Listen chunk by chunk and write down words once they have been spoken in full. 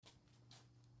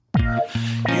You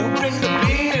bring the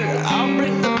beer, I'll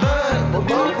bring the bud. We'll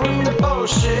both bring the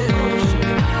bullshit.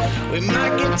 We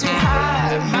might get too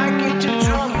high, might get too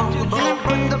drunk, but we'll both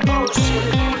bring the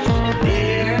bullshit.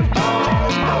 Beer,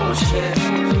 balls, bullshit.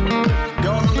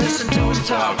 Gonna listen to us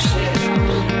talk shit.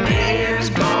 Beers,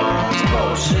 balls,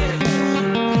 bullshit.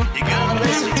 You're gonna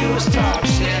listen to us talk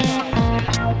shit.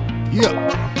 Yeah.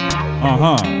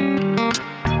 Hello.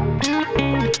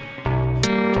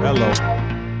 Fellas.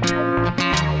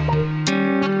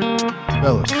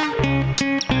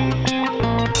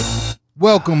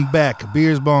 Welcome back.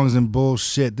 Beers, Bongs, and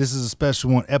Bullshit. This is a special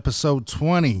one, episode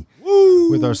 20. Woo!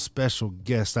 With our special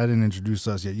guest. I didn't introduce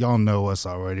us yet. Y'all know us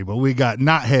already, but we got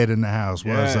Knothead in the house.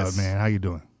 What's up, man? How you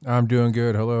doing? I'm doing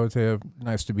good. Hello, Tab.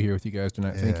 Nice to be here with you guys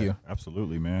tonight. Yeah. Thank you.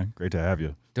 Absolutely, man. Great to have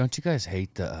you. Don't you guys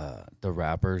hate the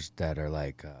rappers that are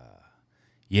like,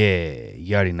 yeah,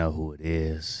 you already know who it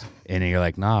is, and then you're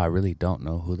like, nah, I really don't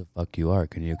know who the fuck you are.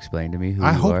 Can you explain to me who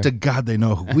I you are? hope to God they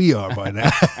know who we are by now.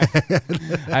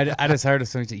 I just heard of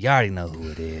something. You already know who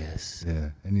it is.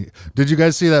 Yeah. And did you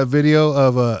guys see that video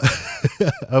of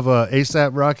of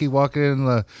ASAP Rocky walking in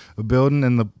the building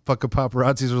and the fucking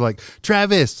paparazzis were like,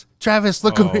 Travis,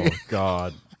 look over here. Oh,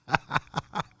 God.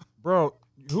 Bro,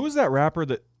 who was that rapper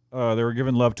that they were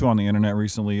giving love to on the internet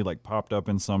recently? Like, popped up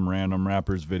in some random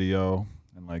rapper's video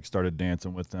and, like, started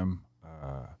dancing with them.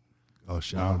 Oh,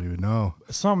 shit. I don't even know.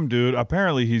 Some dude.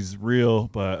 Apparently, he's real,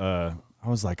 but I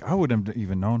was like, I wouldn't have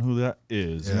even known who that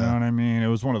is. You Yeah. know what I mean? It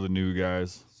was one of the new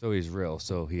guys. So he's real.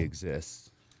 So he exists.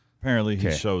 Apparently, he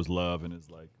Okay. shows love and is,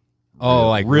 like, Oh,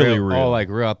 like really real. real. Oh, like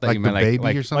real. I thought Like you the meant baby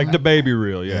like or something? like the baby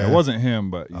real. Yeah, Yeah. it wasn't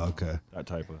him, but Okay. that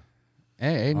type of.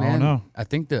 Hey, I man. don't know. I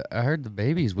think I heard the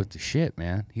baby's with the shit,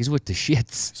 man. He's with the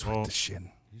shits. Well, The shit.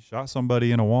 he shot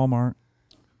somebody in a Walmart.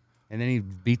 And then he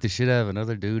beat the shit out of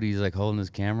another dude. He's like holding his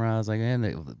camera. I was like,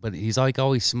 man, but he's like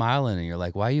always smiling. And you're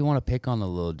like, why you want to pick on the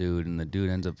little dude? And the dude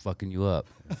ends up fucking you up.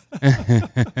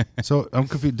 So I'm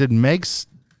confused. Did Meg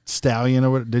Stallion or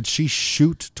what? Did she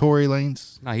shoot Tory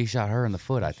Lanez? No, he shot her in the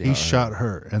foot, I think. He shot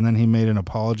her, and then he made an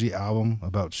apology album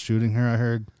about shooting her. I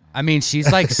heard. I mean, she's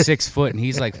like 6 foot and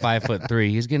he's like 5'3".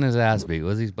 He's getting his ass beat.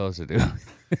 What's he supposed to do?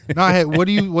 No, hey, what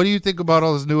do you think about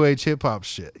all this new age hip hop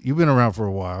shit? You've been around for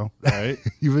a while, Right.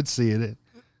 You've been seeing it.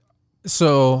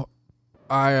 So,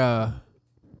 I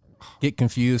get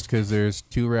confused because there's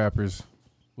two rappers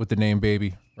with the name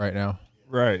Baby right now.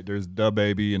 Right. There's Da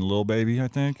Baby and Lil Baby, I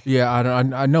think. Yeah,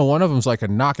 I know one of them's like a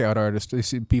knockout artist. I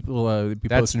see people be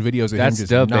That's- posting videos of him that's just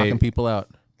Da knocking Baby. people out.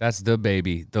 That's the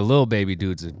baby. The little baby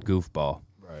dude's a goofball.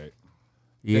 Right.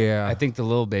 Yeah, I think the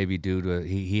little baby dude,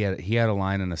 he had a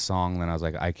line in a song, and I was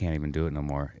like, I can't even do it no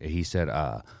more. He said,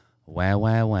 wah,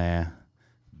 wah, wah,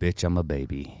 bitch, I'm a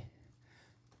baby.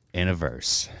 In a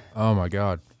verse. Oh my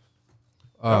God.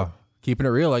 Keeping it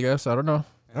real, I guess. I don't know.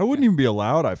 That wouldn't even be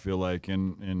allowed, I feel like,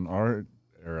 in our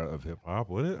era of hip hop,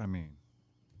 would it? I mean,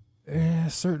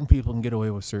 Certain people can get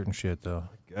away with certain shit though.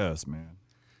 I guess, man.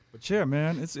 But yeah,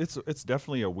 man, it's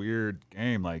definitely a weird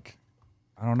game. Like,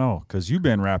 I don't know, because you've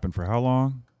been rapping for how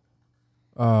long?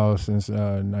 Oh, since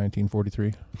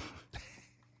 1943.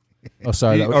 Oh,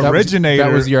 sorry. The That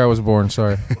originator- was the year I was born.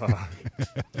 Sorry.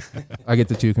 I get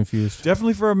the two confused.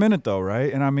 Definitely for a minute, though,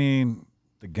 right? And I mean,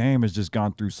 the game has just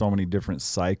gone through so many different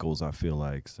cycles, I feel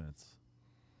like, since.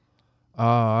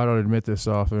 I don't admit this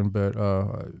often, but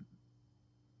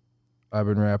I've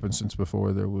been rapping since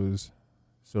before there was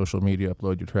social media.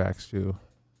 Upload your tracks to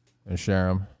and share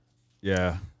them.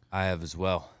 Yeah. I have as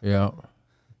well. Yeah.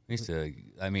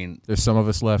 I mean, There's some of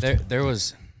us left. there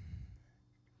was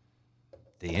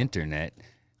the internet.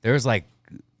 There was like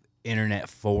internet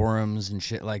forums and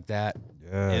shit like that.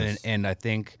 Yes. And I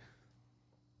think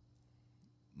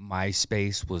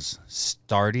MySpace was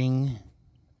starting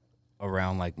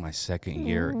around like my second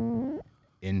year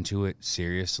into it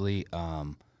seriously.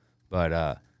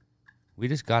 But we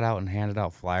just got out and handed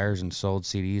out flyers and sold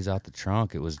CDs out the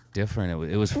trunk. It was different.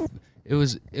 It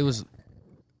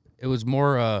was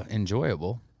more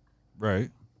enjoyable. Right.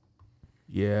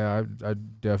 Yeah, I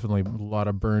definitely a lot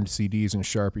of burned CDs and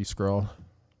Sharpie scroll.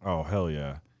 Oh, hell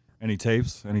yeah. Any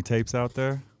tapes? Any tapes out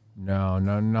there? No,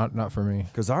 not for me.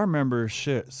 Because I remember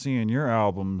seeing your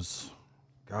albums,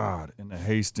 God, in the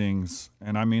Hastings.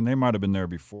 And I mean, they might have been there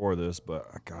before this,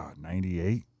 but God,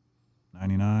 98,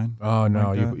 99? Oh no,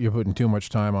 Like that? you're putting too much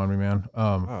time on me, man.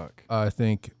 Fuck. I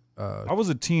think I was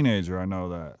a teenager, I know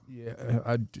that. yeah,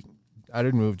 I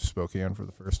didn't move to Spokane for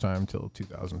the first time until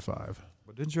 2005.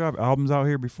 But didn't you have albums out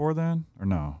here before then? Or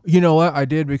no? You know what? I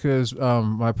did because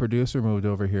my producer moved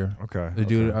over here. Okay. The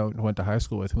dude I went to high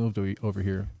school with moved over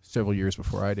here several years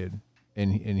before I did,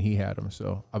 and he had them.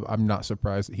 So I'm not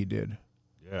surprised that he did.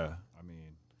 Yeah. I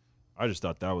mean, I just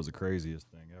thought that was the craziest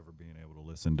thing ever, being able to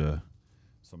listen to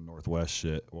some Northwest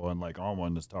shit. Well, and like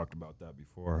Alwan has talked about that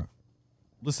before.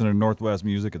 Listen to Northwest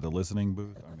music at the listening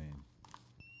booth. I mean,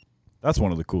 that's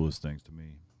one of the coolest things to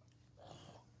me.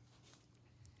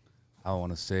 I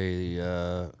want to say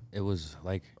it was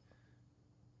like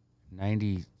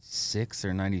 96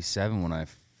 or 97 when I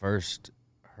first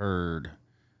heard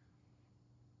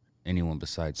anyone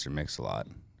besides Sir Mix-a-Lot,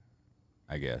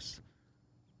 I guess.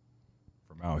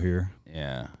 From out here,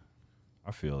 Yeah.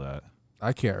 I feel that.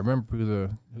 I can't remember who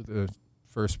the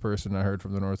first person I heard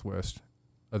from the Northwest,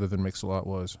 other than Mix-a-Lot,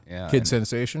 was. Yeah, Kid and-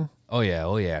 Sensation. Oh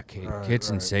yeah. Kid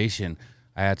Sensation.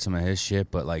 I had some of his shit,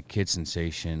 but like Kid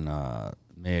Sensation,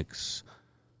 Mix,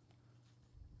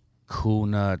 Cool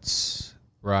Nuts,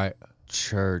 Right.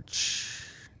 Church,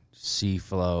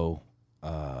 C-Flow,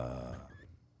 and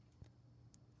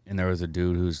there was a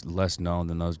dude who's less known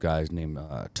than those guys named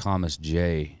Thomas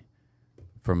J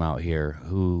from out here,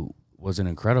 who was an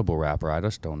incredible rapper. I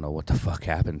just don't know what the fuck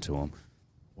happened to him.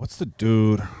 What's the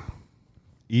dude?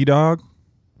 E-Dog?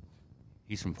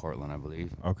 He's from Portland, I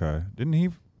believe. Okay. Didn't he?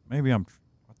 Maybe I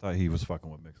thought he was fucking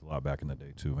with Mix-a-Lot back in the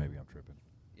day, too. Maybe I'm tripping.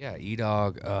 Yeah,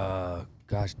 E-Dog,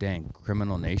 gosh dang,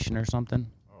 Criminal Nation or something.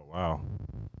 Oh, wow.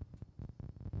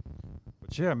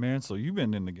 But yeah, man, so you've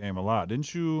been in the game a lot,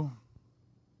 didn't you?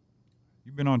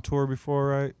 You've been on tour before,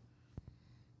 right?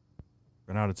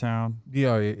 Been out of town?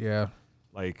 Yeah.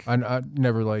 Like, I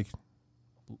never like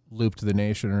looped the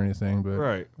nation or anything, but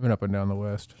right. I've been up and down the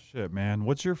West. Shit, man.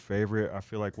 What's your favorite? I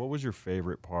feel like, what was your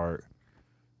favorite part?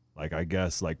 Like, I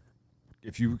guess, like,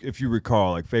 if you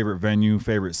recall, like, favorite venue,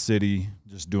 favorite city,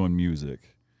 just doing music.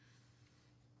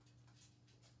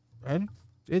 And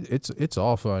it's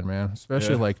all fun, man.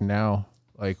 Especially Yeah. like now,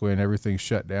 like when everything's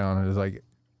shut down, it's like,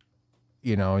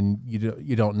 you know, and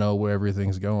you don't know where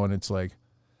everything's going. It's like,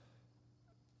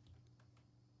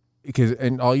 because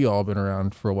and all you all been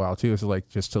around for a while too. So like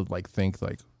just to like think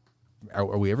like, are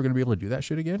we ever gonna be able to do that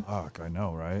shit again? Fuck, I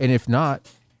know, right? And if not,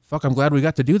 fuck, I'm glad we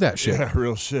got to do that shit. Yeah,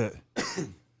 real shit.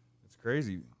 It's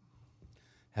crazy.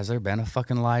 Has there been a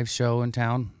fucking live show in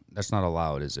town? That's not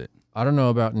allowed, is it? I don't know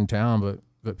about in town,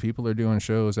 but people are doing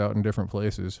shows out in different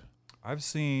places. I've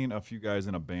seen a few guys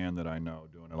in a band that I know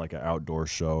doing like an outdoor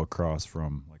show across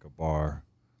from like a bar,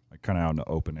 like kind of out in the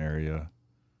open area.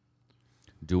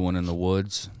 Do one in the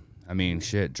woods. I mean,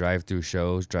 shit, drive-through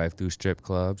shows, drive-through strip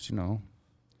clubs, you know.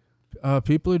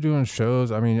 People are doing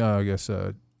shows. I mean, I guess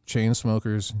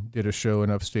Chainsmokers did a show in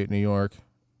upstate New York,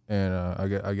 and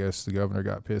I guess the governor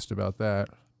got pissed about that.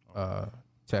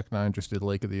 Tech Nine just did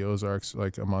Lake of the Ozarks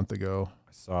like a month ago.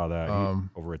 I saw that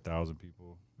over 1,000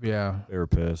 people. Yeah, They were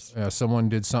pissed. someone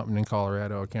did something in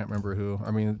Colorado. I can't remember who.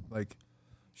 I mean, like,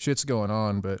 shit's going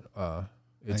on, but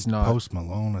it's not. Post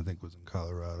Malone, I think, was in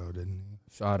Colorado, didn't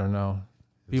he? I don't know.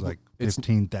 It was People- like it's-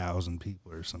 15,000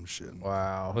 people or some shit.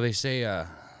 Wow. Well, they say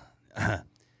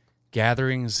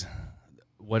gatherings,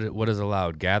 what is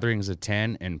allowed? Gatherings of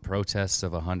 10 and protests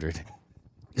of 100.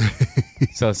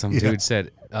 So some dude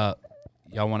said,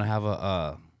 y'all want to have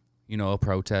a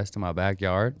protest in my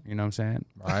backyard? You know what I'm saying?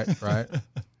 Right.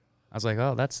 I was like,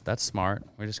 oh, that's smart.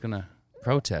 We're just going to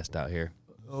protest out here.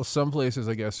 Well, some places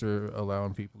I guess are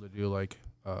allowing people to do like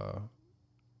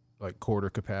quarter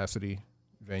capacity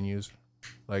venues.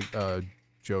 Like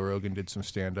Joe Rogan did some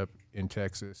stand up in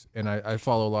Texas, and I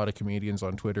follow a lot of comedians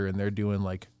on Twitter, and they're doing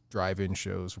like drive-in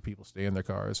shows where people stay in their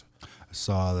cars. I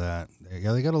saw that.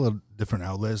 Yeah, they got a little different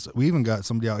outlets. We even got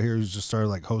somebody out here who's just started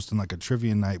like hosting like a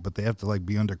trivia night, but they have to like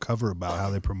be undercover about how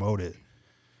they promote it.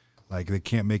 Like they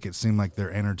can't make it seem like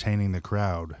they're entertaining the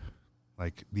crowd.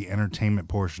 Like the entertainment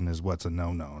portion is what's a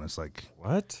no-no, and it's like,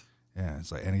 What? yeah,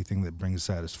 it's like anything that brings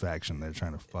satisfaction, they're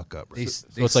trying to fuck up. So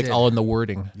it's like all in the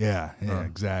wording. Yeah,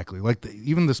 exactly. Like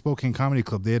even the Spokane Comedy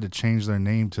Club, they had to change their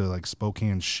name to like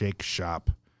Spokane Shake Shop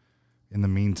in the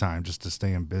meantime, just to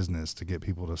stay in business, to get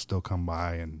people to still come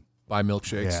by and Buy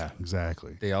milkshakes. yeah,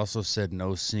 exactly. They also said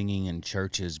no singing in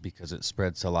churches because it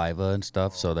spreads saliva and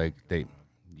stuff. So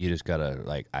you just gotta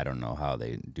like, I don't know how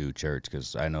they do church,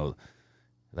 because I know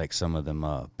like some of them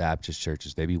Baptist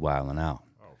churches, they be wilding out.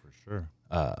 Oh, for sure.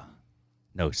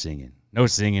 No singing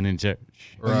in church.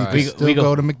 But you can still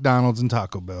go to McDonald's and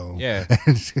Taco Bell. Yeah,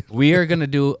 we are gonna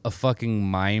do a fucking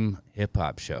mime hip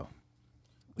hop show.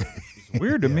 It's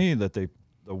weird to me that the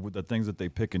things that they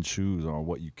pick and choose on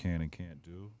what you can and can't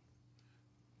do.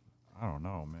 I don't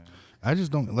know, man. I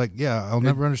just don't like. Yeah, I'll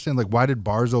never understand. Like, why did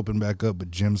bars open back up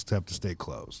but gyms have to stay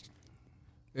closed?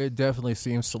 It definitely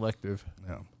seems selective.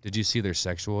 Yeah. Did you see their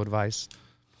sexual advice?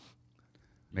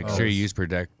 Make sure you use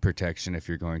protection if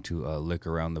you're going to lick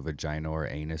around the vagina or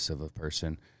anus of a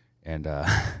person. And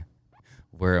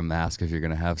wear a mask if you're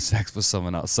gonna have sex with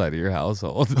someone outside of your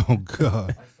household. Oh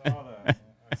God.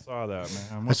 I saw that,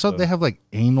 man. I saw they have like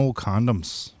anal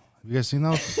condoms. Have you guys seen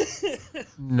those?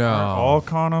 No. all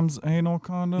condoms anal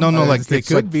condoms. No, like they it's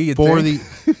could like be, you'd for think.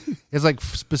 the. It's like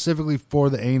specifically for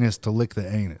the anus to lick the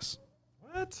anus.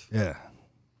 What? Yeah.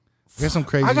 I got some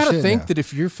crazy. I gotta shit think now. that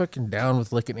if you're fucking down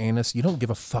with licking anus, you don't give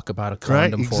a fuck about a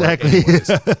Right? condom Exactly. for it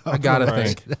anyways. I gotta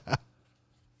Right. think.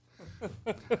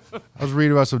 I was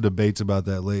reading about some debates about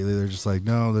that lately. They're just like,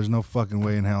 no, there's no fucking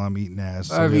way in hell I'm eating ass.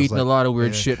 I've Somebody was eaten like, a lot of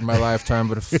weird yeah. shit in my lifetime,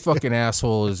 but a fucking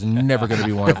asshole is never gonna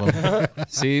be one of them.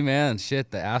 See, man, shit,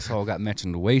 the asshole got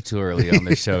mentioned way too early on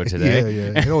the show Yeah, today.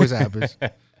 yeah. It always happens.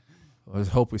 Let's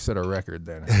hope we set a record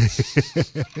then.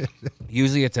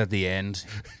 Usually it's at the end.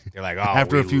 They're like, oh,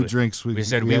 After a we- few we- drinks, we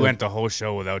said we had- went the whole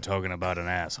show without talking about an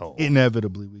asshole.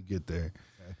 Inevitably, we get there.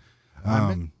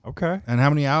 Okay. And how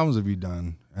many albums have you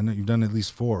done? I know you've done at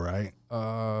least 4, right?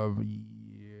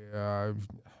 Yeah,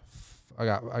 I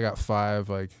got 5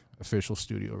 like official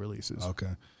studio releases.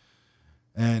 Okay.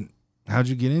 And how'd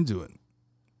you get into it?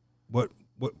 What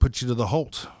put you to the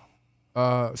Holt?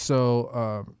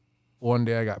 So one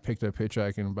day I got picked up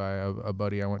hitchhiking by a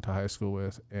buddy I went to high school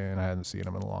with, and I hadn't seen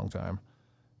him in a long time.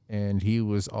 And he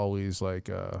was always like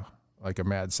a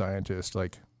mad scientist,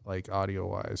 like audio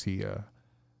wise.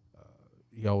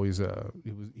 He always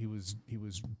he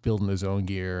was building his own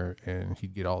gear, and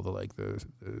he'd get all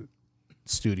the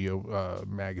studio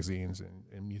magazines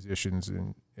and musicians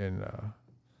and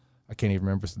I can't even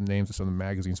remember the names of some of the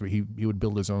magazines, but he would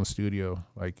build his own studio.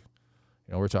 Like,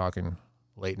 you know, we're talking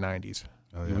late 90s.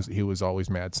 Oh, yeah. He was always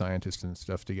mad scientist and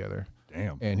stuff together.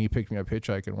 Damn. And he picked me up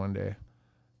hitchhiking one day,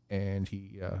 and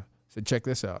he said, "Check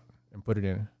this out," and put it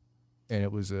in. And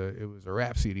it was a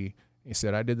rap CD. He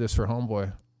said, "I did this for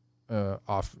Homeboy,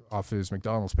 off his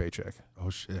McDonald's paycheck." Oh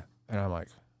shit. And I'm like,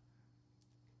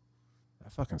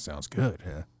 that fucking sounds good.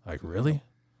 Yeah. Like, really?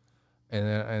 And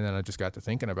then I just got to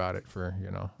thinking about it for,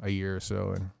 a year or so,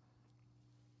 and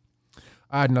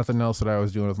I had nothing else that I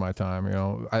was doing with my time.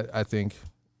 I think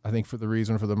for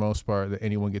the most part that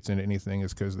anyone gets into anything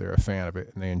is because they're a fan of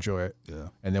it and they enjoy it. Yeah.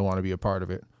 And they want to be a part of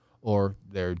it, or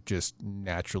they're just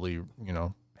naturally,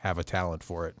 have a talent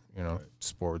for it,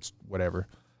 sports, whatever.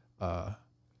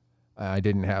 I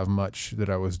didn't have much that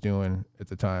I was doing at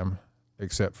the time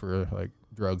except for like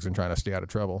drugs and trying to stay out of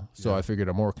trouble. So I figured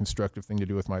a more constructive thing to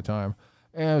do with my time.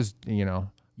 And I was, young,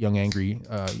 angry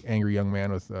young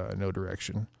man with no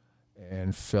direction,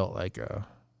 and felt like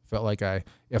I,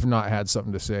 if not had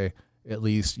something to say, at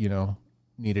least,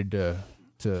 needed to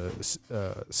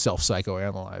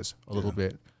self-psychoanalyze a little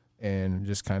bit and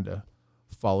just kind of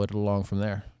follow it along from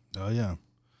there. Oh yeah.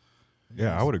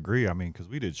 Yeah, I would agree. I mean, because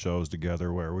we did shows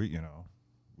together where we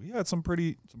had some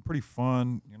pretty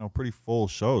fun, pretty full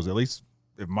shows. At least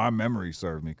if my memory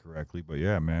serves me correctly. But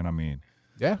yeah, man, I mean,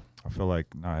 Yeah. I feel like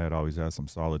Knothead always has some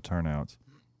solid turnouts.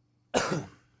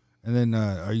 And then,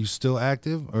 are you still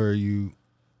active, or are you?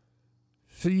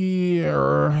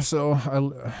 So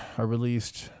I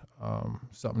released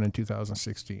something in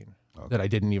 2016 that I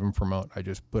didn't even promote. I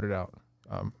just put it out.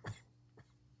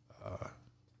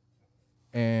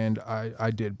 And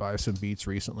I did buy some beats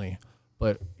recently,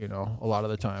 but a lot of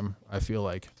the time I feel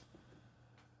like,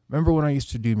 remember when I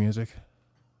used to do music,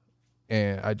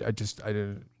 and I just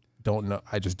don't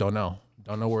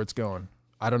know where it's going.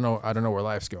 I don't know where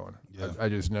life's going. Yeah. I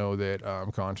just know that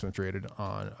I'm concentrated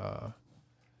on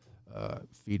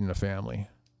feeding a family,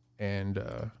 and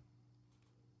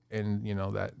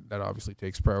that obviously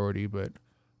takes priority. But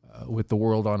with the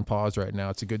world on pause right now,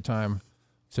 it's a good time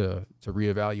to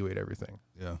reevaluate everything.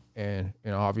 Yeah. And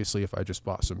obviously, if I just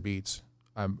bought some beats,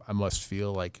 I must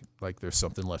feel like there's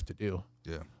something left to do.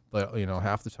 Yeah. But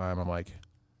half the time I'm like,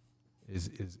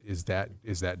 is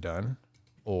that done,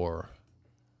 or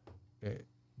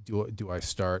do I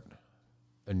start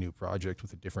a new project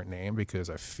with a different name because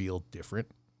I feel different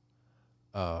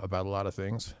about a lot of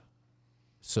things?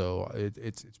 So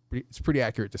it's pretty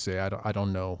accurate to say I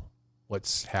don't know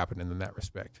what's happening in that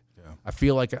respect. Yeah. I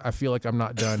feel like I'm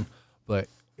not done, but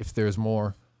if there's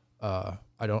more, I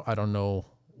don't know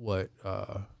what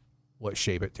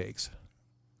shape it takes.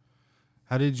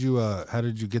 How did you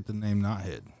get the name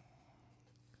Knothead?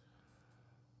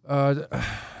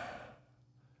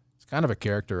 It's kind of a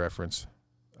character reference.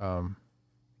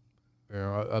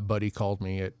 A buddy called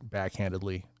me it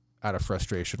backhandedly out of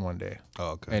frustration one day.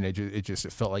 Oh, okay. And it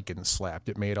felt like getting slapped.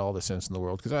 It made all the sense in the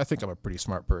world because I think I'm a pretty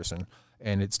smart person,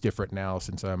 and it's different now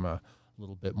since I'm a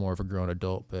little bit more of a grown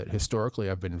adult. But historically,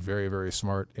 I've been very, very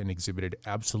smart and exhibited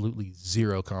absolutely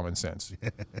zero common sense.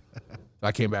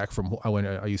 I came back from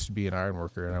I used to be an iron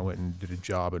worker, and I went and did a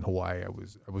job in Hawaii. I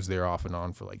was there off and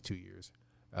on for like 2 years.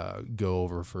 Go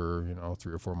over for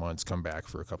 3 or 4 months, come back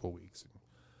for a couple of weeks,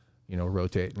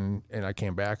 rotate, and I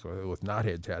came back with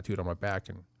knothead tattooed on my back,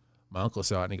 and my uncle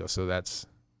saw it and he goes, "So that's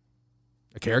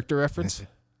a character reference?"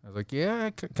 I was like, "Yeah,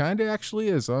 it kind of actually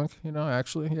is, Unc.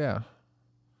 Actually, yeah."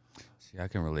 See, I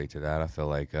can relate to that. I feel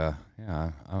like,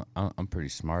 I'm pretty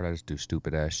smart. I just do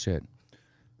stupid ass shit,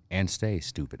 and stay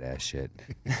stupid ass shit.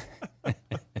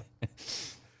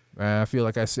 I feel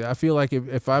like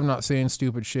if I'm not saying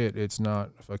stupid shit, it's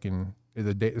not fucking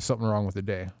the day. There's something wrong with the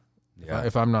day. Yeah.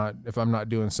 If I'm not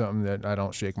doing something that I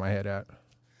don't shake my head at.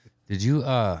 Did you?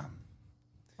 All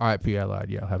right, P. I lied.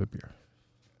 Yeah, I'll have a beer.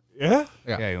 Yeah.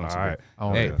 Yeah, you want some All beer? right. I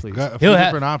want Hey. a beer, please. Got a He'll few ha-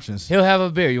 different options. He'll have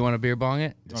a beer. You want a beer bong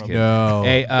it? Just kidding. No.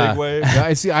 Hey, Big wave. Yeah,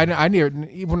 I see. I never,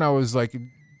 even when I was like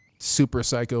super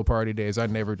psycho party days, I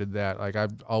never did that. Like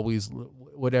I've always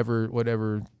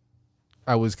whatever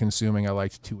I was consuming, I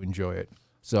liked to enjoy it.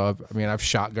 So I've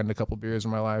shotgunned a couple beers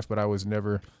in my life, but I was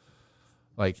never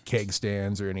like keg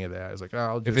stands or any of that. I was like,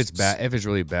 I'll just, if it's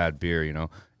really bad beer.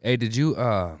 Hey, did you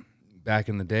back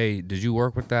in the day? Did you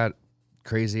work with that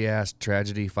crazy ass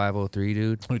Tragedy 503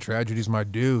 dude? Tragedy's my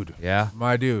dude. Yeah,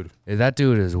 My dude. that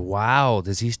dude is wild.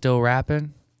 Is he still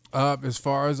rapping? As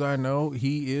far as I know,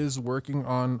 he is working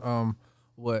on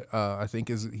what I think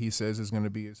he says is going to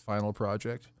be his final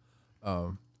project.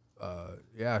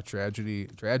 Yeah, Tragedy.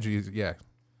 Yeah.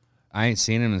 I ain't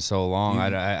seen him in so long.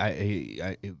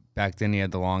 I back then he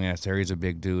had the long ass hair. He's a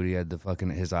big dude. He had the fucking,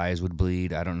 his eyes would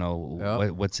bleed. I don't know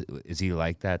Yep. is he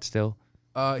like that still?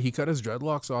 He cut his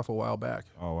dreadlocks off a while back.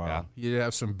 Oh wow. Yeah. He did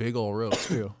have some big old ropes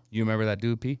too. You remember that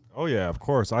dude, P? Oh yeah, of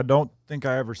course. I don't think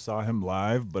I ever saw him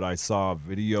live, but I saw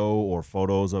video or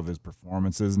photos of his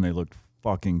performances, and they looked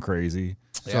fucking crazy.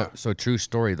 Yeah. So true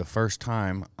story. The first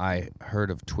time I heard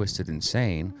of Twisted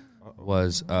Insane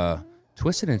was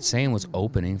Twisted Insane was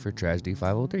opening for Tragedy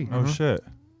 503. Oh shit.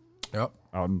 Yep.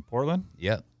 Out in Portland.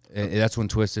 Yep. And that's when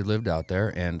Twisted lived out there,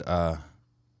 and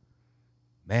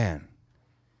man,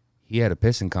 he had a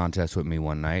pissing contest with me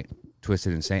one night.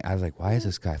 Twisted Insane. I was like, why is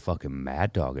this guy fucking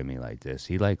mad dogging me like this?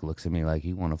 He like looks at me like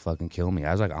he want to fucking kill me.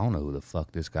 I was like, I don't know who the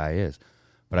fuck this guy is,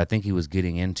 but I think he was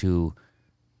getting into.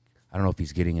 I don't know if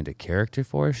he's getting into character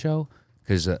for a show,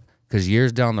 because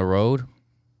years down the road,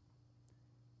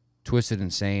 Twisted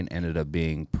Insane ended up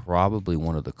being probably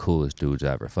one of the coolest dudes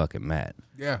I ever fucking met.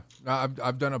 Yeah. No,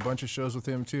 I've done a bunch of shows with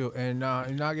him too, and not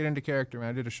get into character, man.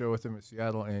 I did a show with him in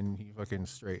Seattle, and he fucking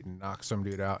straight and knocked some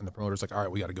dude out, and the promoter's like, "All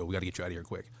right, we gotta go. We gotta get you out of here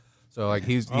quick." So like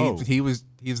he's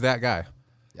that guy,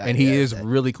 and he is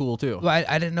really cool too. Well,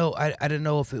 I didn't know. I didn't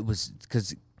know if it was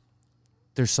because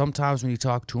there's sometimes when you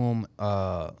talk to him,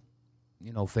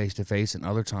 face to face, and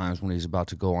other times when he's about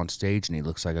to go on stage and he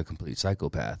looks like a complete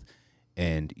psychopath,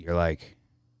 and you're like,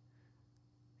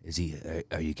 "Is he?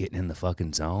 Are you getting in the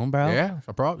fucking zone, bro?" Yeah,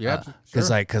 a problem. Yeah, Because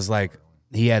sure. like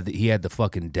he had the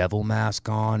fucking devil mask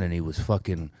on, and he was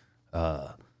fucking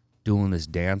doing this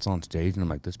dance on stage, and I'm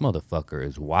like, this motherfucker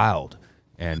is wild.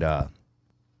 And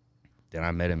then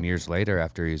I met him years later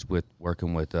after he's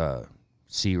working with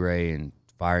C-Ray and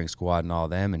Firing Squad and all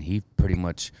them, and he pretty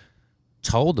much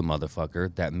told the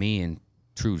motherfucker that me and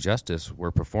True Justice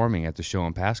were performing at the show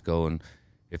in Pasco, and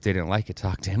if they didn't like it,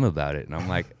 talk to him about it. And I'm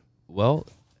like, well,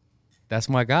 that's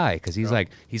my guy, because he's like,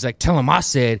 tell him I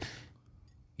said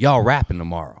y'all rapping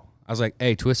tomorrow. I was like,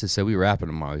 hey, Twisted said we rapping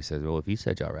tomorrow. He said, well, if he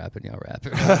said y'all rapping, y'all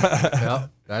rapping. Yeah,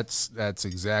 that's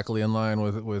exactly in line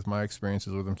with my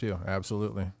experiences with him too.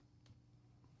 Absolutely.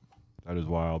 That is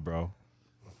wild, bro.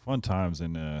 Fun times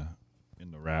in the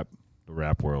rap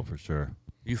world for sure.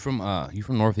 You from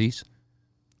Northeast?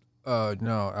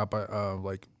 No, out by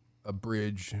like a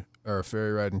bridge or a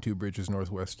ferry ride and 2 bridges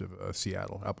northwest of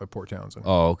Seattle, out by Port Townsend.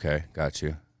 Oh, okay, got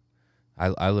you.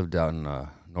 I lived out in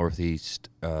Northeast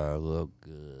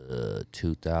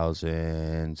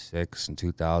 2006 and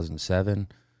 2007.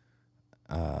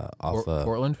 Off of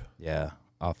Portland. Yeah,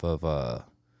 off of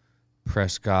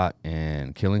Prescott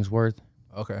and Killingsworth.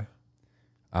 Okay.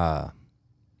 I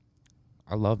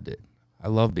loved it. I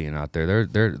love being out there.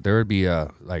 There would be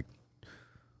like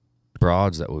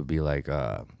broads that would be like,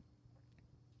 no,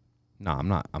 I'm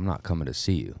not coming to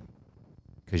see you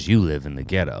because you live in the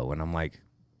ghetto. And I'm like,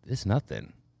 it's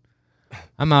nothing.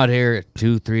 I'm out here at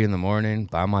 2-3 in the morning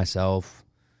by myself,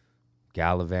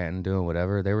 gallivanting, doing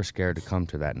whatever. They were scared to come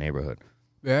to that neighborhood.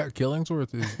 Yeah,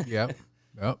 Killingsworth is yep.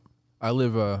 I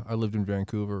lived in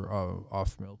Vancouver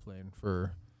off Mill Plain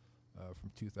for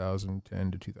from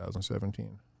 2010 to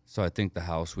 2017. So I think the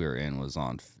house we were in was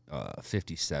on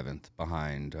 57th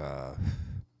behind.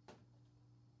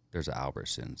 There's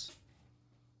Albertsons.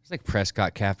 It's like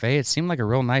Prescott Cafe. It seemed like a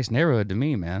real nice neighborhood to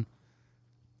me, man.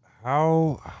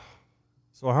 How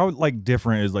like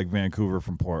different is like Vancouver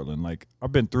from Portland? Like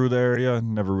I've been through the area,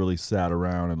 never really sat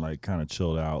around and like kind of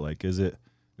chilled out. Like it's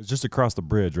just across the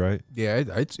bridge, right? Yeah,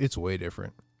 it's way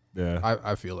different. Yeah.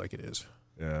 I feel like it is.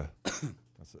 Yeah.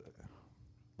 That's it.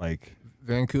 Like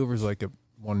Vancouver's like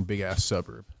one big ass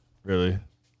suburb. really?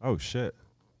 Oh shit.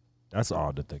 That's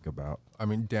odd to think about. I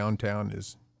mean, downtown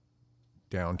is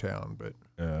downtown, but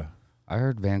Yeah. I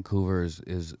heard Vancouver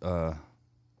is a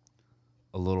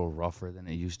little rougher than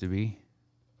it used to be.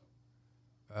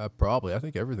 probably I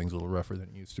think everything's a little rougher than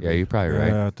it used to Yeah, be. you're probably Yeah,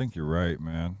 right. I think you're right,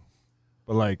 man.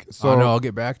 But like, So so no, I'll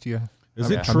get back to you. is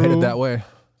I'm, it I'm true headed that way.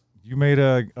 you made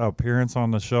a appearance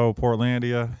on the show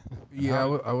Portlandia?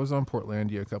 Yeah, I was on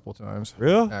Portlandia a couple times.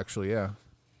 Real? Actually, yeah.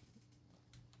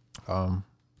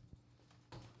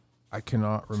 I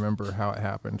cannot remember how it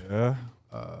happened. Yeah.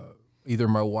 Either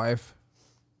my wife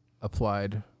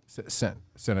applied, sent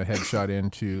a headshot in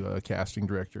to a casting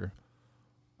director,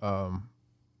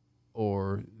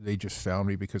 or they just found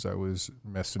me because I was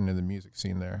messing in the music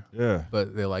scene there. Yeah.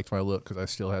 But they liked my look because I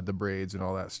still had the braids and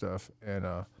all that stuff, and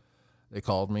they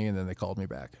called me, and then they called me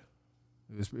back.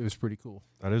 It was pretty cool.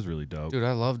 That is really dope. Dude,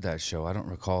 I love that show. I don't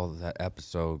recall that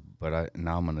episode, but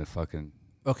now I'm gonna fucking.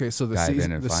 Okay, so the Dive in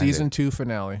season and the find season it. 2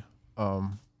 finale,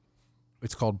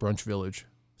 it's called Brunch Village.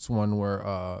 It's one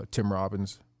where Tim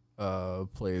Robbins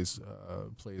plays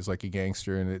like a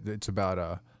gangster, and it's about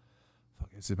a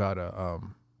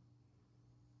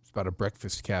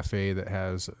breakfast cafe that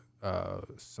has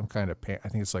some kind of I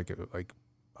think it's like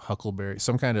huckleberry,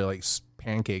 some kind of like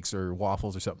pancakes or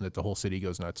waffles or something that the whole city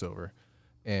goes nuts over,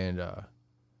 and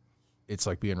it's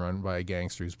like being run by a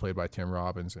gangster who's played by Tim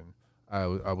Robbins, and I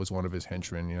was one of his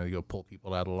henchmen. You know, you go pull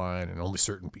people out of line, and only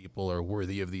certain people are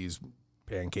worthy of these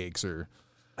pancakes. Or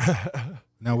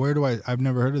Now, I've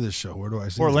never heard of this show. Where do I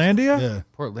see Portlandia? this? Yeah.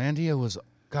 Portlandia was.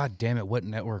 God damn it! What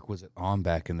network was it on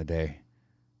back in the day?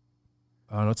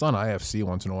 it's on IFC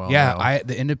once in a while. Yeah, now.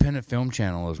 the Independent Film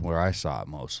Channel is where I saw it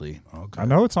mostly. Okay. I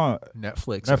know it's on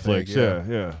Netflix. I think, Netflix.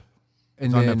 Yeah. And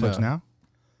It's on then, Netflix now?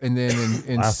 And then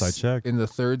in Last I checked. in the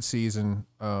third season,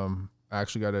 I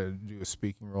actually got to do a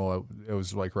speaking role. It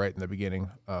was like right in the beginning.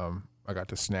 I got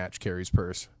to snatch Carrie's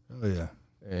purse Oh, yeah.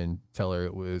 and tell her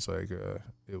it was like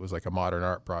a modern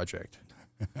art project.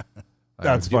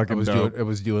 That's fucking dope. I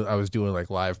was doing like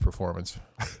live performance.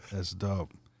 That's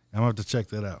dope. I'm going to have to check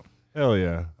that out. Hell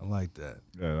yeah. I like that.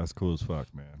 Yeah, that's cool as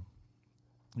fuck, man.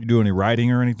 You do any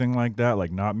writing or anything like that?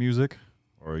 Like not music?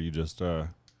 Or you just I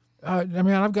mean,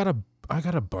 I got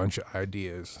a bunch of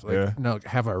ideas. Like, Yeah. no,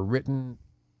 have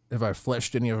I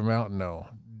fleshed any of them out? No.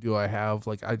 Do I have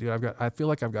I feel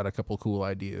like I've got a couple cool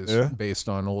ideas Yeah. based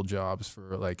on old jobs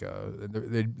for like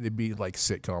they'd be like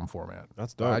sitcom format.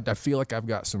 That's dope. I feel like I've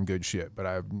got some good shit, but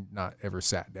I've not ever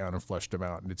sat down and fleshed them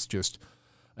out. And it's just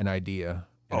an idea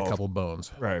and a couple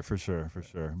bones. Right, for sure.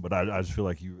 But I just feel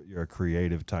like you're a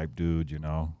creative type dude, you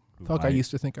know. who Fuck, I might- used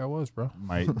to think I was, bro.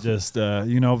 might just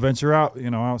venture out,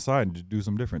 outside and do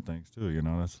some different things too,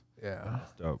 That's Yeah.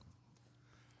 dope.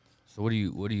 So what do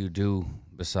you do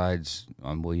besides?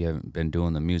 You haven't been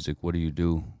doing the music. What do you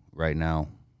do right now?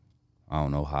 I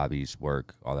don't know, hobbies,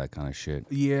 work, all that kind of shit.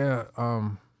 Yeah,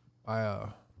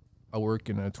 I work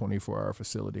in a 24-hour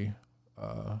facility,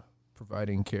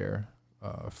 providing care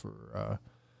for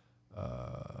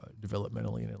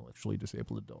developmentally and intellectually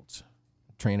disabled adults,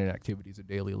 training activities of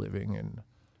daily living and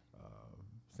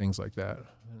things like that,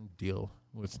 and deal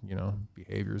with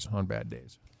behaviors on bad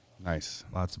days. Nice.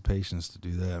 Lots of patience to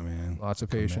do that, man. Lots of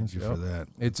Commend patience. you Yep. for that.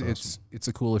 It's That's it's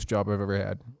the coolest job I've ever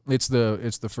had. It's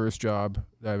the first job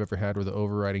that I've ever had where the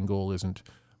overriding goal isn't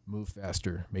move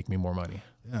faster, make me more money.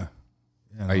 awesome.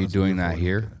 Yeah. Are you doing that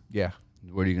here? Yeah.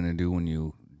 What are you gonna do when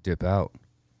you dip out?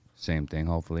 Same thing,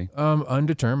 hopefully.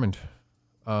 Undetermined.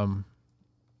 I'm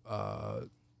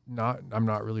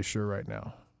not really sure right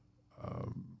now.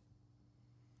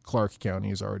 Clark County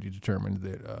has already determined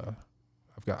that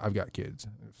I've got kids,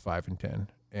 5 and 10,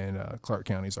 and Clark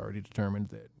County's already determined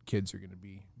that kids are going to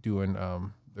be doing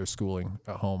their schooling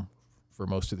at home for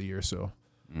most of the year. So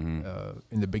in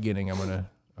the beginning, I'm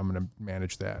gonna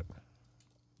manage that,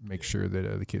 make sure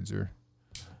that the kids are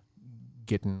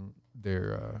getting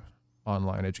their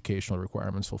online educational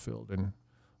requirements fulfilled, and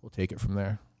we'll take it from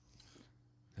there.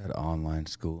 That online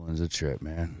schooling is a trip,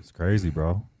 man. It's crazy,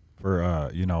 bro. For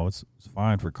it's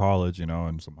fine for college,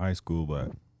 and some high school,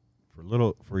 but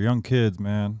for young kids,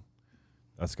 man,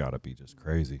 that's got to be just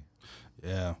crazy.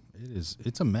 Yeah, it is.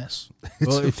 It's a mess. It's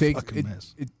Well, a it takes fucking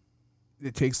mess.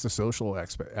 it takes the social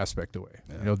aspect away.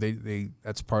 You know, they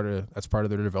that's part of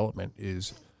their development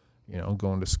is, you know,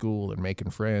 going to school and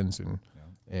making friends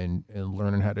and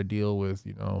learning how to deal with,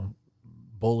 you know,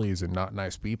 bullies and not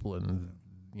nice people, and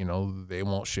you know they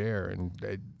won't share, and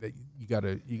you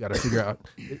gotta figure out.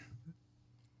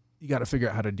 You got to figure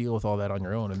out how to deal with all that on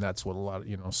your own, and that's what a lot of,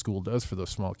 you know, school does for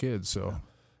those small kids. So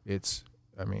it's,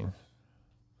 I mean,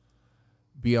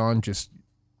 beyond just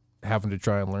having to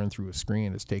try and learn through a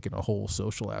screen, it's taking a whole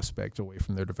social aspect away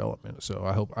from their development. So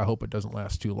I hope it doesn't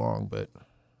last too long, but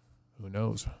who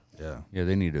knows? Yeah. Yeah,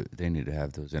 they need to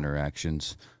have those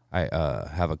interactions. I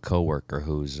have a coworker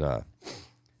who's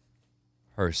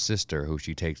her sister, who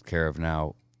she takes care of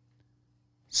now,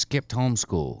 skipped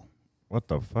homeschool. What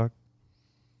the fuck?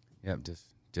 Yep,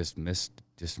 just missed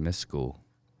school.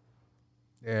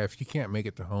 Yeah, if you can't make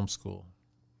it to homeschool,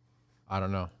 I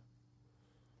don't know.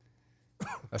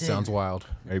 That sounds wild.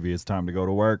 Maybe it's time to go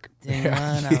to work. Dang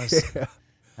man,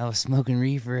 I was smoking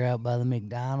reefer out by the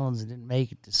McDonald's and didn't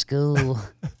make it to school.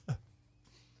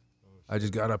 I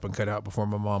just got up and cut out before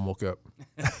my mom woke up.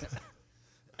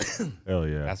 Hell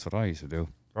yeah. That's what I used to do.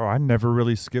 Bro, I never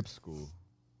really skipped school.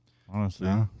 Honestly.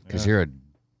 No? Because you're a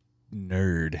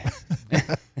nerd.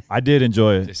 I did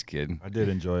enjoy it. Just kidding. I did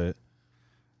enjoy it.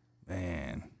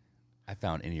 Man, I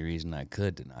found any reason I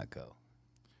could to not go.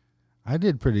 I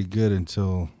did pretty good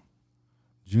until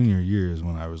junior years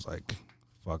when I was like,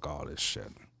 fuck all this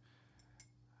shit.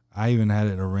 I even had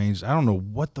it arranged. I don't know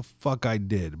what the fuck I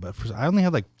did, but I only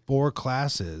had like 4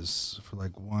 classes for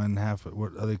like one half.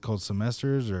 What are they called,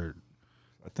 semesters or?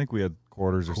 I think we had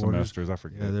quarters or semesters. I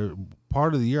forget. Yeah,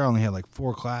 part of the year I only had like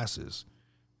 4 classes.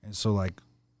 And so like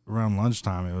around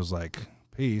lunchtime, it was like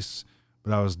peace,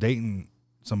 but I was dating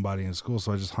somebody in school.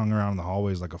 So I just hung around in the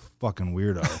hallways like a fucking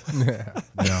weirdo,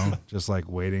 you know, just like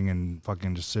waiting and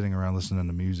fucking just sitting around listening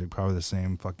to music, probably the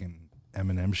same fucking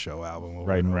Eminem show album. over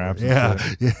Writing and over. raps and Yeah.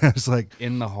 shit. Yeah. It's like,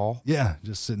 In the hall? yeah,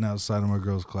 just sitting outside of my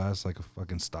girl's class like a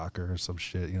fucking stalker or some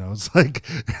shit, you know. It's like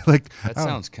That I don't-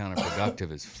 sounds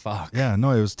counterproductive as fuck. yeah,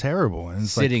 no, it was terrible. And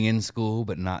it's Sitting in school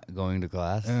but not going to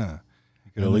class. like, yeah.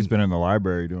 You could at least been in the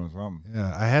library doing something.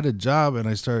 Yeah, I had a job and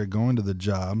I started going to the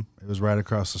job. It was right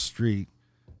across the street,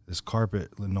 this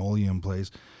carpet linoleum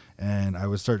place, and I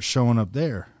would start showing up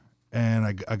there.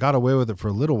 And I got away with it for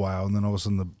a little while, and then all of a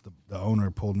sudden the owner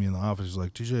pulled me in the office. He's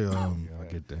like, TJ, I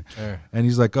get there. And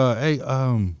he's like, hey,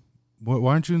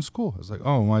 why aren't you in school? I was like,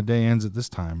 oh, my day ends at this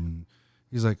time. And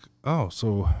he's like, oh,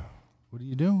 so what are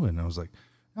you doing? I was like,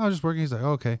 I was just working. He's like,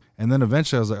 oh, okay. And then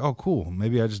eventually I was like, oh, cool.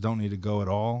 Maybe I just don't need to go at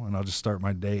all, and I'll just start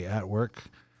my day at work.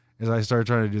 As I started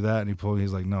trying to do that, and he pulled me.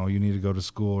 He's like, no, you need to go to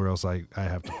school, or else I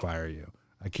have to fire you.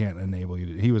 I can't enable you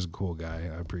to. He was a cool guy.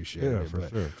 I appreciate it. For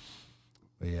sure.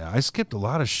 But yeah, I skipped a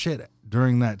lot of shit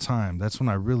during that time. That's when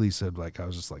I really said, like, I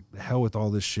was just like, the hell with all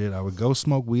this shit. I would go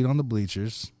smoke weed on the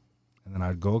bleachers, and then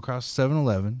I'd go across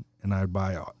 7-Eleven, and I'd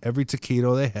buy every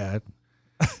taquito they had.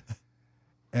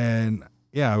 And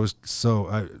yeah, I was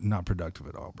not productive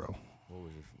at all, bro.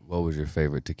 What was your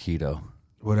favorite taquito?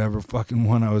 Whatever fucking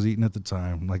one I was eating at the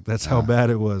time. Like, that's how bad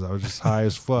it was. I was just high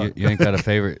as fuck. You ain't got a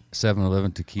favorite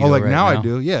 7-Eleven taquito? Oh, like right now I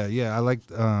do. Yeah. I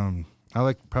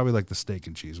like probably like the steak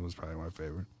and cheese was probably my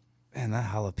favorite. Man, that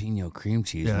jalapeno cream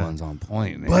cheese Yeah. one's on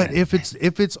point, man. But if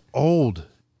it's old,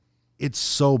 it's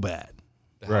so bad.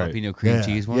 the Right. jalapeno cream Yeah,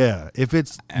 cheese one? Yeah. If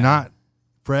it's not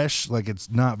fresh, like, it's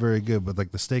not very good, but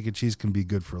like the steak and cheese can be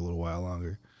good for a little while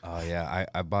longer. Oh, yeah.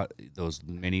 I bought those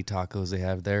mini tacos they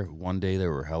have there. One day they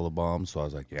were hella bombs, so I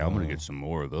was like, yeah, I'm going to get some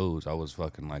more of those. I was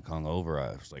fucking like hungover.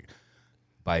 I was like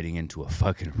biting into a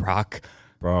fucking rock.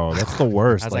 Bro, that's the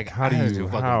worst. I was like, like, how do you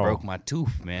fucking how? broke my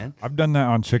tooth, man. I've done that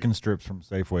on chicken strips from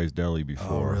Safeway's Deli Oh,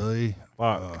 before. really?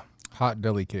 Fuck. Hot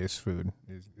deli case food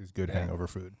is good hangover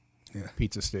food. Yeah.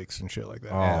 Pizza sticks and shit like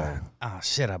that. Oh. Oh,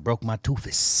 shit, I broke my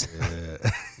toothus.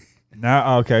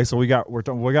 Now, okay, so we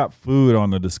got food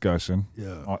on the discussion.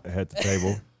 Yeah. At the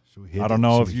table. Should we hit I it? don't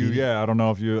know Should if we you. hit it? Yeah, I don't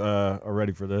know if you are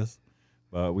ready for this,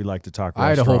 but we like to talk. I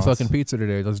had a whole restaurants. fucking pizza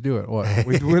today. Let's do it. What?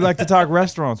 we like to talk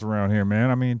restaurants around here, man.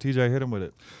 I mean, TJ, hit him with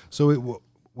it. So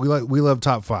we love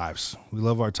top fives. We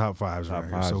love our top fives Top around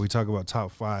here. fives. So we talk about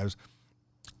top fives,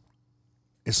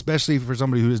 especially for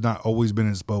somebody who has not always been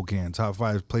in Spokane. Top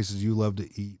 5 places you love to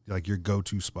eat, like your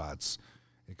go-to spots.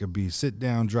 It could be sit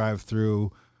down, drive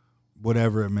through,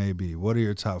 whatever it may be. What are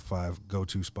your top 5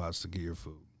 go-to spots to get your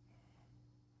food?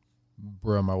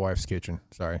 Bro, my wife's kitchen.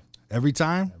 Sorry. Every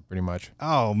time? Pretty much.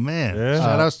 Oh man! Yeah.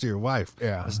 Shout outs to your wife.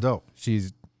 Yeah. That's dope.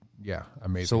 She's,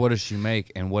 amazing. So what does she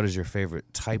make, and what is your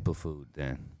favorite type of food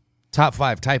then? Top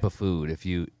 5 type of food if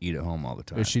you eat at home all the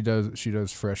time. She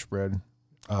does fresh bread,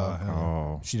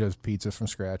 Oh, She does pizza from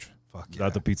scratch. Fuck is yeah.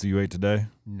 that the pizza you ate today?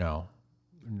 No,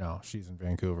 she's in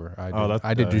Vancouver. that's-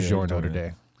 I did yeah, you DiGiorno told me.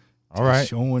 today. All right.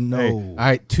 Showing no.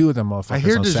 I ate 2 of them motherfuckers. I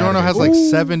hear on DiGiorno Saturday. has like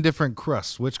 7 different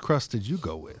crusts. Which crust did you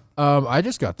go with? I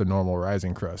just got the normal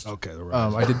rising crust. Okay, the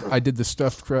rising. I did the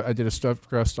stuffed crust. I did a stuffed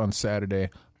crust on Saturday.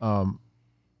 I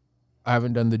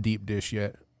haven't done the deep dish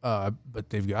yet. But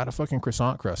they've got a fucking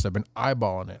croissant crust. I've been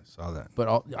eyeballing it. Saw that. But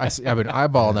I've been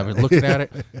eyeballing. I've been looking at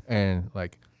it, and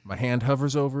like my hand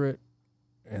hovers over it,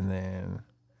 and then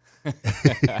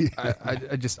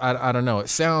I don't know. It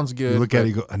sounds good. You look at but it,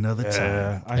 you go, another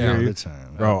time. I hear Another you.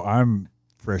 time. Bro, I'm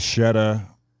Freshetta.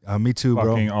 Me too,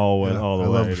 bro. Fucking all the Yeah, I way.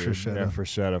 love dude. Freshetta. Yeah,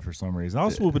 Freshetta for some reason. I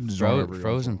was swooping DiGiorno.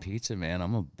 Frozen pizza, man.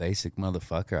 I'm a basic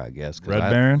motherfucker, I guess. Red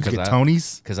Baron? Get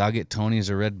Tony's. Because I'll get Tony's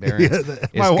or Red Baron.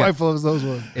 My wife loves those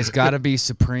ones. It's got to be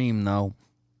supreme, though.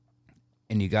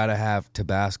 And you got to have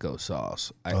Tabasco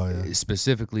sauce.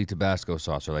 Specifically Tabasco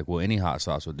sauce. Or like, well, any hot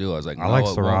sauce will do. I was like, I like it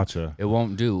won't. sriracha. It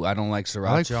won't do. I don't like sriracha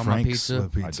I like on my Frank's pizza.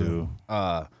 I do.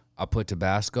 I'll put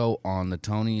Tabasco on the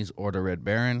Tony's or the Red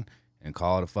Baron and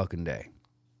call it a fucking day.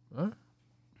 Huh?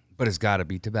 But it's got to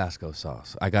be Tabasco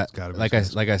sauce. I got gotta be like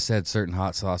Tabasco. I said, certain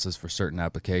hot sauces for certain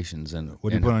applications. And What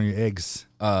do you and, put on your eggs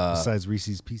besides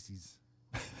Reese's Pieces?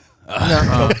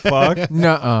 The fuck?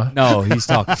 Nuh-uh. No, he's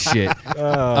talking shit.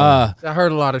 I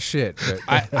heard a lot of shit.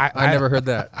 But I never heard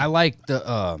that. I like the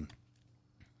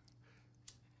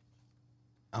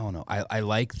I don't know. I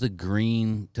like the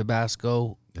green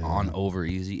Tabasco on over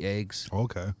easy eggs,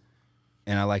 Okay.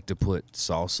 and I like to put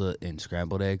salsa in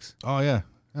scrambled eggs. Oh yeah.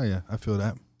 Oh yeah. I feel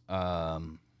that.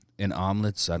 In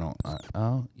omelets, I don't.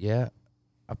 Oh yeah,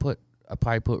 I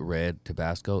probably put red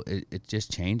Tabasco. It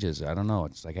just changes. I don't know.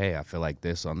 It's like, hey, I feel like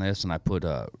this on this, and I put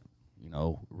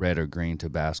red or green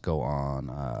Tabasco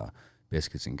on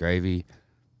biscuits and gravy.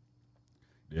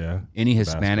 Yeah. Any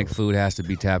Hispanic Tabasco. food has to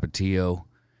be Tapatio.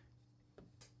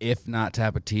 If not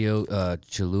Tapatio,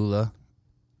 Cholula.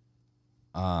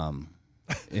 And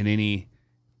any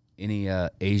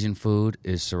Asian food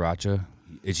is sriracha.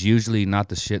 It's usually not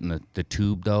the shit in the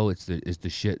tube though. It's the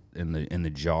shit in the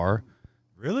jar.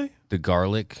 Really? The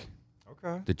garlic,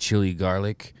 Okay. the chili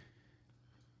garlic.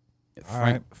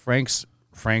 right. Frank's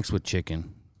with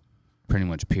chicken, pretty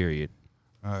much. Period.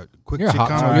 Quick You're a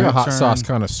Chicano you're a hot U-turn. sauce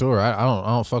connoisseur. I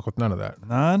don't fuck with none of that.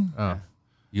 None?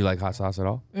 You like hot sauce at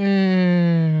all?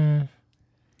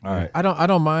 All right. I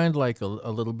don't mind like a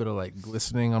little bit of like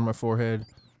glistening on my forehead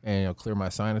and clear my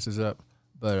sinuses up,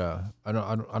 but I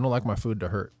don't like my food to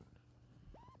hurt.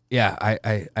 Yeah,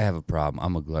 I have a problem.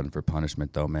 I'm a glutton for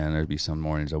punishment, though, man. There'd be some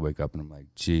mornings I wake up and I'm like,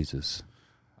 Jesus,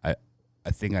 I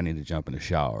think I need to jump in the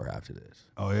shower after this.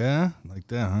 Oh yeah, like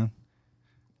that, huh?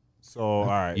 So, all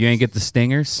right. You ain't get the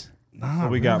stingers? So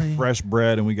we got fresh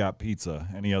bread and we got pizza.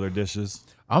 Any other dishes?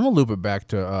 I'm gonna loop it back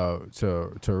to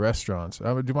restaurants.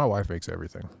 My wife makes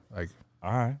everything. Like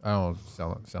All right. I don't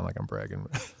sound like I'm bragging.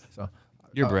 But, so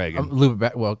You're bragging. I'm loop it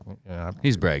back. Well, yeah,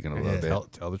 He's bragging a little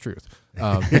bit. tell the truth.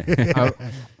 I'm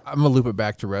gonna loop it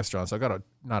back to restaurants. I got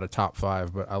not a top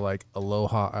 5, but I like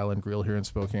Aloha Island Grill here in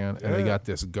Spokane, and they got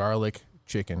this garlic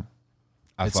chicken.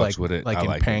 I It's fucks like with it. like I in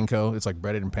like it. panko. It's like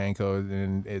breaded in panko,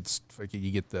 and it's fucking,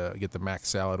 you get the mac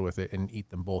salad with it, and eat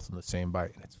them both in the same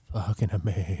bite, and it's fucking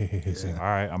amazing. All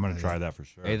right. I'm going to try that for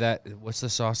sure. Hey, what's the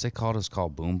sauce they called? It's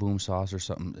called Boom Boom sauce or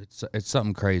something. It's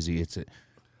something crazy. It's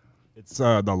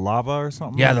the lava or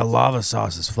something? yeah, the lava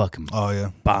sauce is fucking Oh yeah.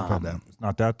 bomb. I've heard that. It's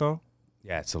not that, though?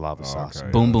 Yeah, it's the lava sauce.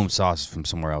 okay, Boom yeah. Boom sauce is from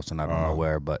somewhere else, and I don't know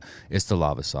where, but it's the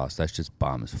lava sauce. That's just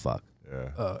bomb as fuck.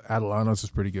 Yeah. Adelano's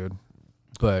is pretty good,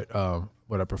 but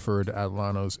what I prefer to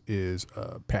Adelano's is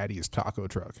Patty's Taco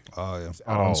Truck. Oh yeah.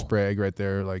 Out on Sprague right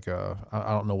there. Like I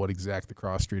don't know what exact the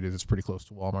cross street is. It's pretty close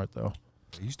to Walmart though.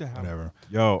 I used to have Whatever.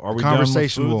 Yo, are we done with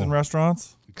Conversation foods will- and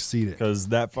restaurants? Exceed it. Because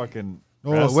that fucking...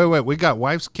 Oh wait. We got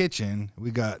Wife's Kitchen.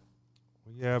 We got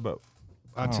Yeah, but...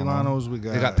 Achilanos. We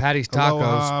got. They got Patty's Tacos,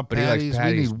 Aloha, but he likes Patty's.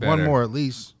 Patty's We need one better. more at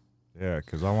least. Yeah,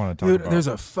 because I want to talk Dude, about... there's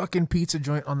a fucking pizza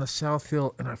joint on the South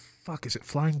Hill, and is it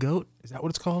Flying Goat? Is that what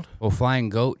it's called? Well, Flying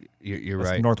Goat, you're That's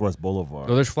right. Northwest Boulevard.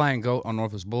 So there's Flying Goat on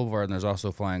Northwest Boulevard, and there's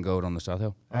also Flying Goat on the South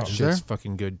Hill. That is shit's there?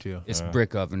 fucking good too. It's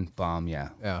brick oven bomb, yeah.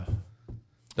 Yeah.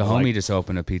 The homie just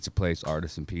opened a pizza place,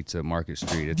 Artisan Pizza, Market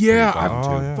Street. It's pretty Yeah. bomb,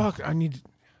 too. yeah. Fuck. I need.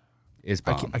 It's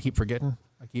bomb. I keep forgetting.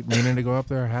 I keep meaning to go up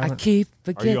there. I haven't. keep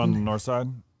Are you on the north side?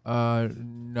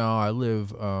 No, I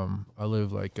live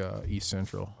like East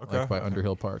Central, Okay, like by okay.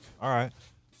 Underhill Park. All right.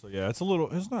 So, yeah, it's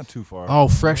not too far. Oh,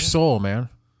 Fresh Soul, man.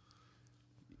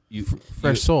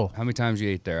 Fresh you- Soul. How many times you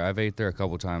ate there? I've ate there a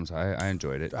couple times. I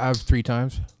enjoyed it. I have 3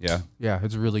 times. Yeah. Yeah,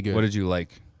 it's really good. What did you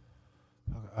like?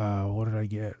 What did I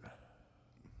get?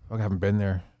 Fuck, I haven't been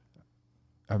there.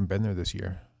 haven't been there this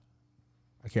year.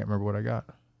 I can't remember what I got.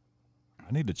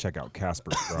 I need to check out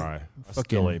Casper Fry. I Fucking-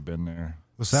 still ain't been there.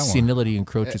 What's that one? Senility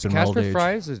encroaches in old Casper age.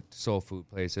 Fry is a soul food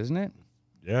place, isn't it?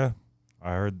 Yeah,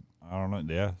 I heard. I don't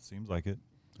know. Yeah, seems like it.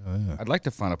 Oh, yeah. I'd like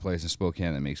to find a place in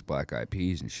Spokane that makes black eyed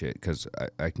peas and shit, because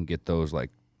I can get those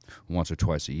like once or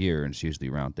twice a year, and it's usually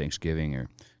around Thanksgiving or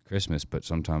Christmas. But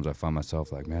sometimes I find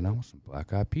myself like, man, I want some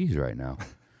black eyed peas right now.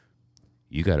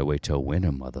 You gotta wait till winter,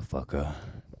 motherfucker.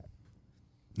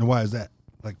 And why is that?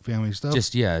 Like family stuff?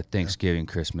 Just Thanksgiving,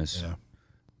 Christmas, Yeah.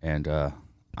 and I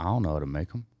don't know how to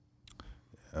make them.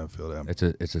 I feel that.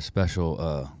 It's a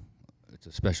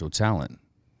special talent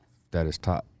that is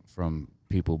taught from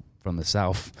people from the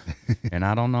South, and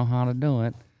I don't know how to do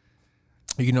it.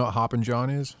 You know what Hoppin' John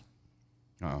is?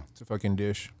 Oh, It's a fucking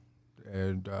dish,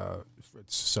 and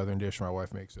it's a southern dish. My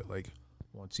wife makes it like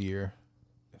once a year.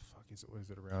 The fuck is it? What is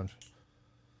it around?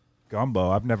 Gumbo.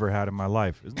 I've never had in my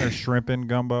life. Isn't there shrimp in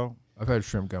gumbo? I've had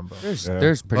shrimp gumbo. there's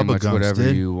pretty Bubba much Gumps whatever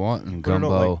did. you want in Put it on,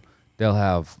 gumbo. like- They'll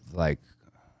have like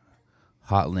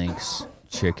hot links,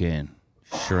 chicken,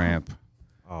 shrimp,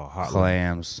 Oh, hot.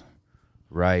 clams,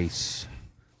 rice.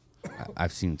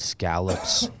 I've seen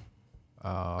scallops,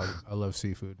 I love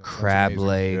seafood. That sounds crab amazing.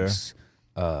 legs.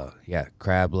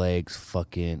 Crab legs.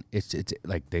 Fucking, it's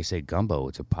like they say gumbo.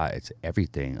 It's a pie. It's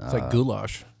everything. It's like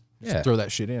goulash. Just yeah. throw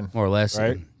that shit in. more or less.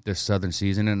 Right. The southern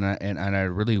season, and I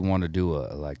really want to do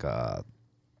a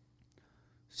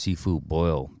seafood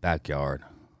boil backyard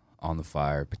on the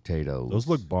fire, potatoes. Those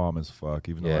look bomb as fuck.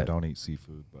 Even though Yeah. I don't eat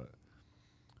seafood, but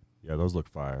yeah, those look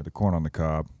fire. The corn on the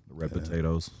cob, the red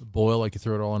potatoes. Boil, like you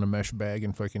throw it all in a mesh bag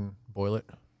and fucking boil it.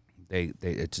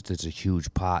 It's a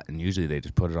huge pot, and usually they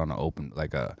just put it on a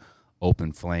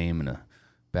open flame in a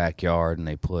backyard, and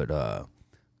they put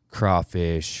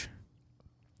crawfish,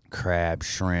 crab,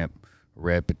 shrimp,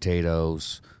 red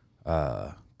potatoes,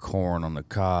 corn on the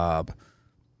cob,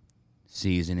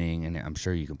 seasoning, and I'm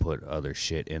sure you can put other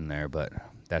shit in there, but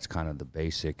that's kind of the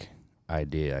basic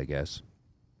idea, I guess.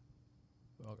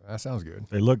 Oh, that sounds good.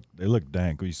 They look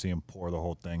dank. You see them pour the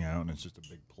whole thing out, and it's just a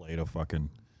big plate of fucking.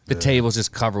 The table's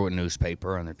just covered with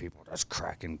newspaper, and then people are just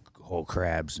cracking whole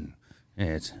crabs, and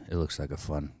it looks like a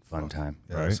fun time.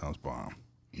 Yeah, Right. that sounds bomb.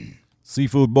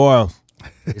 Seafood boil,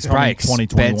 It's Coming probably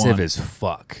 2021. expensive as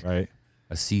fuck. right?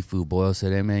 A seafood boil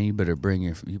said, "Hey man, you better bring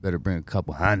a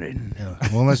couple hundred." Yeah.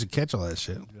 Well, unless you catch all that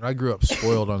shit. Dude, I grew up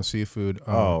spoiled on seafood.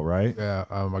 Right. Yeah,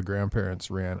 my grandparents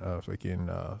ran a fucking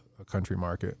a country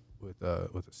market with a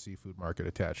seafood market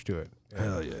attached to it. And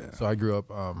Hell yeah. So I grew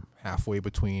up halfway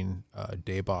between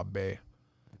Daybob Bay.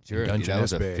 Sure, Dungeness that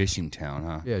was a Bay. fishing town,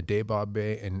 huh? Yeah, Daybob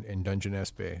Bay and Dungeness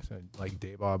Bay. So, like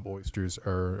Daybob oysters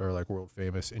are like world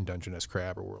famous, and Dungeness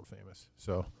crab are world famous.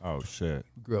 So Oh shit.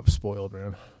 grew up spoiled,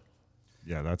 man.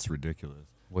 Yeah, that's ridiculous.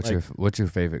 What's your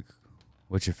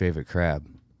favorite crab?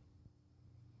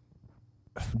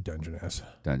 Dungeness.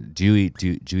 Do you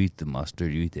eat the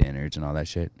mustard? Do you eat the innards and all that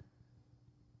shit?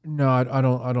 No, I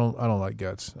don't like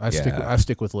guts. I Yeah.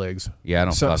 stick with legs. Yeah, I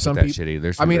don't Some- fuck some with that peop- shit either.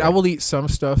 There's I mean, some I will eat some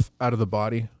stuff out of the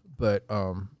body, but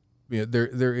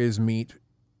there is meat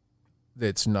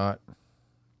that's not,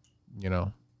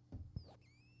 got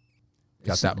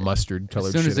As- that mustard colored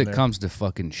As soon shit as in it there. comes to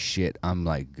fucking shit, I'm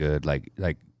like good. Like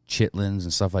chitlins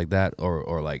and stuff like that,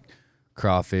 or like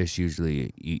crawfish.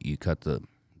 Usually, you cut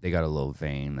they got a little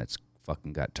vein that's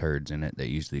fucking got turds in it. That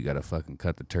usually got to fucking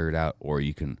cut the turd out, or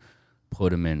you can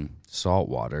put them in salt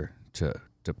water to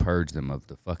purge them of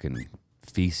the fucking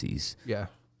feces. Yeah,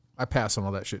 I pass on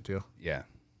all that shit too. Yeah.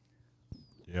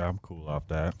 Yeah, I'm cool off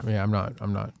that. Yeah, I'm not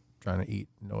trying to eat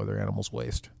no other animal's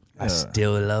waste. I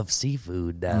still love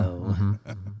seafood, though.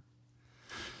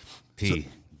 P.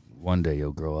 One day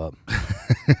you'll grow up.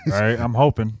 Right. I'm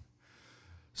hoping.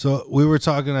 So we were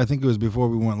talking, I think it was before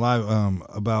we went live,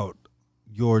 about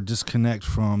your disconnect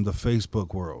from the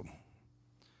Facebook world.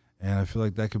 And I feel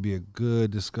like that could be a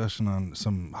good discussion on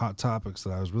some hot topics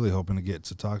that I was really hoping to get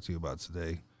to talk to you about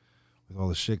today with all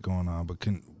the shit going on. But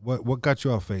what got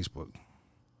you off Facebook?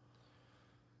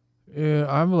 Yeah,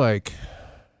 I'm like,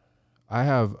 I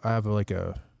have like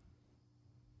a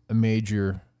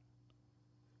major.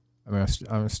 I mean,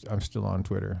 I'm still on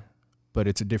Twitter, but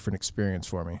it's a different experience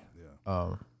for me.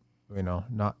 Yeah.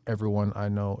 Not everyone I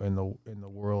know in the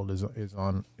world is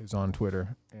on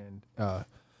Twitter, and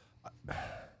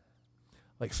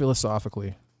like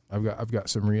philosophically, I've got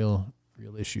some real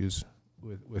issues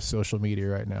with social media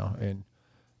right now,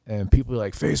 and people are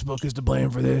like, Facebook is to blame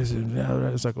for this, and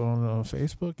it's like, well, no,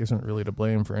 Facebook isn't really to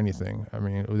blame for anything. I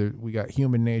mean, we got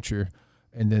human nature,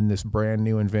 and then this brand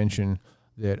new invention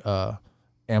that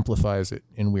amplifies it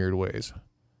in weird ways.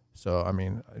 So, I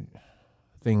mean,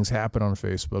 things happen on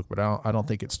Facebook, but I don't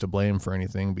think it's to blame for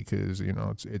anything because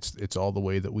it's all the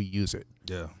way that we use it.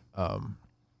 Yeah.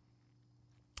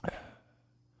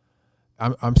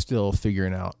 I'm still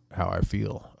figuring out how I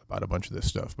feel about a bunch of this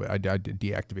stuff, but I did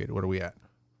deactivate it. What are we at?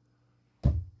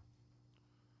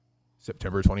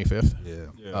 September 25th.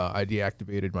 Yeah. I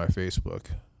deactivated my Facebook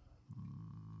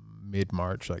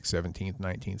mid-March, like 17th,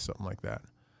 19th, something like that.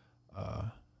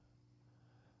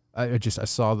 I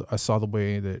saw the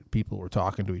way that people were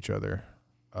talking to each other.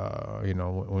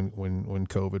 When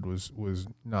COVID was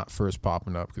not first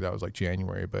popping up, because that was like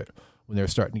January, but when they were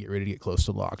starting to get ready to get close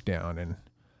to lockdown,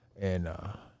 and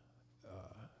I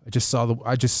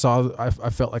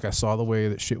felt like I saw the way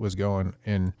that shit was going,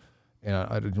 and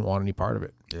I didn't want any part of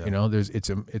it. Yeah.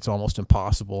 It's almost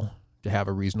impossible to have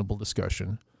a reasonable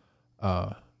discussion.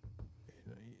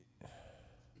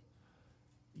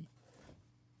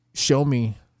 Show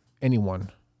me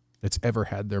anyone that's ever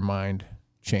had their mind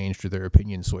changed or their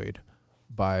opinion swayed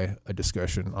by a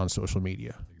discussion on social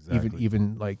media. Exactly.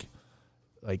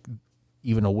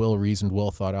 Even a well-reasoned,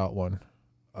 well-thought-out one.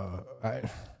 I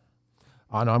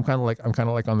don't know. I'm kind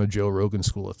of like on the Joe Rogan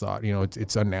school of thought.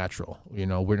 It's unnatural.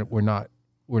 We're not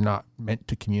meant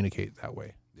to communicate that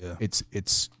way. Yeah. It's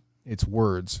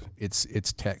words.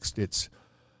 It's text. It's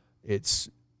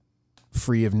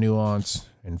free of nuance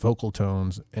and vocal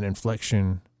tones and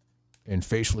inflection and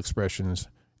facial expressions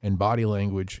and body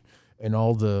language and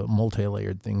all the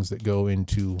multi-layered things that go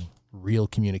into real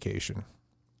communication.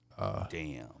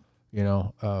 Damn.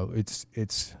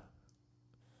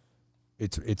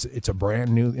 It's a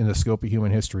brand new in the scope of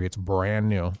human history. It's brand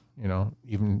new.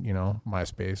 Even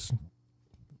MySpace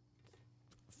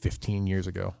 15 years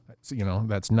ago.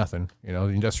 That's nothing. The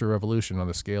Industrial Revolution on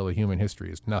the scale of human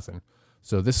history is nothing.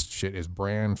 So this shit is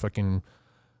brand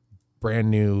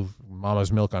new,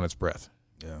 mama's milk on its breath.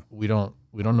 Yeah. We don't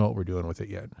know what we're doing with it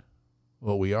yet.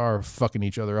 Well, we are fucking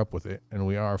each other up with it, and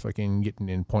we are fucking getting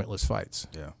in pointless fights.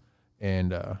 Yeah.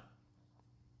 And I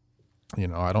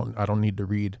don't need to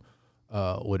read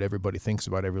what everybody thinks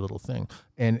about every little thing.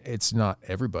 And it's not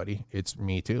everybody, it's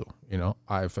me too.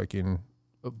 I fucking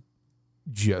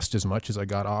just as much as I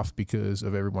got off because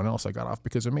of everyone else, I got off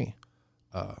because of me.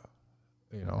 I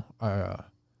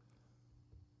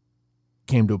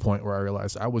came to a point where I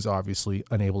realized I was obviously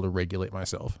unable to regulate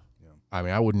myself. Yeah. I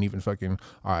mean, I wouldn't even fucking,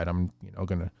 all right, I'm,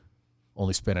 going to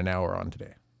only spend an hour on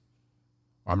today.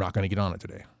 I'm not going to get on it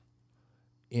today.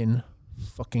 In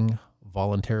fucking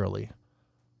voluntarily,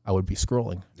 I would be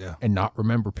scrolling and not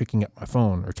remember picking up my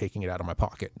phone or taking it out of my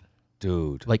pocket.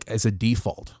 Dude. Like as a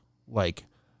default, like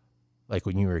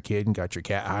when you were a kid and got your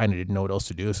cat high and didn't know what else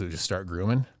to do, so just start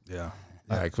grooming. Yeah.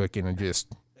 Like fucking just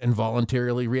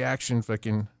involuntarily reaction,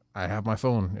 fucking I have my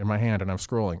phone in my hand and I'm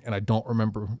scrolling and I don't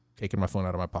remember taking my phone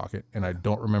out of my pocket and I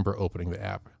don't remember opening the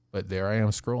app, but there I am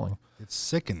scrolling. It's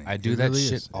sickening. I do It that really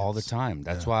shit is. all the It's- time.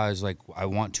 That's why I was like, I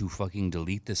want to fucking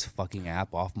delete this fucking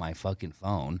app off my fucking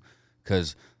phone,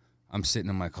 because I'm sitting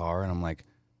in my car and I'm like,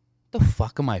 the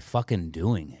fuck am I fucking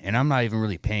doing? And I'm not even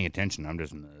really paying attention. I'm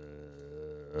just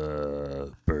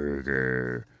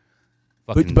burger.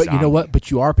 Fucking But you know zombie. what?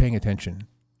 But you are paying attention.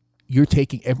 You're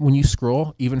taking, when you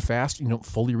scroll, even fast, you don't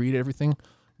fully read everything,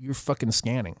 you're fucking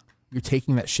scanning. You're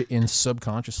taking that shit in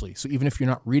subconsciously. So even if you're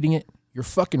not reading it, you're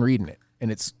fucking reading it.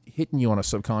 And it's hitting you on a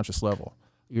subconscious level.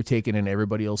 You're taking in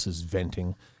everybody else's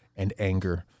venting and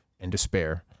anger and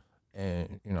despair.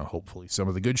 And, hopefully some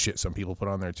of the good shit some people put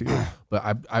on there too.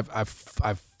 But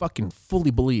I fucking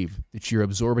fully believe that you're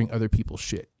absorbing other people's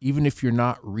shit. Even if you're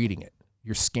not reading it,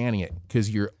 you're scanning it because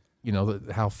you're,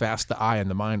 how fast the eye and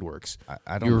the mind works.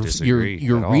 I don't disagree.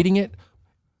 You're at all. reading it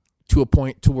to a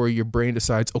point to where your brain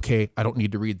decides, okay, I don't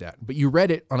need to read that. But you read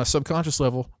it on a subconscious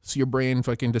level, so your brain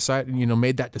fucking decided,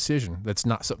 made that decision. That's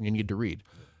not something you need to read.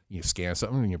 You scan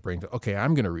something and your brain goes, okay,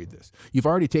 I'm going to read this. You've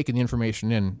already taken the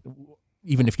information in,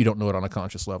 even if you don't know it on a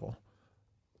conscious level.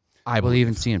 Well,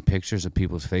 even seeing pictures of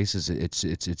people's faces,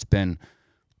 it's been.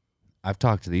 I've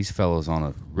talked to these fellows on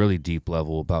a really deep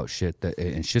level about shit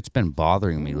and shit's been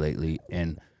bothering me lately,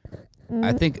 and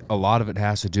I think a lot of it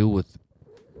has to do with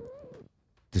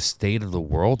the state of the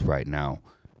world right now.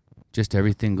 Just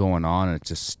everything going on, and it's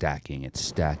just stacking. It's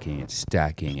stacking. It's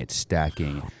stacking. It's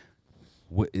stacking.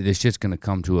 This shit's gonna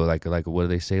come to a what do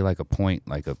they say? Like a point,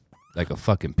 like a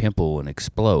fucking pimple and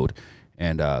explode.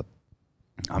 And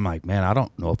I'm like, man, I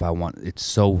don't know if I want. It's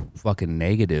so fucking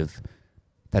negative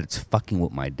that it's fucking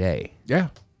with my day. Yeah,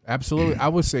 Absolutely. I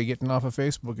would say getting off of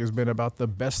Facebook has been about the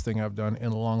best thing I've done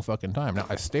in a long fucking time. Now,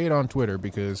 I stayed on Twitter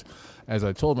because, as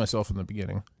I told myself in the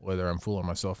beginning, whether I'm fooling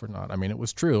myself or not, I mean, it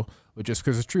was true, but just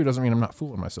because it's true doesn't mean I'm not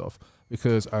fooling myself,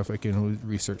 because I fucking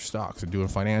research stocks and doing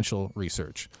financial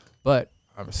research. But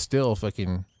I'm still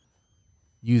fucking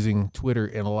using Twitter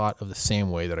in a lot of the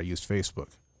same way that I used Facebook.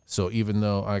 So even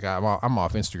though like I'm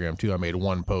off Instagram too, I made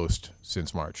one post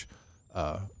since March.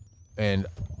 And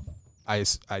I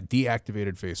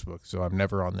deactivated Facebook, so I'm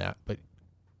never on that. But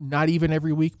not even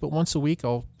every week, but once a week,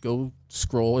 I'll go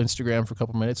scroll Instagram for a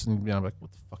couple minutes, and I'm like,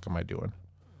 what the fuck am I doing?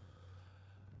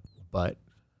 But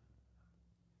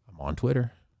I'm on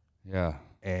Twitter. Yeah.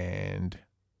 And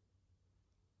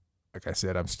like I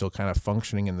said, I'm still kind of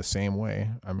functioning in the same way.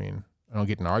 I mean, I don't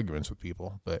get in arguments with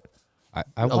people, but I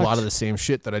a lot watch- of the same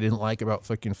shit that I didn't like about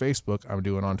fucking Facebook, I'm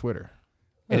doing on Twitter.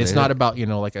 Yeah, And it's they- not about,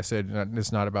 like I said,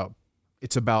 it's not about,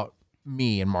 it's about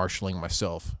me and marshaling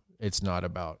myself. It's not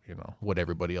about, what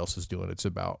everybody else is doing. It's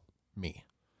about me.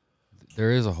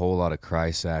 There is a whole lot of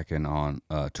cry-sacking on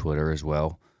Twitter as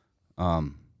well.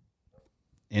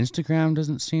 Instagram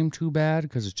doesn't seem too bad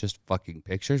because it's just fucking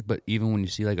pictures. But even when you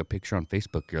see like a picture on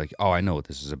Facebook, you're like, oh, I know what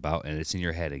this is about. And it's in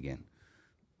your head again.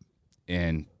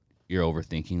 And you're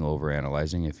overthinking,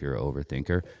 overanalyzing if you're an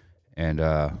overthinker. And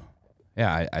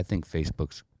I think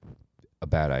Facebook's a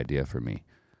bad idea for me.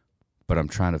 But I'm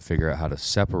trying to figure out how to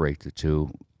separate the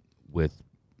two with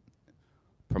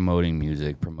promoting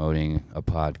music, promoting a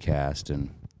podcast,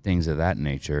 and things of that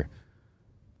nature,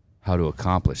 how to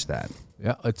accomplish that.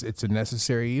 Yeah, it's a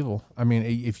necessary evil. I mean,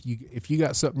 if you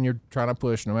got something you're trying to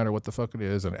push, no matter what the fuck it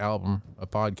is, an album, a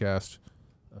podcast,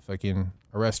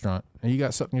 a restaurant, and you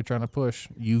got something you're trying to push,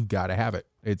 you got to have it.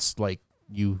 It's like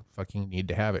you fucking need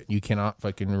to have it. You cannot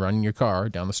fucking run your car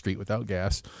down the street without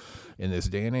gas. In this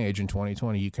day and age, in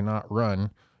 2020, you cannot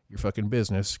run your fucking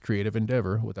business, creative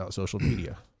endeavor, without social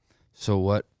media. So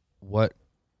what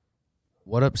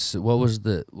was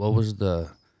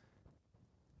the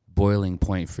boiling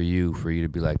point for you to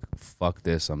be like, fuck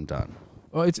this, I'm done?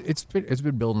 Well, it's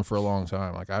been building for a long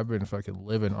time. Like, I've been fucking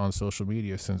living on social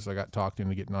media since I got talked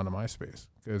into getting onto MySpace,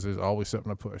 because there's always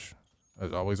something to push.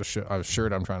 There's always a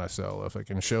shirt I'm trying to sell. If I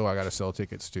can show, I got to sell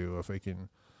tickets to. If I can,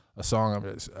 a song,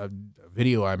 a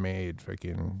video I made,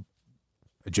 fucking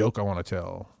a joke I want to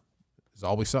tell. There's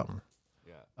always something.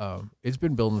 Yeah. It's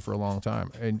been building for a long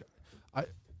time, and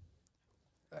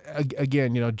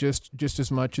again, just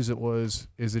as much as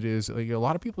it is, like, a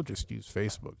lot of people just use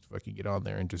Facebook to fucking get on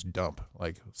there and just dump.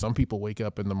 Like, some people wake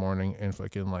up in the morning and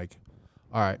fucking like,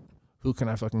 all right, who can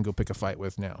I fucking go pick a fight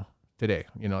with now today?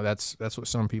 That's what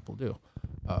some people do.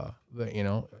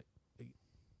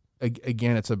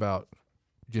 Again, it's about,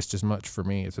 just as much for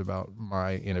me, it's about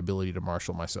my inability to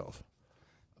marshal myself.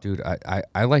 Dude,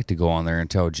 I like to go on there and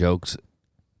tell jokes,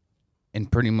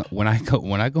 and pretty much when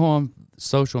I go on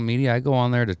social media, I go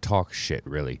on there to talk shit,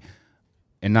 really,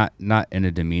 and not in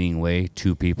a demeaning way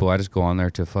to people. I just go on there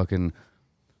to fucking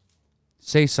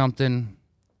say something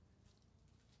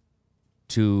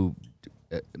to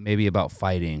maybe about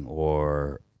fighting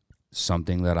or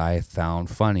something that I found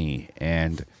funny.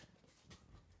 And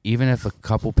even if a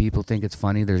couple people think it's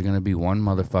funny, there's going to be one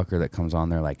motherfucker that comes on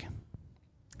there like,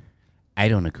 I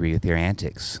don't agree with your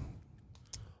antics.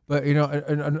 But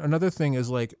another thing is,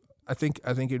 like, I think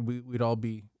we'd all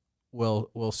be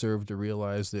well served to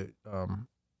realize that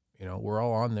we're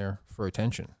all on there for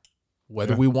attention,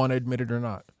 whether we want to admit it or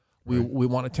not. We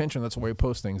want attention. That's why we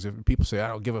post things. If people say I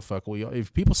don't give a fuck,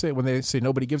 if people say, when they say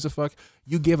nobody gives a fuck,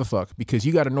 you give a fuck, because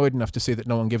you got annoyed enough to say that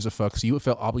no one gives a fuck, so you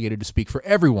felt obligated to speak for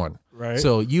everyone. Right.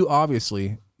 So you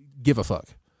obviously give a fuck.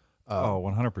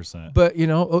 100%. But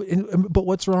but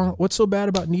what's wrong? What's so bad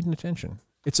about needing attention?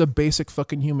 It's a basic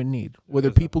fucking human need.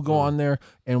 Whether people go on there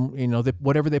and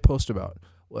whatever they post about,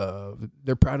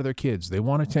 they're proud of their kids. They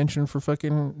want attention for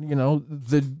fucking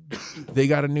they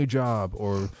got a new job,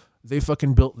 or they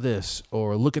fucking built this,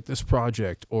 or look at this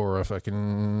project, or a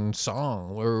fucking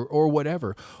song, or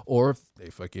whatever, or if they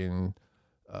fucking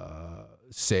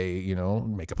say,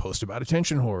 make a post about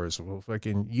attention whores. Well,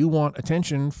 fucking, you want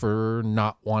attention for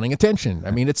not wanting attention.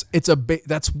 I mean,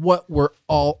 that's what we're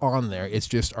all on there. It's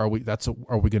just, are we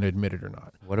going to admit it or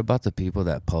not? What about the people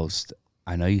that post?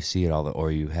 I know you see it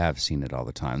or you have seen it all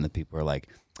the time. The people are like,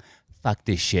 fuck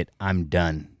this shit, I'm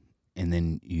done. And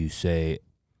then you say,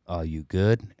 oh, you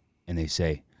good? And they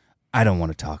say, I don't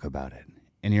want to talk about it.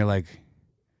 And you're like,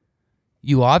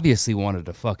 you obviously wanted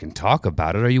to fucking talk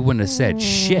about it, or you wouldn't have said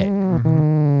shit.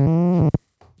 I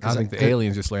think the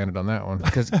aliens just landed on that one.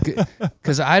 Because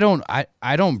I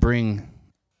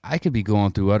could be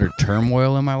going through utter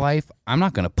turmoil in my life. I'm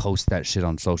not going to post that shit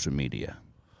on social media.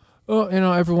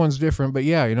 Well, everyone's different, but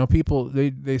yeah, people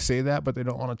they say that, but they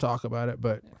don't want to talk about it.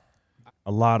 But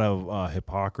A lot of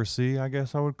hypocrisy, I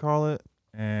guess I would call it.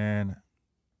 And,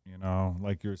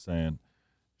 like you're saying,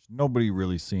 nobody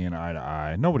really seeing eye to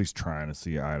eye. Nobody's trying to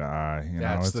see eye to eye.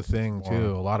 that's the thing,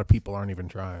 too. A lot of people aren't even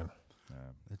trying.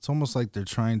 It's almost like they're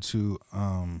trying to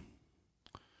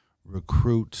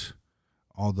recruit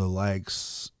all the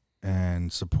likes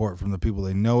and support from the people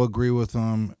they know agree with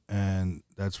them, and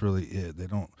that's really it.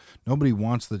 Nobody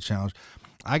wants the challenge.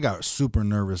 I got super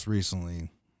nervous recently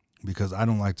because I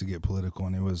don't like to get political,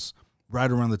 and it was right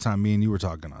around the time me and you were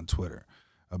talking on Twitter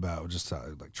about just how,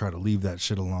 like, try to leave that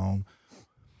shit alone.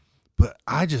 But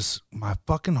my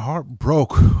fucking heart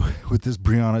broke with this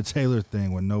Breonna Taylor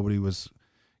thing when nobody was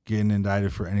getting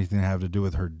indicted for anything to have to do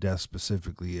with her death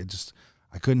specifically.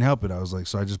 I couldn't help it. I was like,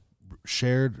 so I just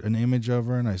shared an image of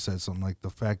her and I said something like, the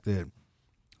fact that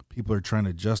people are trying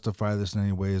to justify this in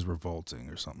any way is revolting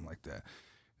or something like that.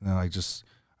 And then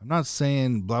I'm not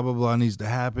saying blah, blah, blah needs to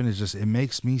happen. It's just, it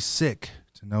makes me sick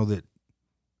to know that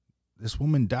this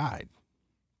woman died.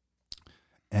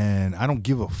 And I don't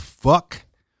give a fuck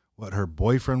what her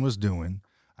boyfriend was doing.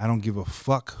 I don't give a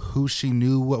fuck who she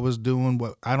knew what was doing.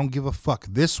 I don't give a fuck.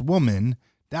 This woman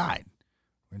died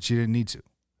when she didn't need to.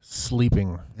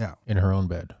 Sleeping in her own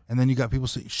bed. And then you got people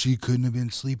saying she couldn't have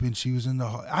been sleeping. She was in the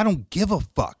I don't give a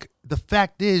fuck. The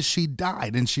fact is she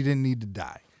died and she didn't need to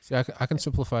die. See, I can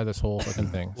simplify this whole fucking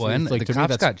thing. Well, See, and like, the to me,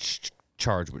 cops that's- got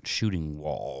charged with shooting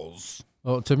walls.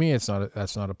 Well, to me, that's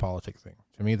not a politic thing.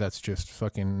 To me, that's just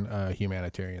fucking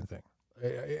humanitarian thing.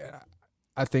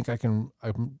 I think I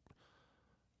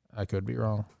could be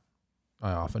wrong.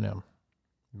 I often am,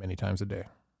 many times a day.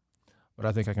 But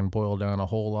I think I can boil down a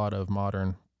whole lot of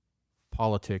modern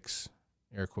politics,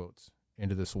 air quotes,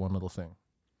 into this one little thing.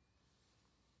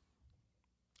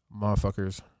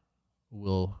 Motherfuckers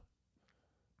will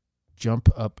jump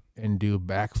up and do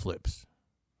backflips.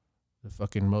 The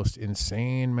fucking most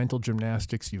insane mental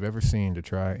gymnastics you've ever seen to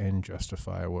try and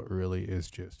justify what really is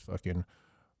just fucking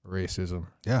racism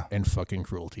and fucking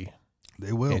cruelty.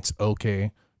 They will. It's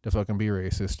okay to fucking be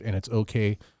racist, and it's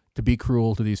okay to be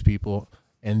cruel to these people,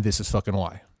 and this is fucking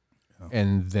why. Yeah.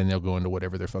 And then they'll go into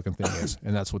whatever their fucking thing is.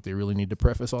 And that's what they really need to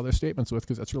preface all their statements with,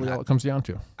 because that's really all it comes down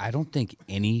to. I don't think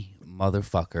any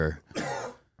motherfucker,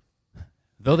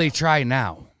 though they try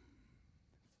now,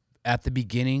 at the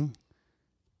beginning,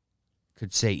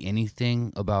 could say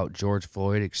anything about George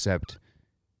Floyd except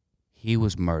he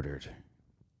was murdered.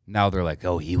 Now they're like,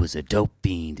 oh, he was a dope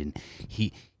fiend and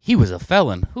he was a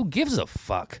felon. Who gives a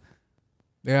fuck?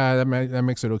 Yeah, that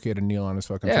makes it okay to kneel on his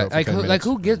fucking throat. Like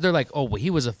who gives? They're like, oh, well,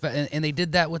 he was a and they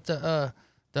did that with the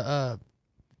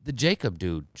Jacob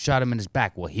dude. Shot him in his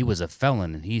back. Well, he was a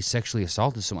felon and he sexually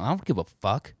assaulted someone. I don't give a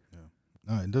fuck.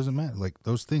 No, it doesn't matter. Like,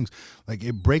 those things, like,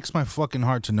 it breaks my fucking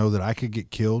heart to know that I could get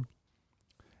killed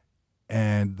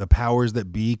and the powers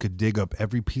that be could dig up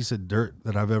every piece of dirt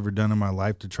that I've ever done in my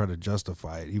life to try to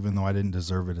justify it, even though I didn't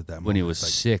deserve it at that moment. When he was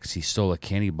 6, he stole a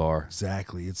candy bar.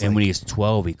 Exactly. And when he was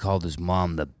 12, he called his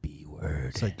mom the B word.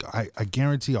 It's like, I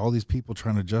guarantee all these people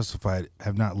trying to justify it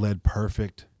have not led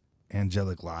perfect,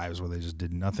 angelic lives where they just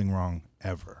did nothing wrong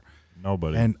ever.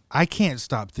 Nobody. And I can't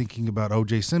stop thinking about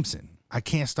O.J. Simpson. I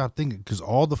can't stop thinking, because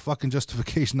all the fucking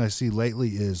justification I see lately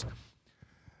is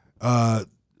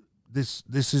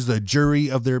this is a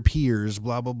jury of their peers,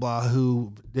 blah, blah, blah,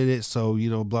 who did it. So,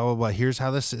 blah, blah, blah. Here's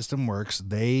how the system works.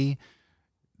 They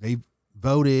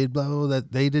voted, blah, blah, blah,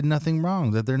 that they did nothing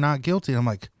wrong, that they're not guilty. And I'm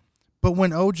like, but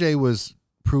when O.J. was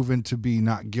proven to be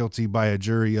not guilty by a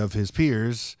jury of his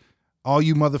peers, all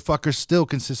you motherfuckers still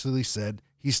consistently said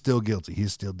he's still guilty. He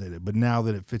still did it. But now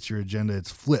that it fits your agenda, it's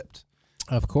flipped.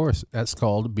 Of course, that's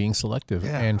called being selective,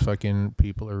 and fucking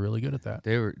people are really good at that.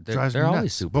 They're Drives me always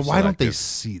nuts. super. But why don't they selective.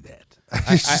 see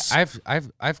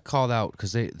that? I've called out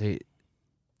because they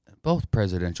both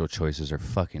presidential choices are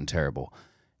fucking terrible.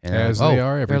 And As they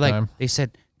are every they're time. Like, they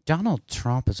said Donald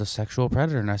Trump is a sexual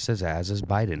predator, and I says, as is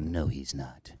Biden. No, he's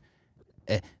not.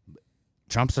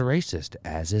 Trump's a racist,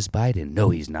 as is Biden.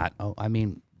 No, he's not. Oh, I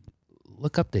mean,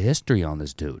 look up the history on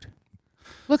this dude.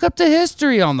 Look up the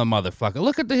history on the motherfucker.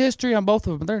 Look at the history on both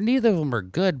of them. Neither of them are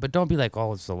good, but don't be like,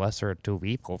 oh, it's the lesser of two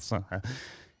evils.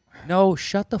 No,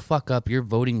 shut the fuck up. You're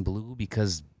voting blue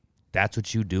because that's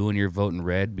what you do, and you're voting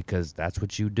red because that's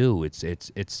what you do.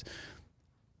 It's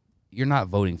you're not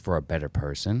voting for a better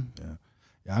person.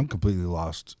 Yeah, I'm completely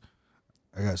lost.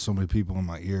 I got so many people in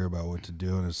my ear about what to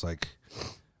do, and it's like,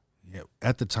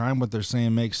 at the time what they're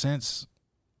saying makes sense,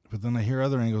 but then I hear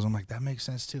other angles. I'm like, that makes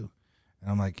sense too. And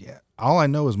I'm like, all I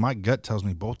know is my gut tells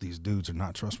me both these dudes are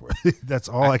not trustworthy. That's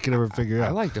all I could ever figure out.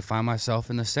 I like to find myself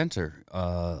in the center,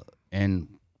 and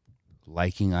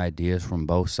liking ideas from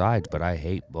both sides, but I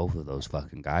hate both of those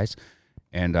fucking guys.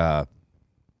 And I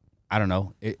don't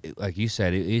know. Like you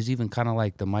said, it is even kind of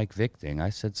like the Mike Vick thing. I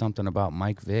said something about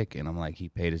Mike Vick, and I'm like, he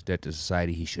paid his debt to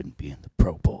society. He shouldn't be in the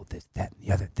Pro Bowl, this, that, and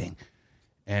the other thing.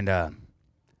 And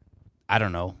I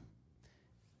don't know.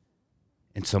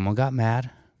 And someone got mad.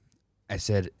 I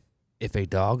said, if a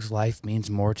dog's life means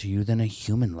more to you than a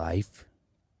human life,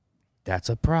 that's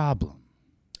a problem.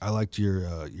 I liked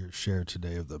your share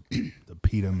today of the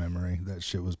PETA memory. That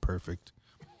shit was perfect.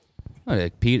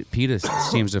 Like PETA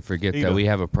seems to forget that we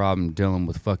have a problem dealing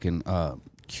with fucking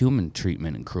human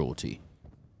treatment and cruelty.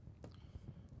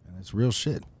 And it's real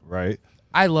shit. Right.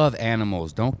 I love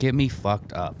animals. Don't get me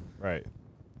fucked up. Right.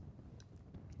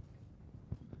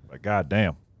 Like,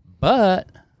 goddamn. But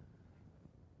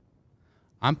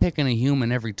I'm picking a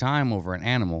human every time over an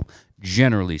animal,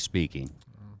 generally speaking.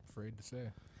 I'm afraid to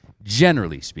say.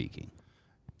 Generally speaking.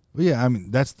 Well, yeah, I mean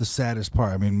that's the saddest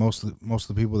part. I mean, most of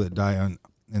the people that die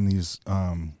in these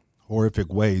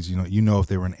horrific ways, you know, if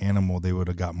they were an animal, they would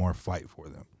have got more fight for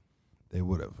them. They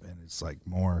would have, and it's like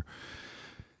more.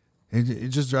 It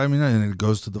just drives me nuts, and it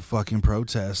goes to the fucking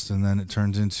protests, and then it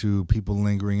turns into people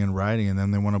lingering and rioting, and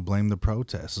then they want to blame the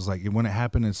protests. It's like when it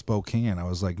happened in Spokane, I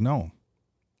was like, no.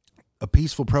 A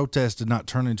peaceful protest did not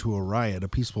turn into a riot. A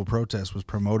peaceful protest was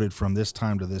promoted from this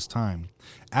time to this time.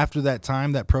 After that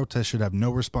time, that protest should have no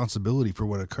responsibility for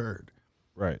what occurred.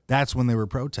 Right. That's when they were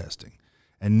protesting,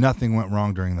 and nothing went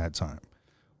wrong during that time.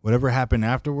 Whatever happened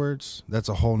afterwards, that's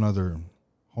a whole nother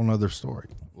story.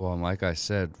 Well, and like I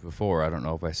said before, I don't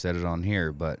know if I said it on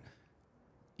here, but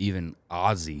even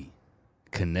Ozzy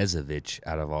Knezovich,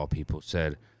 out of all people,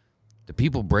 said the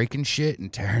people breaking shit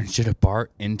and tearing shit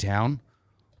apart in town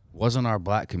wasn't our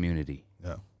black community.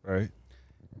 Yeah. Right.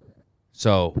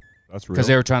 So That's real. because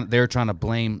they were trying to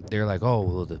blame. They're like, oh,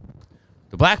 well, the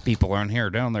black people aren't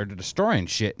here down there to destroying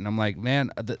shit. And I'm like,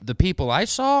 man, the people I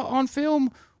saw on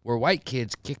film were white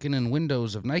kids kicking in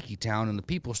windows of Nike Town, and the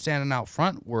people standing out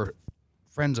front were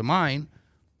friends of mine,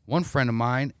 one friend of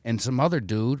mine, and some other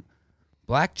dude,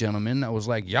 black gentleman, that was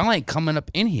like, y'all ain't coming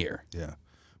up in here. Yeah.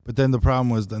 But then the problem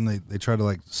was then they try to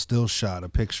like still shot a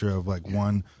picture of like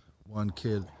one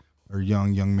kid or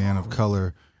young man of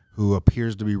color who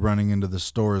appears to be running into the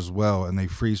store as well, and they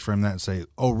freeze frame that and say,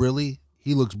 oh, really?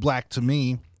 He looks black to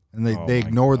me. And they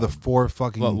ignore the four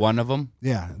fucking... What, one of them?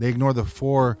 Yeah, they ignore the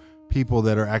four people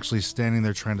that are actually standing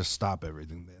there trying to stop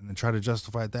everything and then try to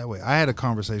justify it that way. I had a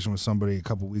conversation with somebody a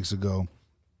couple weeks ago.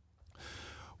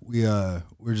 We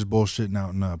were just bullshitting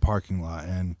out in a parking lot,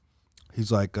 and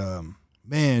he's like,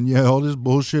 man, yeah, all this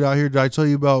bullshit out here. Did I tell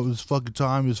you about this fucking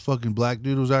time this fucking black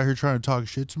dude was out here trying to talk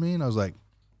shit to me? And I was like,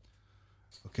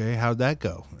 okay, how'd that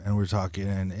go? And we're talking,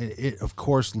 and it of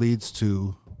course leads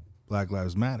to Black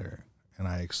Lives Matter. And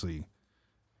I actually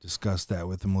discussed that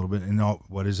with him a little bit. And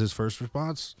what is his first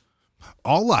response?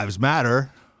 All lives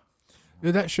matter.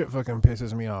 Dude, that shit fucking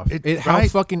pisses me off.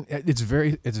 It's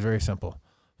very simple.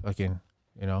 Fucking,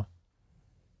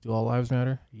 do all lives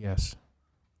matter? Yes.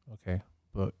 Okay.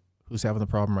 But who's having the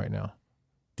problem right now?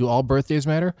 Do all birthdays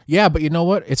matter? Yeah, but you know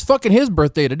what? It's fucking his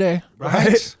birthday today.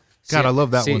 Right? God, I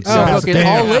love that one. Fucking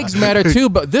all legs matter too,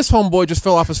 but this homeboy just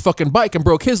fell off his fucking bike and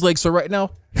broke his leg, so right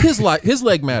now his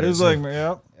leg matters. His leg,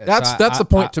 yeah. That's the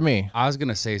point to me. I was going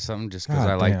to say something just because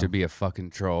I like to be a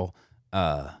fucking troll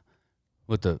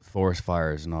with the forest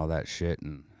fires and all that shit.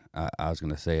 And I was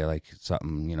going to say like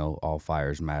something, all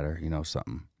fires matter,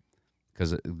 something.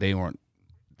 Because they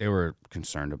were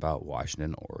concerned about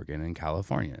Washington, Oregon, and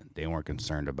California. They weren't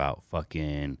concerned about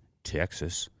fucking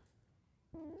Texas.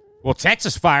 Well,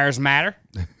 Texas fires matter.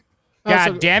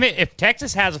 God damn it! If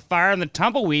Texas has a fire and the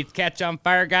tumbleweeds catch on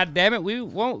fire, God damn it, we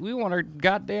want our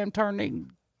goddamn tornado.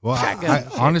 Well, I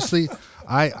honestly,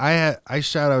 I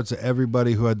shout out to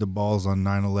everybody who had the balls on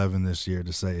 9/11 this year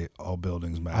to say all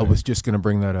buildings matter. I was just gonna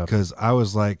bring that up because I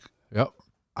was like, yep,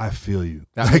 I feel you.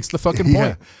 That makes the fucking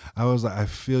point. I was like, I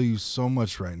feel you so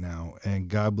much right now, and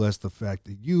God bless the fact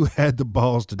that you had the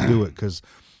balls to do it because.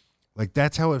 Like,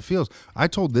 that's how it feels. I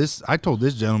told this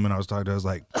gentleman I was talking to, I was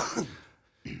like,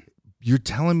 you're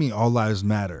telling me all lives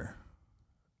matter.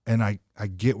 And I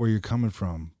get where you're coming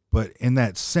from. But in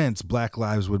that sense, black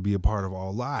lives would be a part of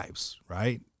all lives,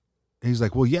 right? And he's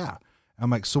like, well, yeah. I'm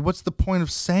like, so what's the point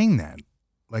of saying that?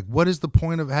 Like, what is the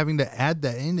point of having to add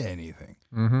that into anything?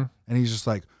 Mm-hmm. And he's just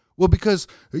like, well, because,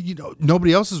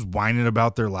 nobody else is whining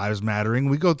about their lives mattering.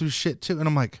 We go through shit, too. And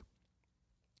I'm like,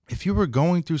 if you were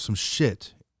going through some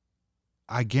shit,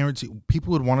 I guarantee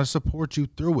people would want to support you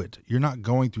through it. You're not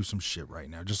going through some shit right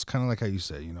now. Just kind of like how you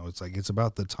said, it's like, it's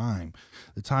about the time,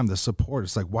 the support.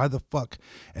 It's like, why the fuck?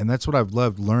 And that's what I've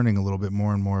loved learning a little bit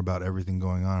more and more about everything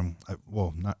going on.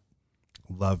 Not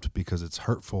loved because it's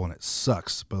hurtful and it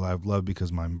sucks, but I've loved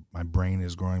because my brain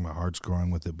is growing, my heart's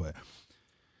growing with it. But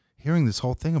hearing this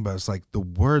whole thing about it's like the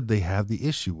word they have the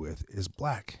issue with is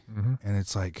black. Mm-hmm. And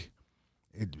it's like,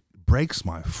 it breaks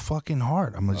my fucking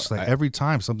heart. I'm just like, every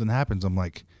time something happens, I'm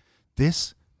like,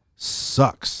 this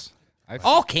sucks.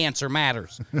 All cancer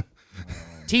matters.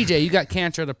 TJ, you got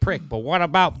cancer of the prick, but what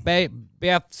about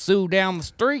Beth Sue down the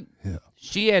street? Yeah.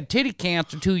 She had titty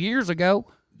cancer 2 years ago.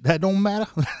 That don't matter.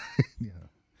 Yeah.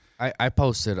 I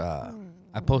posted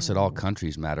All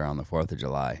Countries Matter on the 4th of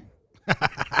July.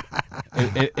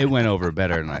 it went over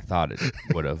better than I thought it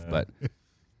would have, but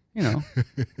Yeah.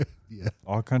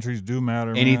 All countries do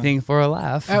matter. Anything man. for a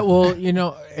laugh. Well,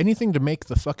 anything to make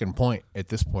the fucking point at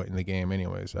this point in the game.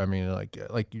 Anyways, I mean,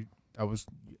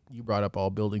 you brought up all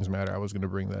buildings matter. I was going to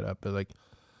bring that up, but like,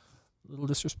 a little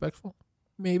disrespectful,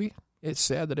 maybe. It's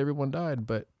sad that everyone died,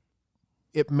 but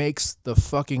it makes the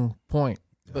fucking point.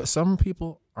 Yeah. But some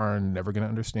people are never going to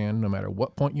understand, no matter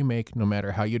what point you make, no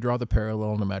matter how you draw the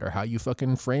parallel, no matter how you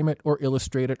fucking frame it or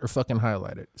illustrate it or fucking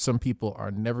highlight it. Some people are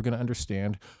never going to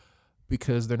understand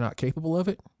because they're not capable of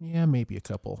it. Yeah, maybe a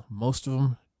couple. Most of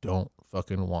them don't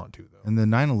fucking want to, though. And the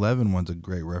 9/11 one's a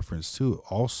great reference, too,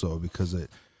 also because it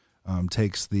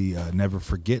takes the never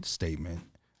forget statement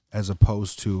as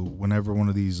opposed to whenever one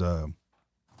of these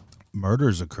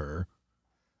murders occur,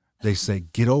 they say,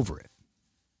 get over it.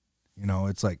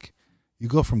 It's like you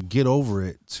go from get over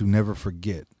it to never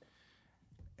forget.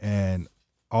 And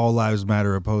all lives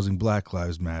matter opposing Black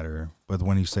Lives Matter. But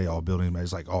when you say all buildings matter,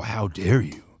 it's like, oh, how dare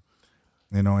you?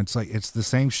 It's like it's the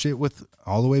same shit with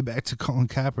all the way back to Colin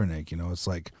Kaepernick. It's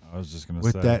like I was just gonna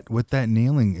say with that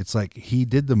kneeling, it's like he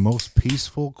did the most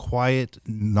peaceful, quiet,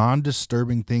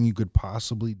 non-disturbing thing you could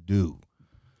possibly do.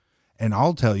 And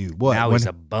I'll tell you what. Now he's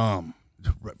a bum.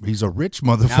 He's a rich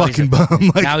motherfucking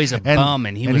bum. Now he's a bum,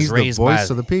 and he's raised the voice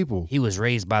of the people. He was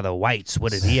raised by the whites.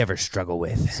 What did he ever struggle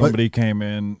with? Somebody came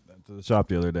in to the shop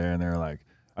the other day, and they were like,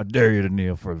 "I dare you to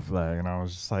kneel for the flag," and I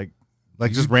was just like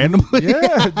just randomly.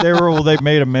 Yeah, they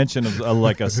made a mention of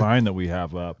like a sign that we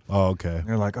have up. Oh, okay. And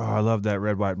they're like, "Oh, I love that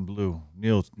red, white, and blue.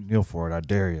 Kneel for it. I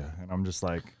dare you." And I'm just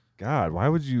like, God, why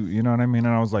would you? You know what I mean?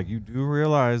 And I was like, you do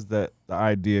realize that the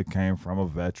idea came from a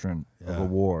veteran of a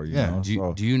war. You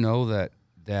know? Do you know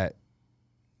that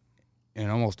in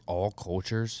almost all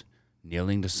cultures,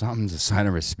 kneeling to something is a sign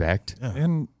of respect? Yeah.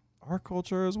 In our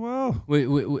culture as well.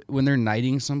 When they're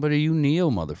knighting somebody, you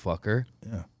kneel, motherfucker.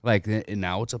 Yeah. Like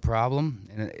now it's a problem,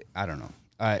 and I don't know.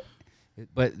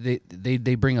 But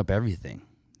they bring up everything.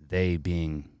 They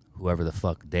being whoever the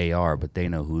fuck they are, but they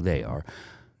know who they are.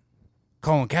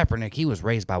 Colin Kaepernick, he was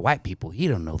raised by white people. He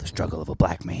don't know the struggle of a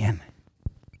black man.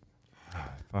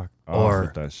 Fuck off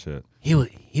with that shit.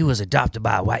 He was adopted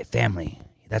by a white family.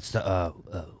 That's the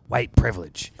white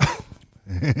privilege.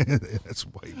 That's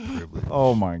white privilege.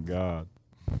 Oh my God.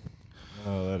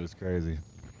 Oh, that is crazy.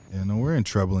 Yeah, no, we're in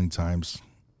troubling times.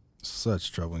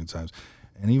 Such troubling times.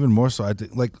 And even more so, I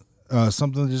think, like,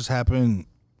 something that just happened,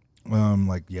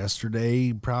 like,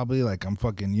 yesterday, probably. Like, I'm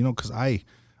fucking, because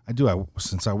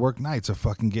since I work nights, I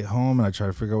fucking get home and I try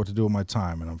to figure out what to do with my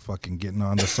time. And I'm fucking getting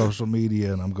on the social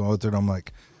media and I'm going through it. I'm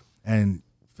like, and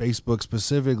Facebook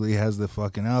specifically has the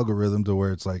fucking algorithm to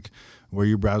where it's like, where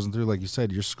you're browsing through, like you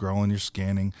said, you're scrolling, you're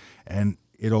scanning, and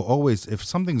it'll always, if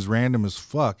something's random as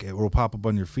fuck, it will pop up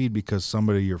on your feed because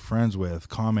somebody you're friends with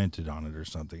commented on it or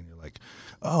something. You're like,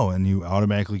 oh, and you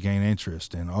automatically gain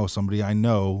interest. And, oh, somebody I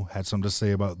know had something to say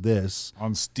about this.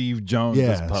 On Steve Jones'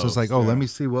 Yeah, post. so it's like, oh, let me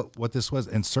see what this was.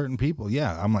 And certain people,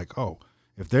 I'm like, oh,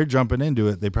 if they're jumping into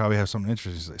it, they probably have something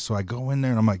interesting. So I go in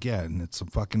there and I'm like, yeah, and it's some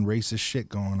fucking racist shit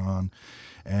going on.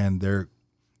 And they're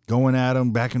going at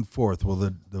them back and forth. Well,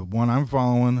 the one I'm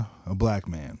following, a black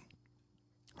man.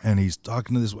 And he's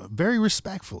talking to this, very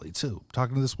respectfully, too,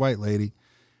 talking to this white lady.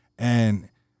 And,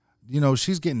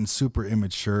 she's getting super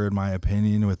immature, in my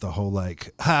opinion, with the whole,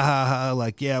 like, ha, ha, ha,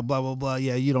 like, yeah, blah, blah, blah.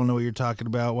 Yeah, you don't know what you're talking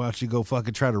about. Why don't you go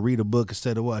fucking try to read a book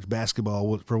instead of watch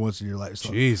basketball for once in your life?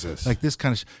 So, Jesus. like, this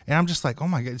kind of and I'm just like, oh,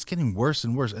 my God, it's getting worse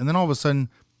and worse. And then all of a sudden,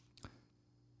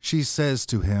 she says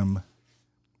to him,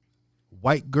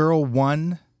 white girl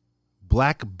 1,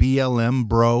 black BLM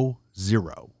bro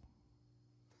 0.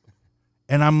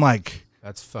 And I'm like,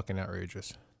 that's fucking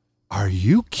outrageous. Are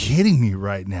you kidding me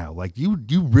right now? Like, you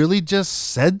really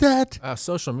just said that?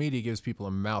 Social media gives people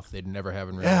a mouth they'd never have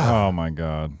in real Yeah. life. Oh my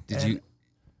God. Did you?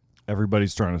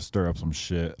 everybody's trying to stir up some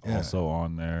shit Yeah. also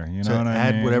on there. You to know what I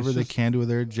add mean? whatever It's they just- can to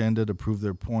their agenda to prove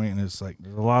their point, and it's like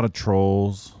There's a lot of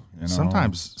trolls. You know?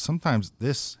 sometimes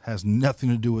this has nothing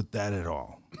to do with that at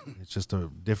all. It's just a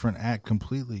different act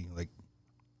completely. Like,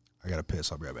 I gotta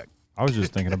piss. I'll be right back. I was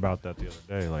just thinking about that the other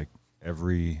day. Like I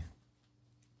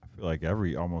feel like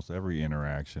almost every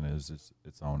interaction is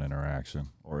its own interaction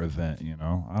or event. You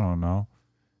know, I don't know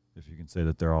if you can say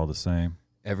that they're all the same.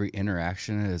 Every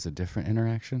interaction is a different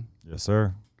interaction. Yes,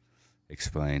 sir.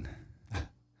 Explain.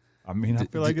 I mean, I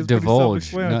feel like it's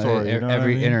divulge. pretty self-explanatory. you know what I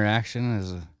every mean? interaction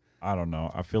is. I don't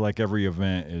know. I feel like every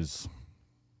event is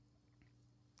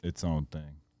its own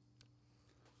thing.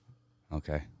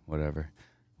 Okay, whatever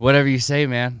you say,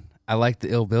 man. I like the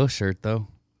Ill Bill shirt though.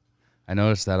 I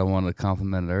noticed that. I wanted to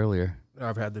compliment it earlier.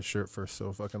 I've had this shirt for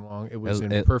so fucking long. It was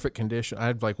in It- perfect condition.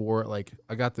 I'd like wore it like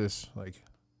I got this like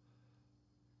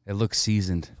It looks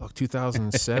seasoned. fuck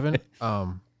 2007.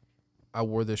 I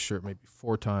wore this shirt maybe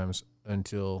 4 times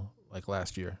until like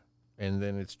last year, and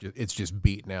then it's just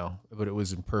beat now. But it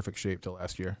was in perfect shape till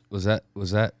last year. Was that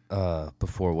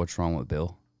before What's Wrong with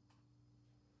Bill?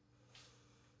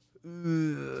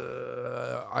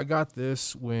 I got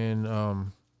this when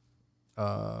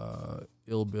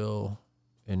Ill Bill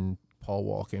and Paul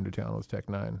Wall came to town with Tech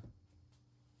Nine.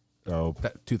 Oh,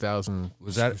 That 2000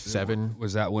 Was that 7?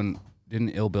 Was that when didn't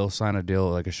Ill Bill sign a deal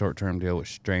like a short term deal with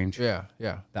Strange? Yeah.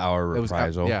 The Hour It was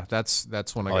Reprisal. yeah. That's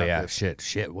when I Oh got yeah, this.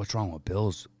 shit. What's Wrong with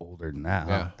Bill's older than that? Huh?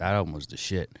 Yeah. That album was the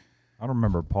shit. I don't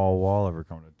remember Paul Wall ever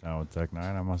coming to town with Tech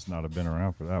Nine. I must not have been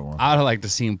around for that one. I'd like to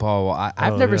see Paul Wall.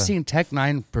 I've Oh, never yeah. seen Tech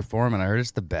Nine perform, and I heard it's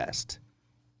the best.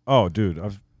 Oh, dude,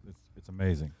 it's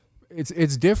amazing.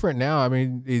 It's different now. I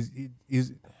mean, it's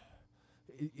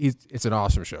an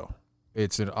awesome show.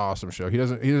 It's an awesome show. He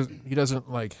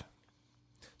doesn't like.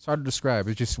 It's hard to describe.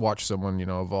 It's just watch someone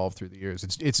evolve through the years.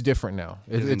 It's different now.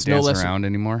 He doesn't It's no dance less around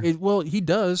anymore. Well, he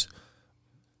does.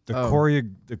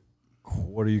 The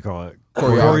what do you call it?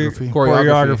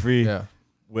 Choreography. Yeah.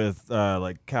 With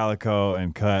like Calico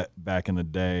and Cut back in the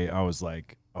day, I was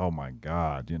like, oh my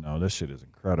God, this shit is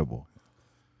incredible.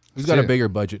 He's got a Shit. bigger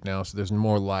budget now, so there's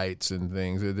more lights and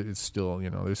things. It's still,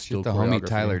 there's still the homie choreography.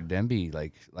 Tyler Demby,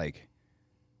 like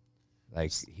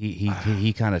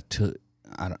he kind of took.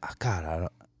 I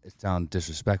don't. It sounds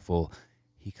disrespectful.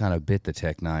 He kind of bit the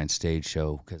Tech Nine stage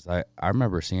show because I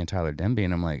remember seeing Tyler Demby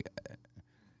and I'm like,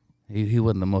 he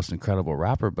wasn't the most incredible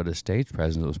rapper, but his stage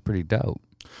presence was pretty dope.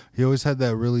 He always had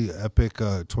that really epic.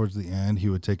 Towards the end, he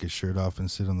would take his shirt off and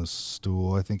sit on the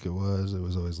stool. I think it was. It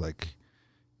was always like,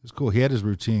 it was cool. He had his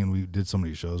routine. We did so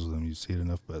many shows with him. You see it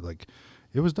enough, but like,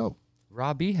 it was dope.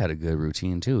 Rob E had a good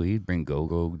routine too. He'd bring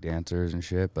go-go dancers and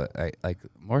shit, but I like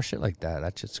more shit like that.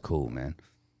 That's just cool, man.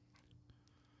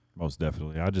 Most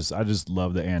definitely. I just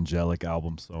love the Angelic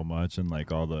album so much, and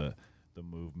like all the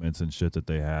movements and shit that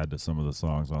they had to some of the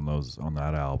songs on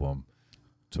that album.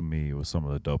 To me, it was some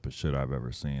of the dopest shit I've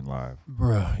ever seen live.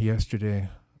 Bruh, yesterday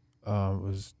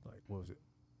was like, what was it,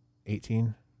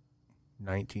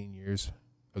 19 years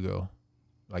ago,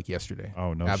 like yesterday.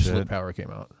 Oh no Absolute shit. Power came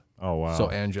out. Oh wow.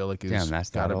 So Angelic is Damn, that's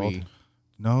that gotta old? be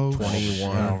No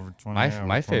 21.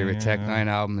 My favorite Tech Nine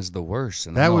album is The Worst,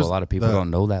 and That I know was a lot of people the don't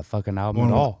know that fucking album one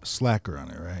at with all. Slacker on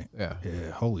it, right? Yeah.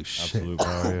 Yeah. Holy shit. Absolute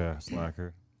Power, yeah,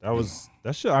 Slacker.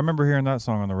 That shit. I remember hearing that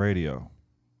song on the radio.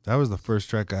 That was the first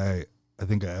track I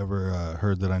think I ever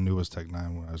heard that I knew was Tech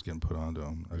Nine when I was getting put onto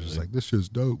him. I was just like, this shit's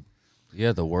dope.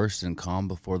 Yeah, The Worst and Calm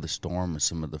Before the Storm was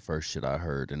some of the first shit I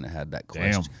heard, and it had that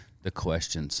the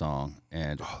Question song,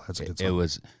 and That's a good it song.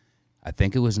 was, I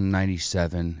think it was in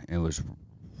 '97. It was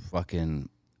fucking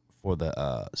for the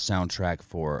soundtrack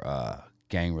for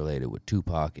Gang Related with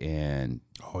Tupac and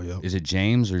Oh yeah. is it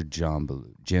James or Jim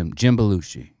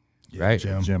Belushi, right?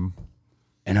 Jim.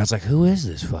 And I was like, who is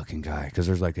this fucking guy? Because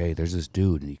there's like, hey, there's this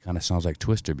dude, and he kind of sounds like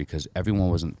Twister because everyone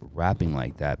wasn't rapping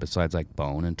like that besides like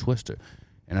Bone and Twister.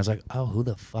 And I was like, oh, who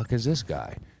the fuck is this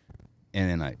guy? And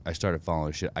then I started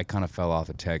following shit. I kind of fell off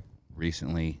of Tech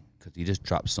recently because he just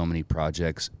dropped so many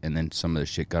projects, and then some of the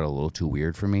shit got a little too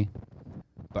weird for me.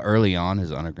 But early on,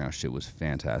 his underground shit was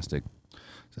fantastic.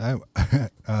 I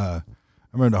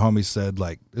remember the homie said,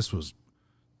 like, this was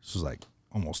like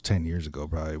almost 10 years ago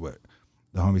probably, but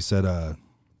the homie said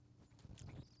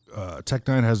Tech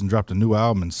Nine hasn't dropped a new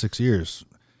album in 6 years.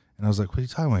 And I was like, what are you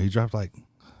talking about? He dropped like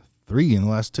 3 in the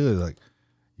last 2. Like,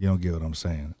 you don't get what I'm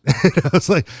saying. I was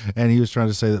like, and he was trying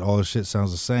to say that all his shit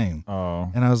sounds the same.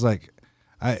 Oh. And I was like,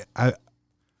 I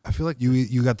feel like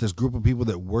you got this group of people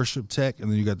that worship Tech, and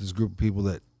then you got this group of people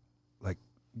that like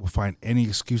will find any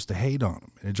excuse to hate on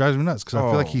him, and it drives me nuts because I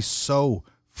feel like he's so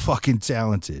fucking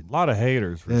talented. A lot of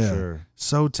haters for sure.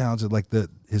 So talented. Like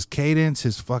his cadence,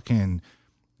 his fucking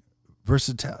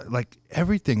versatility, like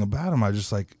everything about him. I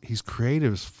just like, he's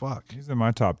creative as fuck. He's in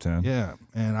my top 10. Yeah.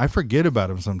 And I forget about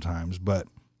him sometimes, but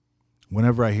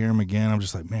whenever I hear him again, I'm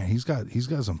just like, man, he's got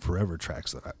some forever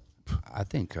tracks that I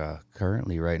think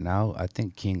currently right now, I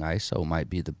think King ISO might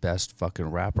be the best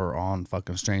fucking rapper on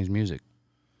fucking Strange Music.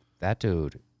 That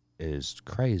dude is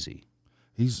crazy.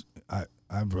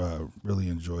 I've really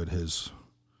enjoyed his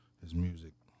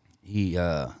music.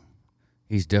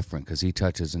 He's different because he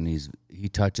touches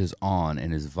on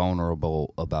and is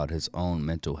vulnerable about his own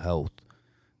mental health,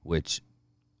 which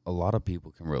a lot of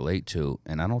people can relate to,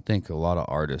 and I don't think a lot of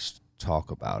artists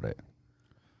talk about it.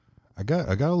 I got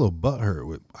a little butthurt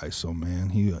with ISO, man.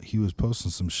 He was posting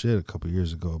some shit a couple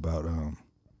years ago about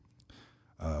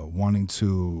wanting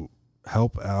to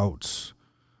help out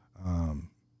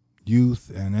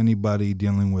youth and anybody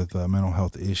dealing with mental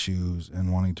health issues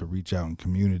and wanting to reach out in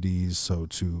communities. So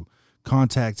to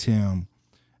contact him,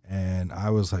 and I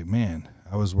was like, man,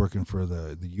 I was working for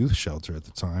the youth shelter at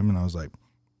the time, and I was like,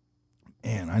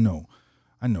 man, I know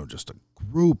just a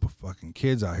group of fucking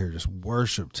kids out here just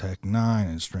worship Tech Nine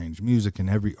and Strange Music and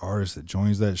every artist that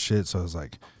joins that shit. So I was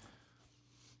like,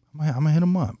 I'm gonna hit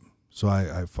him up. So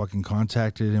I fucking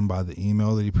contacted him by the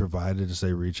email that he provided to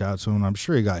say reach out to him. I'm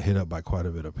sure he got hit up by quite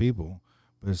a bit of people,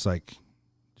 but it's like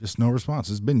just no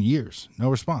response. It's been years, no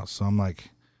response. So I'm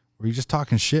like, were you just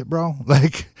talking shit, bro?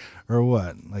 Like, or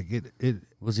what? Like it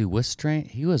Was he with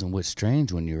Strange? He wasn't with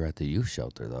Strange when you were at the youth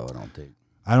shelter, though.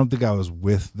 I don't think I was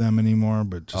with them anymore,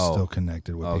 but just still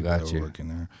connected with people that gotcha. were working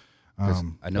there.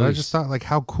 I just thought, like,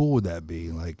 how cool would that be?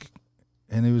 Like,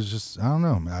 and it was just, I don't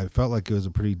know. I felt like it was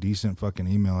a pretty decent fucking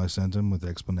email I sent him with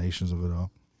explanations of it all.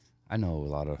 I know a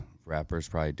lot of rappers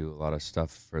probably do a lot of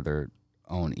stuff for their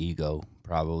own ego,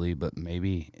 probably, but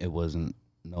maybe it wasn't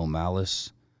no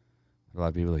malice. A lot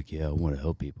of people are like, yeah, I want to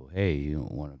help people. Hey, you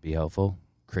don't want to be helpful?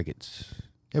 Crickets.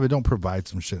 Yeah, but don't provide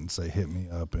some shit and say, hit me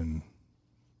up and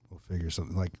we'll figure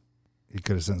something. Like, he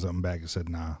could have sent something back and said,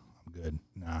 nah, I'm good.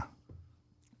 Nah.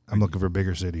 I'm looking for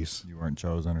bigger cities. You weren't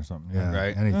chosen or something. Yeah,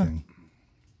 right. Anything.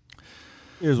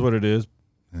 Is what it is.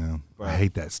 Yeah. I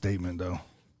hate that statement, though.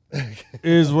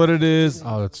 Is what it is.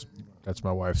 Oh, that's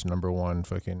my wife's number one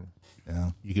fucking.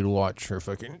 Yeah. You could watch her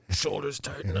fucking shoulders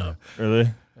tighten up. Really?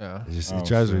 Yeah. It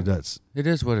drives me nuts. It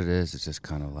is what it is. It's just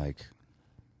kind of like,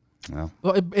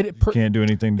 well, Can't do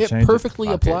anything to it change perfectly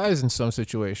Fuck applies in some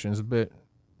situations, but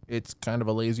it's kind of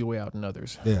a lazy way out in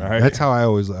others. Yeah. Right. That's how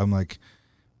I'm like,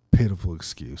 pitiful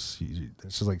excuse.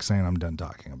 That's just like saying I'm done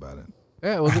talking about it.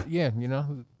 Yeah, well, you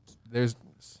know,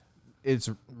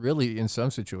 it's really, in some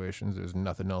situations, there's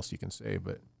nothing else you can say,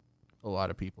 but a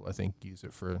lot of people, I think, use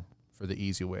it for the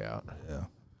easy way out. Yeah.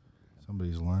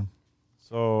 Somebody's alarm.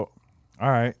 So,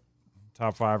 all right.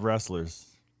 Top 5 wrestlers.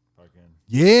 Fucking.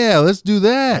 Yeah, let's do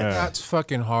that. Yeah. That's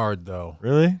fucking hard, though.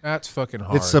 Really? That's fucking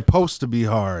hard. It's supposed to be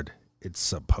hard. It's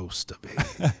supposed to be.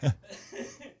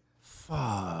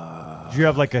 Do you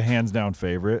have like a hands down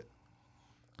favorite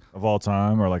of all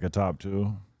time or like a top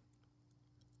 2?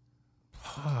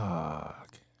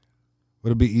 Fuck.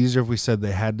 Would it be easier if we said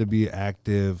they had to be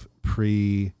active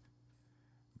pre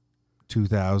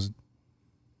 2000?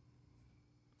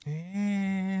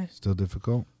 Still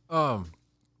difficult?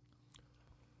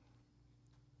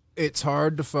 It's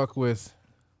hard to fuck with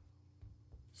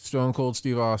Stone Cold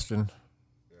Steve Austin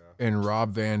and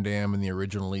Rob Van Dam in the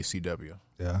original ECW.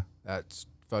 Yeah. That's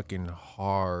fucking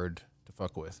hard to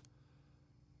fuck with.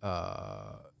 You're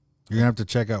going to have to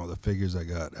check out the figures I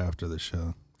got after the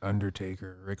show.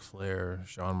 Undertaker, Ric Flair,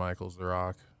 Shawn Michaels, The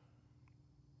Rock.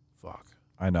 Fuck.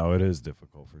 I know it is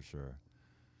difficult for sure.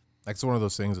 Like, it's one of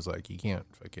those things. It's like you can't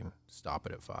fucking stop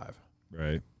it at 5.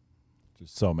 Right.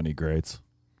 Just so many greats.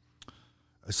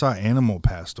 I saw Animal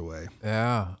passed away.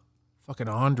 Yeah, fucking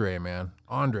Andre, man,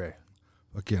 Andre.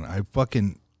 I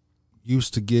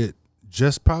used to get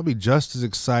probably just as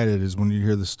excited as when you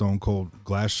hear the Stone Cold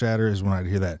glass shatter is when I'd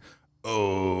hear that.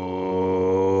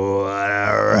 Oh, what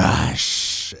a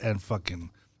rush! And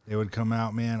fucking, they would come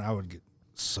out, man. I would get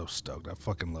so stoked. I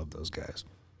fucking love those guys.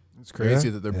 It's crazy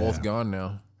Yeah? that they're both gone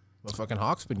now. But fucking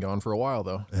Hawk's been gone for a while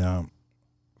though. Yeah.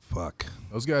 Fuck.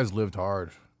 Those guys lived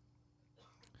hard.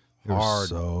 They were Hard.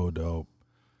 so dope.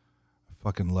 I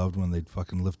fucking loved when they'd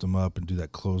fucking lift them up and do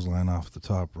that clothesline off the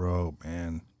top rope.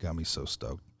 Man, got me so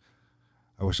stoked.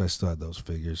 I wish I still had those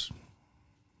figures.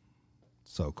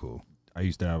 So cool. I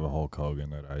used to have a Hulk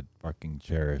Hogan that I fucking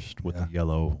cherished with Yeah.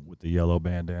 the yellow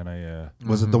bandana. Yeah.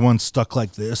 Was it the one stuck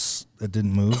like this that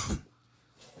didn't move?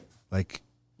 like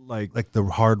the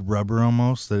hard rubber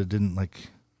almost that it didn't like.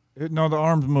 No, the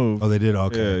arms move. Oh, they did.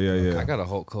 Okay. Yeah. I got a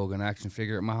Hulk Hogan action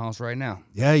figure at my house right now.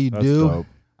 Yeah, you That's do. dope.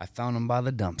 I found him by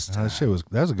the dumpster.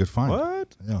 That was a good find.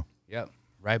 What? Yeah. Yep,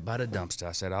 right by the dumpster.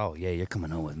 I said, "Oh yeah, you're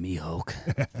coming home with me, Hulk."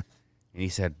 And he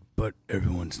said, "But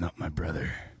everyone's not my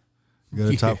brother." You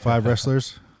got a top 5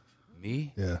 wrestlers?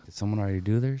 Me? Yeah. Did someone already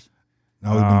do theirs?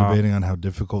 Now we've been debating on how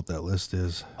difficult that list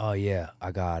is. Oh yeah,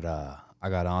 I got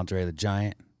Andre the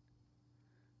Giant.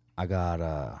 I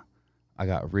got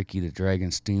Ricky the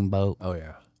Dragon Steamboat. Oh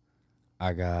yeah.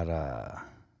 I got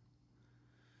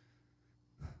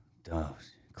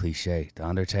cliche, The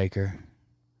Undertaker.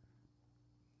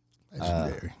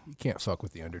 Legendary. You can't fuck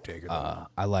with the Undertaker. though.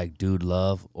 I like Dude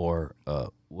Love, or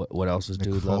what else is Mick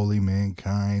Dude Love? Foley,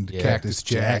 Mankind, Yeah. Cactus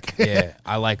Jack. Yeah,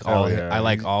 I like all I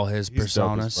like all his He's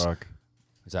dope as personas. fuck.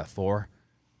 Is that 4?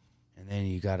 And then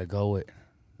you gotta go with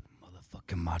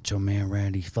motherfucking Macho Man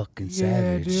Randy fucking Yeah,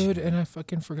 Savage. dude, and I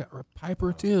fucking forgot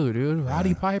Piper too, dude.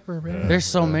 Roddy Piper, man. There's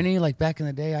so many, like back in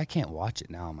the day, I can't watch it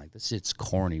now. I'm like, this shit's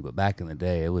corny, but back in the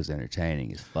day, it was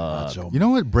entertaining as fuck. You know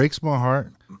what breaks my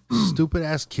heart? Stupid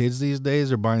ass kids these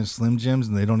days are buying Slim Jims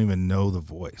and they don't even know the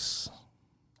voice.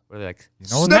 Where they're like,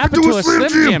 Snap into a Slim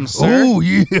Jim, sir. Oh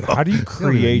yeah. How do you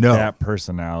create know. that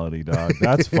personality, dog?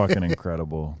 That's fucking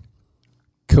incredible.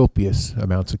 Copious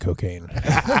amounts of cocaine.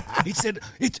 He said,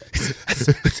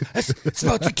 it's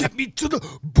about to get me to the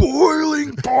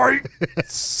boiling point.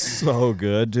 So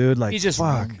good, dude. Like, He's just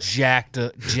fuck. jacked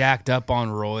up on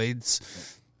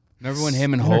roids. Remember when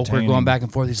him and Hulk were Entertaining. going back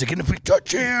and forth? He's like, and if we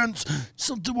touch hands,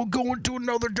 something will go into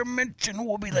another dimension.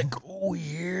 We'll be like, oh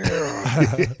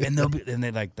yeah, and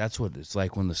they like, that's what it's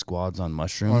like when the squad's on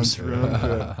mushrooms.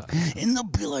 And they'll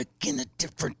be like, in a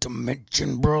different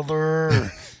dimension,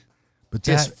 brother. But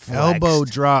Just that elbow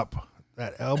flexed.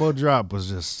 drop was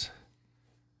just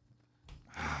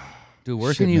Dude,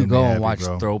 where Shit can you made me go happy, and watch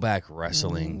bro. throwback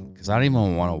wrestling? Because I don't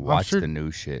even want to watch sure- the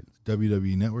new shit.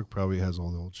 WWE Network probably has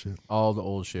all the old shit. All the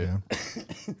old shit. Yeah.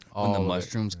 When the of it.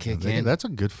 mushrooms kick in. That's a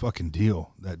good fucking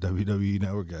deal. That WWE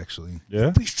Network actually.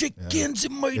 Yeah. We shake hands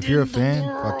and might If you're a end the fan,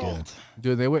 world. fuck yeah.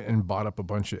 Dude, they went and bought up a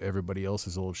bunch of everybody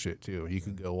else's old shit too. You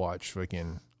could go watch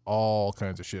fucking all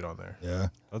kinds of shit on there. Yeah.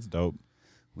 That's dope.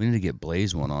 We need to get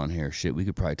Blaze one on here. Shit, we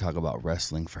could probably talk about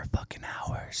wrestling for fucking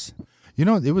hours. You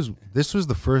know, this was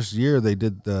the first year they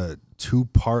did the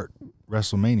 2-part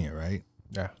WrestleMania, right?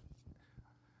 Yeah.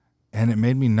 And it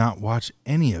made me not watch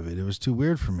any of it. It was too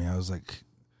weird for me. I was like,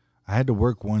 I had to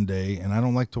work one day, and I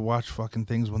don't like to watch fucking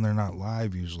things when they're not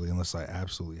live usually, unless I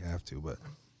absolutely have to. But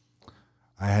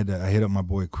I hit up my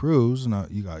boy Cruz, and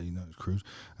you know Cruz.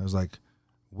 I was like,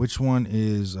 which one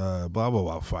is blah blah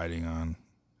blah fighting on?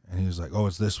 And he was like, oh,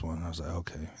 it's this one. And I was like,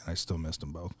 okay. And I still missed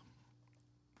them both.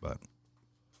 But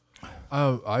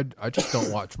I just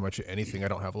don't watch much of anything. I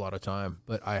don't have a lot of time,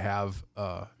 but I have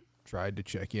tried to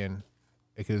check in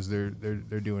because they're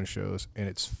doing shows and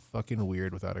it's fucking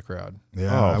weird without a crowd.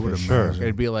 yeah, Oh, I would for sure. imagine.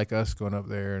 It'd be like us going up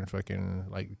there and fucking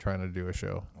like trying to do a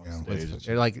show. Yeah. It's-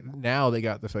 and like now they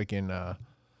got the fucking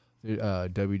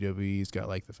WWE's got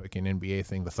like the fucking NBA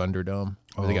thing, the Thunderdome.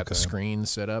 Where they got the okay. screens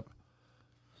set up.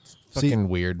 See, Fucking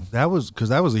weird. That was because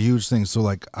that was a huge thing. So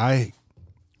like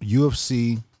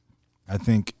UFC, I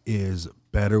think is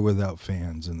better without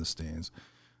fans in the stands.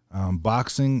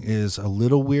 Boxing is a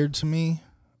little weird to me,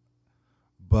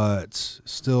 but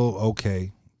still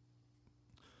okay.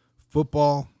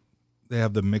 Football, they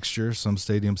have the mixture. Some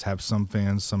stadiums have some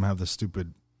fans, some have the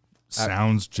stupid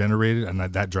sounds generated, and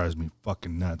that drives me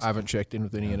fucking nuts. I haven't checked in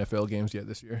with any NFL games yet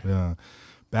this year. Yeah.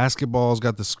 Basketball's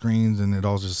got the screens, and it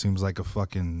all just seems like a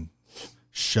fucking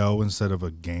show instead of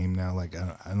a game now. Like,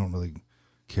 I don't really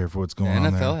care for what's The going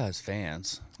on NFL there. has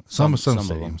fans. Some of them.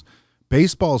 stadiums.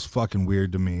 Baseball's fucking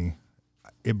weird to me.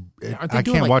 Aren't they I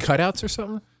doing can't like watch. cutouts or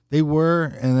something? They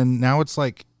were, and then now it's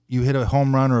like you hit a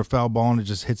home run or a foul ball, and it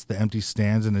just hits the empty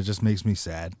stands, and it just makes me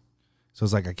sad. So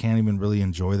it's like I can't even really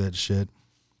enjoy that shit.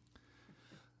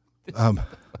 Brought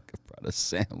a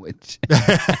sandwich.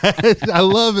 I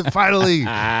love it. Finally,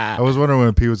 I was wondering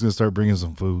when P was gonna start bringing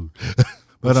some food.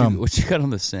 But what you got on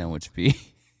the sandwich, P?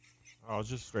 Oh, it's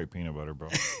just straight peanut butter, bro.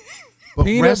 but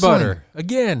Peanut wrestling, butter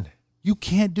again. You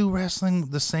can't do wrestling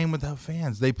the same without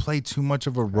fans. They play too much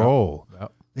of a role.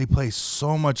 Yep. They play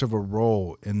so much of a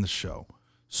role in the show,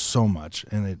 so much,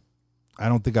 and I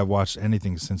don't think I've watched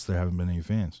anything since there haven't been any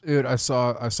fans. Dude, I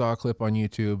saw a clip on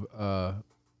YouTube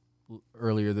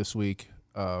earlier this week.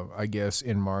 I guess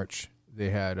in March they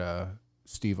had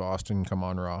Steve Austin come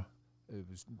on Raw. It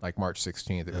was like March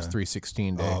 16th. It was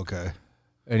 3/16 day, Oh, okay.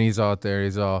 and he's out there.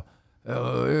 He's all,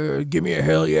 "Give me a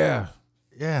hell yeah!"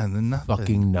 Yeah, and then nothing.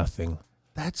 Fucking nothing.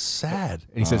 That's sad.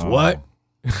 And he says, "What?"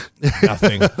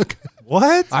 Nothing.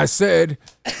 What? I said,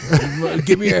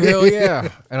 give me a hell yeah.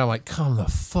 And I'm like, come the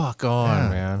fuck on,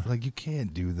 man. Like, you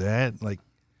can't do that. Like,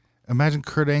 imagine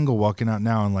Kurt Angle walking out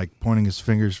now and, like, pointing his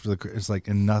fingers for the, it's like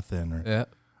in nothing. Or, Yeah.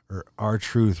 or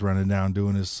R-Truth running down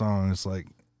doing his song. It's like,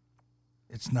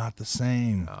 it's not the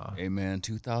same. Hey man,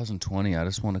 2020. I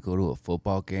just want to go to a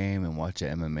football game and watch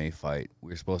an MMA fight.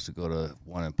 We were supposed to go to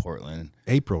one in Portland.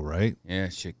 April, right? Yeah,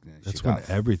 she That's when got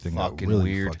everything got fucking really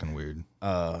weird. fucking weird.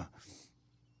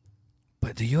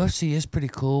 But the UFC is pretty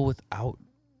cool without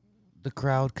the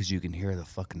crowd because you can hear the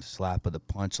fucking slap of the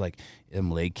punch, like them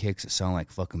leg kicks that sound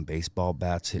like fucking baseball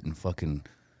bats hitting fucking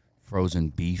frozen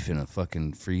beef in a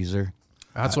fucking freezer.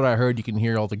 That's what I heard. You can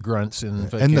hear all the grunts and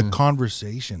fucking, And the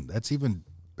conversation. That's even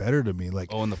better to me.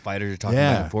 Like, Oh, and the fighters are talking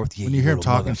back and forth. Yeah, when you hear them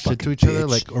little talking shit to motherfucking each other, bitch.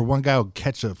 like, or one guy will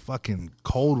catch a fucking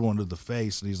cold one to the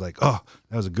face, and he's like, "Oh,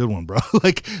 that was a good one, bro."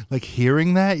 like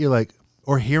hearing that, you're like,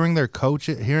 or hearing their coach,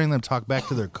 hearing them talk back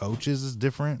to their coaches is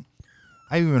different.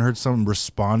 I even heard someone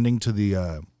responding to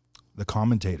the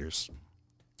commentators,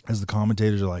 as the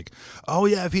commentators are like, "Oh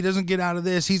yeah, if he doesn't get out of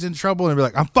this, he's in trouble," and be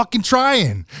like, "I'm fucking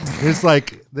trying." It's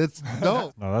like that's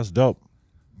no, No, that's dope.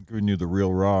 Giving you the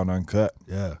real raw and uncut,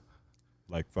 yeah.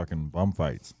 like fucking bum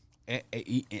fights.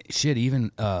 Shit,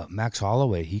 even Max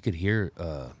Holloway, he could hear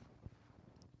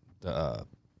the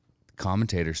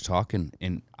commentators talking,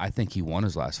 and I think he won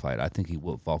his last fight. I think he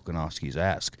whooped Volkanovski's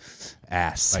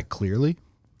ass. Like clearly.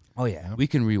 Oh yeah, we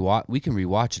can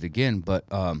rewatch it again, but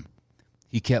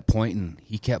he kept pointing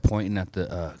at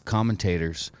the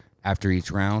commentators after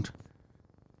each round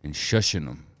and shushing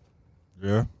them.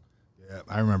 Yeah. Yeah,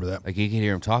 I remember that. Like you can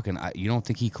hear him talking. You don't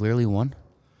think he clearly won?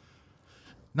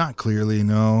 Not clearly,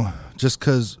 no. Just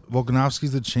because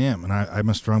Volkanovski's the champ, and I'm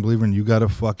a strong believer in you got to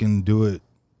fucking do it.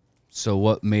 So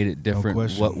what made it different?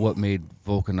 question. What made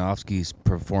Volkanovski's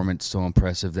performance so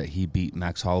impressive that he beat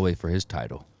Max Holloway for his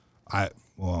title? I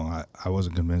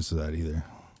wasn't convinced of that either.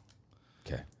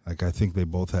 Okay. Like, I think they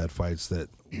both had fights that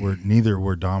neither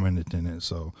were dominant in it.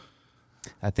 So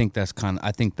I think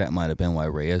that might have been why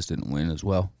Reyes didn't win as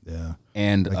well. yeah,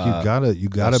 And like you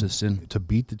gotta Gustafsson. to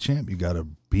beat the champ. You gotta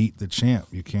beat the champ.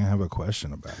 You can't have a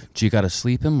question about it. Do you got to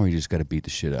sleep him or you just got to beat the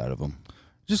shit out of him?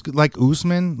 Just like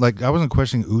Usman, like I wasn't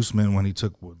questioning Usman when he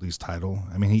took Woodley's title.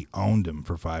 I mean, he owned him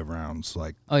for 5 rounds.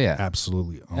 Like, Oh yeah.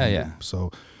 absolutely owned Yeah. him.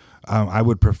 So I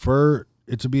would prefer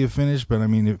it to be a finish, but I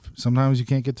mean, if sometimes you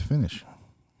can't get the finish.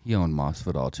 He owned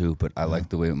Masvidal too, but I like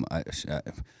the way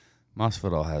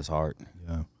Masvidal has heart.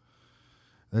 Yeah,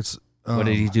 that's What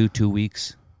did he do? 2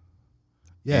 weeks?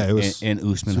 Yeah, and, it was. and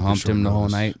Usman super humped short him the whole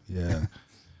notice. night. Yeah,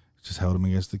 just held him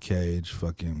against the cage.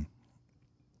 Fucking.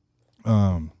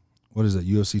 What is it?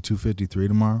 UFC 253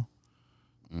 tomorrow.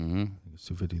 Mm-hmm. It's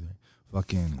 253.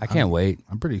 Fucking. I can't wait.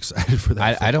 I'm pretty excited for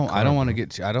that. I don't want to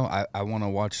get. I want to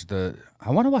watch the.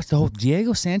 I want to watch the whole.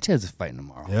 Diego Sanchez is fighting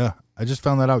tomorrow. Yeah, I just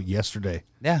found that out yesterday.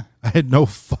 Yeah. I had no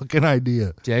fucking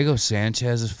idea. Diego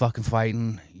Sanchez is fucking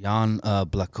fighting. Jan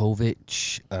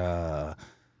Blachowicz,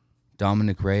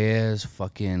 Dominic Reyes,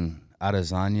 fucking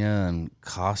Adesanya, and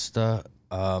Costa.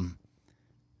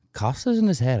 Costa's in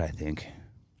his head, I think.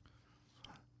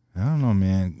 I don't know,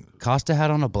 man. Costa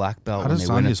had on a black belt when they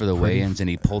went in Adesanya's for the pretty weigh-ins, and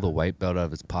he pulled a white belt out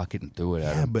of his pocket and threw it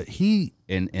at Yeah, him. but he.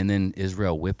 And then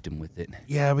Israel whipped him with it.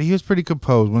 Yeah, but he was pretty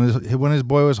composed when his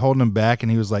boy was holding him back,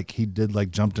 and he was like, he did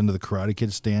like jumped into the Karate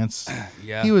Kid stance.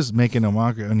 Yeah. He was making a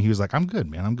mocker, and he was like, "I'm good,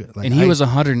 man. I'm good." Like, And he was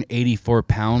 184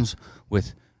 pounds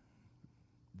with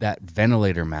that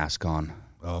ventilator mask on.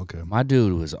 Oh, okay. My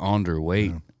dude was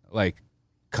underweight. Like,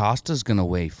 Costa's going to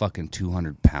weigh fucking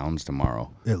 200 pounds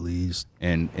tomorrow. At least.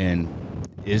 And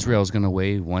Israel's going to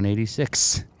weigh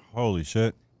 186. Holy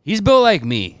shit. He's built like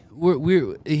me.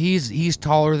 He's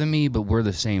taller than me, but we're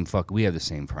the same we have the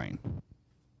same frame.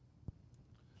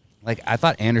 Like, I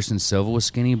thought Anderson Silva was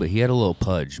skinny, but he had a little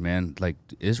pudge, man. Like,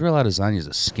 Israel Adesanya is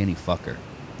a skinny fucker.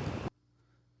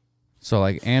 So,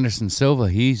 like, Anderson Silva,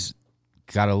 he's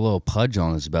got a little pudge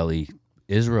on his belly.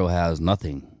 Israel has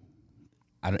nothing.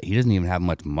 He doesn't even have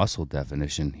much muscle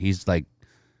definition. He's, like,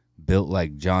 built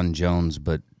like John Jones,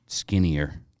 but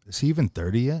skinnier. Is he even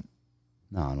 30 yet?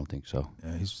 No, I don't think so.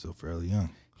 Yeah, he's still fairly young.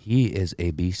 He is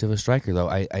a beast of a striker, though.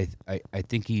 I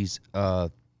think he's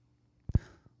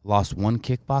lost one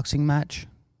kickboxing match.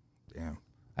 Damn.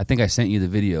 I think I sent you the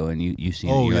video, and you seen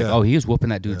Oh, it. You're yeah. like, oh, he was whooping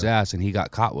that dude's ass, and he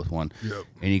got caught with one, Yep.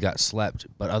 and he got slept.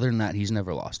 But other than that, he's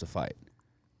never lost a fight.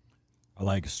 I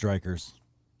like strikers.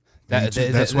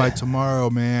 That's why tomorrow,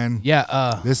 man.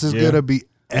 Yeah. This is Yeah. gonna be Is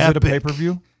epic. it a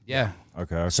pay-per-view? Yeah.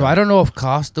 Okay. So I don't know if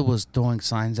Costa was throwing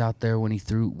signs out there when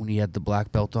he had the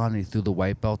black belt on and he threw the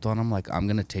white belt on him, like, I'm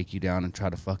gonna take you down and try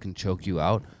to fucking choke you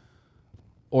out,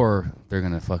 or they're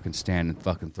gonna fucking stand and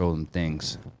fucking throw them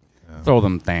things. Throw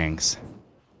them things.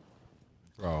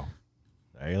 Bro,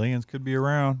 the aliens could be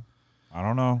around. I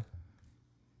don't know.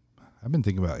 I've been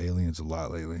thinking about aliens a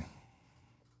lot lately.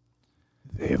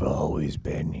 They've always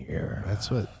been here.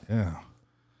 That's what, yeah.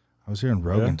 I was hearing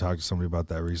Rogan talk to somebody about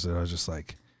that recently. I was just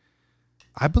like,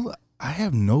 I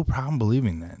have no problem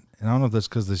believing that. And I don't know if that's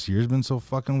because this year's been so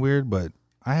fucking weird, but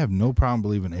I have no problem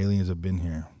believing aliens have been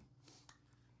here.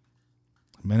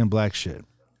 Men in Black shit.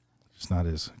 It's not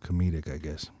as comedic, I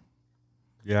guess.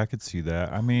 Yeah, I could see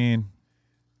that. I mean,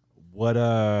 what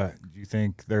do you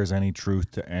think there's any truth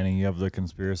to any of the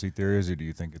conspiracy theories, or do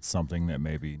you think it's something that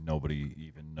maybe nobody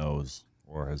even knows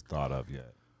or has thought of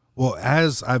yet? Well,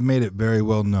 as I've made it very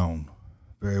well known,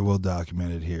 very well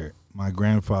documented here, my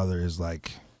grandfather is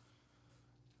like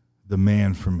the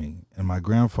man for me. And my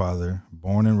grandfather,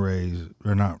 born and raised,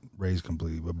 or not raised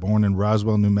completely, but born in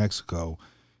Roswell, New Mexico,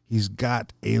 he's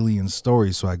got alien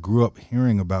stories. So I grew up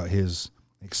hearing about his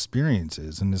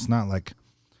experiences, and it's not like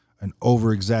an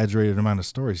over-exaggerated amount of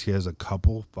stories. He has a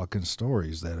couple fucking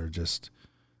stories that are just,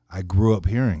 I grew up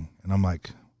hearing, and I'm like,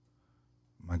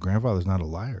 my grandfather's not a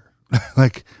liar.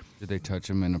 Like, Did they touch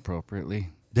him inappropriately?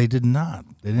 they did not.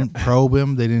 They didn't probe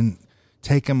him. They didn't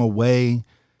take him away.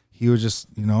 He was just,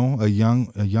 a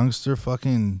youngster,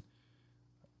 fucking,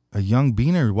 a young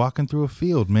beaner walking through a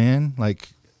field, man. Like,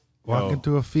 walking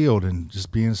through a field and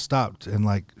just being stopped and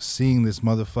like seeing this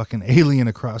motherfucking alien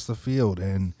across the field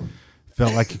and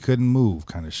felt like he couldn't move,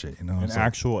 kind of shit. An It's like,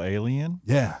 actual alien?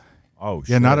 yeah, Oh, shit.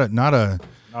 yeah, not a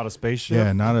Not a spaceship?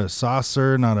 yeah, not a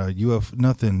saucer, not a UFO,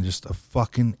 nothing. Just a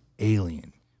fucking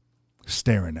alien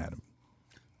staring at him.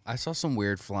 I saw some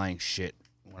weird flying shit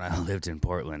when I lived in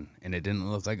Portland, and it didn't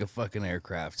look like a fucking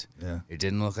aircraft. Yeah. It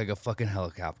didn't look like a fucking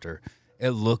helicopter. It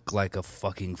looked like a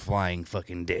fucking flying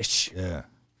fucking dish. Yeah,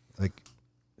 like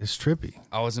it's trippy.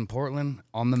 I was in Portland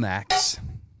on the Max.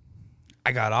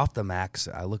 I got off the Max.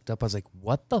 I looked up. I was like,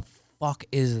 what the fuck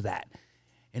is that?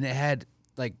 And it had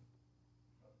like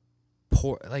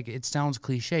port, like it sounds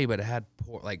cliche, but it had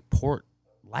port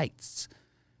lights,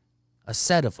 a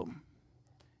set of them.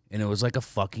 And it was like a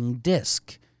fucking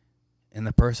disc. And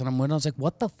the person I'm with, I was like,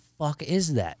 what the fuck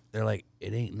is that? They're like,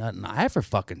 it ain't nothing I ever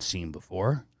fucking seen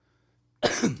before.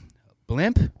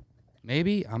 Blimp?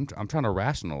 Maybe? I'm trying to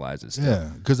rationalize it still.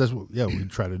 Yeah, because that's what we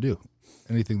try to do.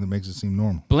 Anything that makes it seem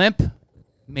normal. Blimp?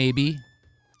 Maybe.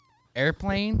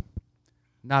 Airplane?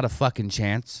 Not a fucking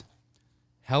chance.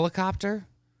 Helicopter?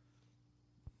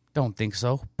 Don't think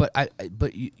so. But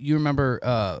but you remember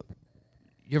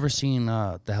you ever seen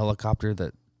the helicopter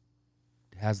that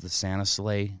has the Santa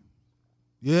sleigh?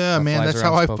 Yeah, That man, flies that's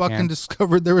how around I Spokane? fucking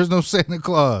discovered there was no Santa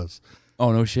Claus.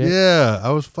 Oh no shit. Yeah, I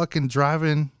was fucking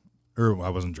driving, or I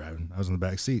wasn't driving. I was in the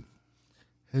back seat,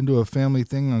 heading to a family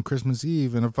thing on Christmas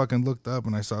Eve, and I fucking looked up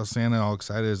and I saw Santa all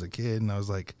excited as a kid, and I was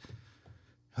like,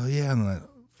 hell yeah. And then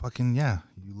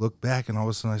you look back and all of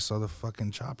a sudden I saw the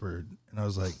fucking chopper, and I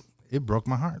was like, it broke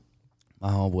my heart.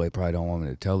 My homeboy probably don't want me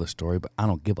to tell the story, but I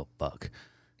don't give a fuck.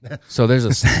 So there's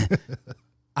a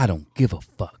I don't give a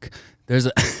fuck. There's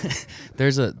a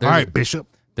All right, Bishop.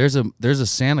 There's a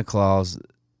Santa Claus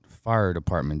fire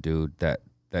department dude that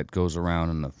goes around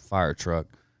in the fire truck.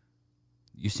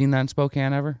 You seen that in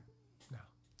Spokane ever?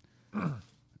 No.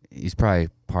 He's probably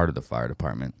part of the fire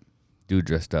department. Dude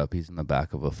dressed up. He's in the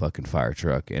back of a fucking fire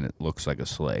truck, and it looks like a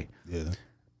sleigh. Yeah.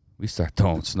 We start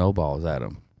throwing snowballs at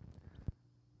him.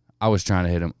 I was trying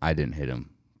to hit him. I didn't hit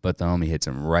him. But the homie hits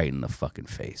him right in the fucking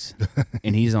face.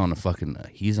 And he's on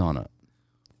a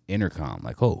intercom,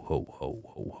 like, ho, ho, ho,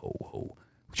 ho, ho,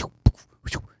 ho.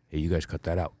 Hey, you guys cut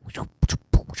that out.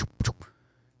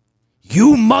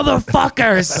 You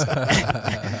motherfuckers!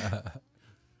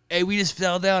 Hey, we just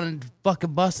fell down and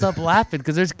fucking bust up laughing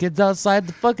because there's kids outside.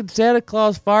 The fucking Santa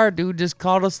Claus fire dude just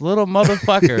called us little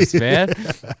motherfuckers, man.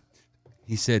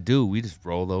 He said, dude, we just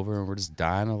rolled over and we're just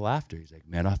dying of laughter. He's like,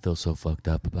 man, I feel so fucked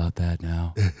up about that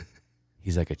now.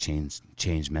 He's like a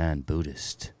changed man,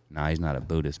 Buddhist. Nah, he's not a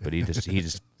Buddhist, but he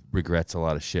just regrets a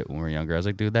lot of shit when we were younger. I was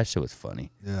like, dude, that shit was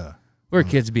funny. Yeah. We're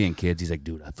kids being kids. He's like,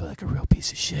 dude, I feel like a real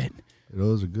piece of shit.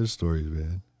 Those are good stories,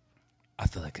 man. I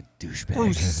feel like a Through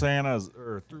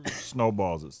douchebag. through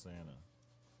snowballs at Santa.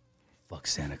 Fuck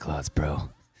Santa Claus, bro.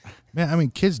 Man, I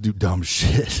mean, kids do dumb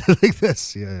shit like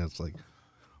this. Yeah, it's like,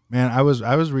 man, I was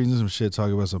reading some shit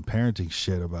talking about some parenting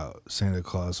shit about Santa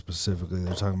Claus specifically.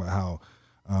 They're talking about how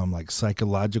like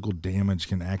psychological damage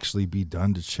can actually be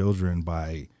done to children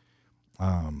by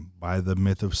the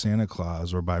myth of Santa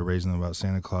Claus, or by raising them about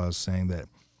Santa Claus, saying that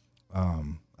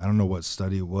I don't know what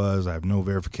study it was. I have no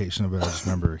verification of it. I just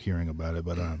remember hearing about it,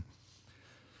 but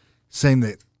saying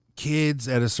that kids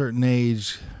at a certain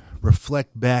age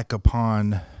reflect back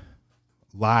upon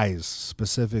lies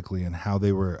specifically and how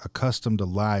they were accustomed to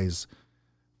lies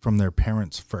from their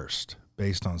parents first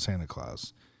based on Santa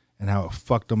Claus and how it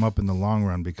fucked them up in the long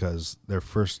run because their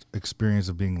first experience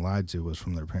of being lied to was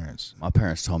from their parents. My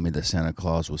parents told me that Santa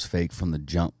Claus was fake from the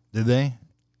jump. Did they?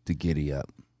 To giddy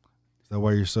up. Is that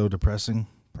why you're so depressing?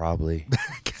 Probably.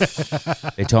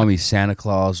 They told me Santa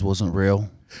Claus wasn't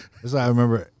real. This I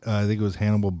remember, I think it was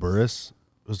Hannibal Buress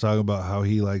was talking about how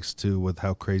he likes to, with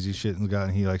how crazy shit has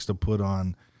gotten, he likes to put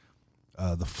on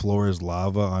The Floor is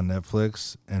Lava on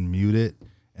Netflix and mute it,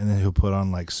 and then he'll put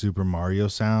on like Super Mario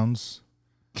sounds.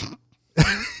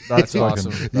 That's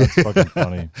awesome. That's fucking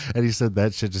funny. And he said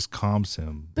that shit just calms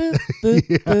him. Because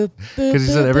he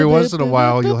said every once in a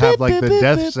while you'll have like the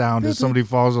death sound as somebody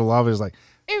falls in lava. It's like,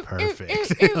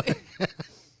 perfect.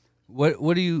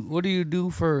 What do you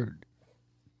do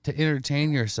to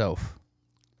entertain yourself?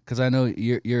 Because I know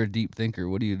you're a deep thinker.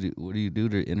 What do you do? What do you do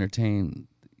to entertain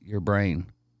your brain?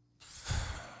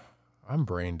 I'm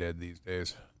brain dead these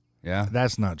days. Yeah,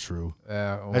 That's not true.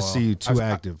 Well, I see you too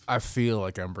active. I feel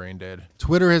like I'm brain dead.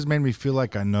 Twitter has made me feel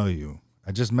like I know you.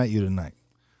 I just met you tonight.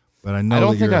 But I know I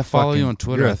don't that think you're I follow you on fucking-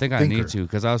 Twitter. you're a I think I thinker. need to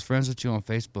because I was friends with you on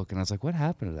Facebook and I was like, what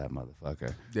happened to that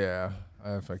motherfucker? Yeah,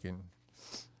 I fucking,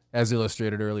 as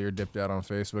illustrated earlier, dipped out on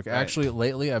Facebook. Actually,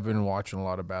 lately I've been watching a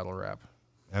lot of battle rap.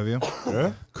 Have you?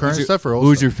 Yeah. Current stuff or old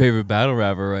Who's stuff? your favorite battle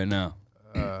rapper right now?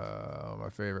 My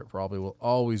favorite probably will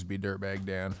always be Dirtbag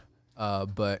Dan.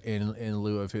 But in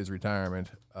lieu of his retirement,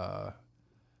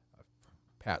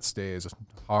 Pat Stay is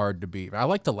hard to beat. I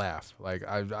like to laugh. Like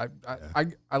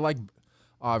I like,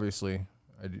 obviously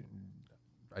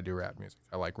I do rap music.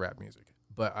 I like rap music,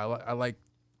 but I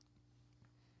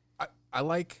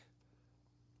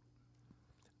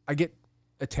get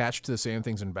attached to the same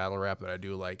things in battle rap that I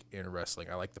do like in wrestling.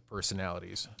 I like the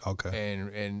personalities. Okay.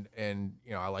 And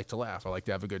you know, I like to laugh. I like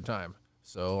to have a good time.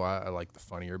 So I like the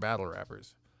funnier battle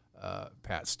rappers.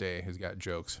 Pat Stay has got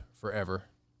jokes forever.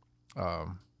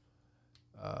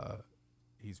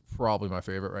 He's probably my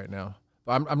favorite right now.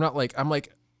 But I'm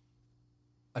like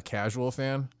a casual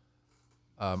fan.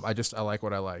 I like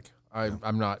what I like.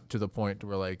 I'm not to the point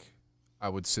where like I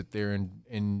would sit there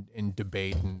and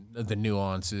debate and the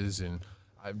nuances and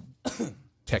I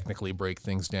technically break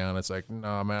things down. It's like,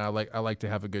 no, man, I like to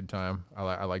have a good time.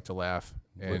 I like to laugh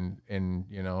and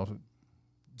you know,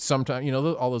 sometimes, you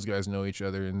know, all those guys know each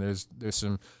other and there's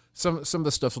some of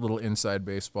the stuff's a little inside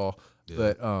baseball,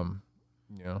 but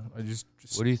you know, I just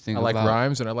What do you think I like about-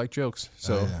 rhymes and I like jokes.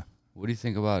 So yeah. What do you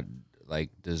think about like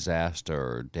Disaster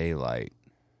or Daylight?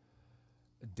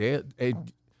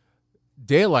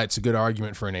 Daylight's a good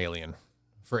argument for an alien.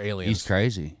 For aliens. He's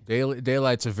crazy.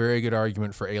 Daylight's a very good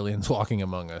argument for aliens walking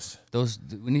among us. Those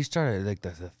when he started like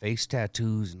the face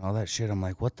tattoos and all that shit, I'm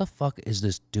like, what the fuck is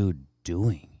this dude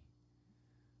doing?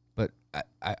 But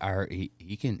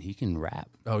he can rap.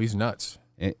 Oh, he's nuts.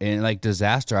 And like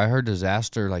Disaster, I heard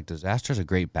Disaster's a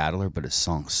great battler, but his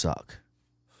songs suck.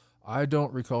 I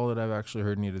don't recall that I've actually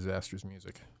heard any Disaster's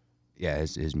music. Yeah,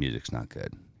 his music's not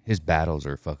good. His battles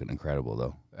are fucking incredible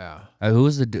though. Yeah. Who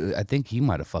was the dude? I think he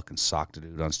might have fucking socked a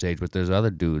dude on stage, but there's other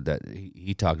dude that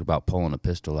he talked about pulling a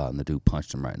pistol out and the dude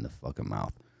punched him right in the fucking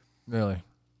mouth. Really?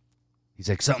 He's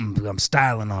like, something, I'm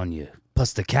styling on you.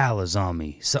 Plus the callus on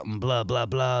me. Something, blah, blah,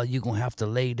 blah. You gonna have to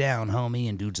lay down, homie.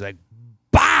 And dude's like,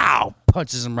 bow!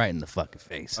 Punches him right in the fucking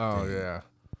face. Oh, yeah.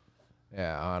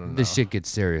 Yeah, I don't know. This shit gets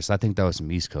serious. I think that was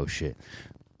some East Coast shit.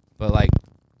 But like,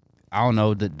 I don't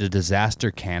know, the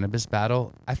Disaster Cannabis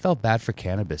battle, I felt bad for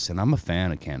Cannabis, and I'm a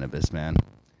fan of Cannabis, man.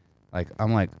 Like,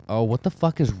 I'm like, oh, what the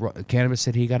fuck is wrong? Cannabis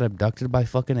said he got abducted by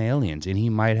fucking aliens, and he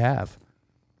might have.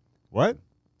 What?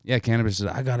 Yeah, Cannabis said,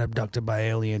 I got abducted by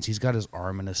aliens. He's got his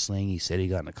arm in a sling. He said he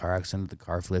got in a car accident. The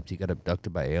car flipped. He got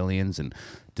abducted by aliens. And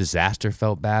Disaster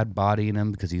felt bad bodying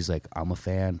him because he's like, I'm a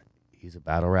fan. He's a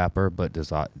battle rapper, but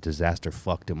Disaster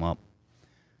fucked him up.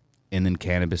 And then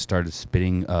Cannabis started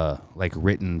spitting like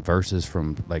written verses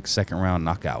from like second round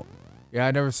knockout. Yeah,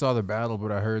 I never saw the battle,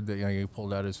 but I heard that he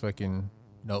pulled out his fucking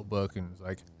notebook and was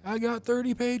like, I got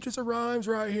 30 pages of rhymes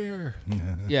right here.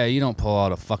 Yeah, you don't pull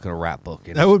out a fucking rap book.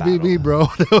 In That a would be battle. me, bro.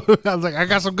 I was like, I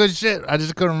got some good shit. I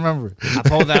just couldn't remember. I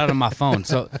pulled that out of my phone.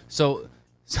 So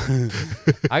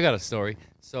I got a story.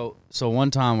 So one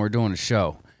time we're doing a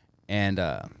show, and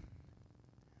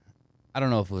I don't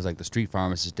know if it was like the Street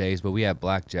Pharmacist days, but we had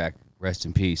Blackjack, rest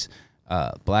in peace.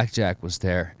 Blackjack was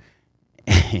there,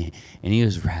 and he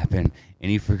was rapping, and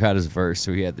he forgot his verse,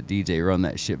 so he had the DJ run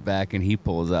that shit back, and he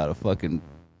pulls out a fucking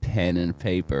pen and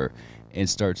paper and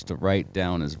starts to write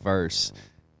down his verse,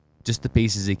 just the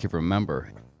pieces he could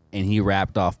remember. and he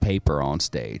rapped off paper on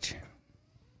stage.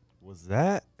 Was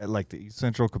that at like the East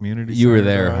Central Community You were Center,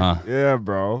 there, dog? huh? Yeah,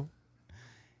 bro.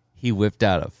 He whipped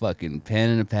out a fucking pen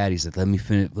and a pad. He said, let me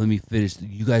finish.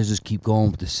 You guys just keep going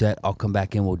with the set. I'll come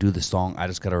back in. We'll do the song. I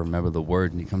just got to remember the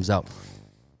word. And he comes out.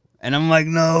 And I'm like,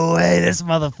 no way. This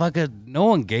motherfucker. No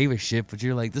one gave a shit. But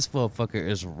you're like, this motherfucker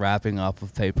is rapping off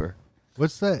of paper.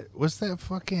 What's that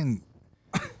fucking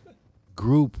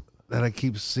group that I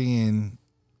keep seeing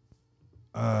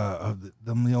of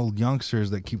them old youngsters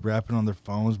that keep rapping on their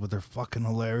phones, but they're fucking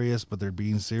hilarious, but they're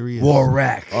being serious?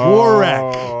 Warrack.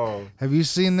 Warrack. Have you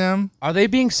seen them? Are they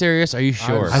being serious? Are you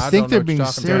sure? I think don't know they're what being you're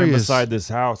talking about. Standing serious. beside this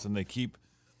house, and they keep.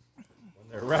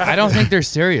 I don't think they're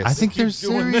serious. I think they're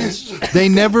serious. They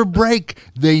never break.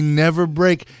 They never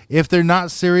break. If they're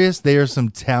not serious, they are some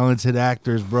talented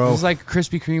actors, bro. It's like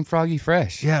Krispy Kreme Froggy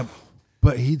Fresh. Yeah,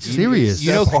 but he's serious.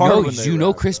 You know, That's hard no, when they you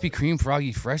know rap. Krispy Kreme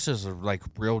Froggy Fresh is a like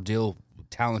real deal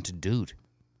talented dude.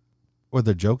 Or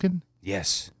they're joking?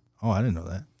 Yes. Oh, I didn't know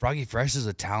that. Froggy Fresh is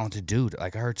a talented dude.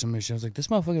 Like I heard some of his shows, like this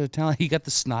motherfucker is talented. He got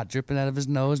the snot dripping out of his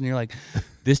nose, and you're like,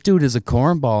 this dude is a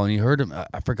cornball. And you heard him.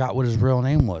 I forgot what his real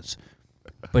name was,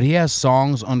 but he has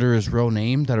songs under his real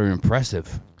name that are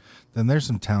impressive. Then there's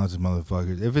some talented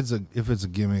motherfuckers. If it's a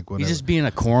gimmick, whatever. He's just being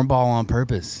a cornball on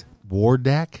purpose.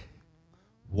 Wardak?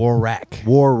 Warrack.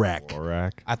 Warrack.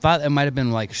 Rack. I thought it might have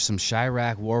been like some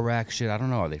Chirac, Warrack shit. I don't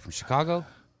know. Are they from Chicago?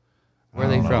 Where are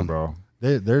they from? bro?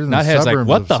 They're in the Nuthead's like, suburbs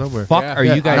what of the somewhere. fuck Yeah. are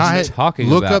you guys Nuthead, talking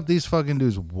look about? up these fucking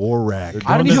dudes. Warrack.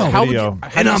 I don't Doing even this how would video. you,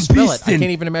 how do you I'm spell it? I beasting.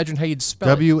 can't even imagine how you'd spell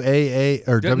it. WAA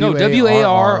or No,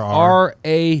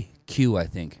 W-A-R-R-A-Q, I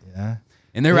think. Yeah.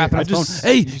 And they're rapping on the phone. just-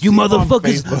 Hey, you you see them on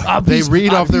motherfuckers. Facebook. I'll They be-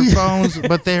 read I'll off their be- phones,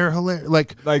 but they're hilarious.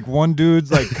 Like, Like one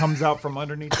dude's like comes out from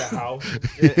underneath the house,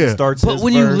 and starts. But his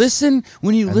when you verse. listen,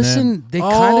 they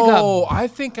kind of Oh, got. I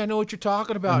think I know what you're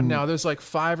talking about now. There's like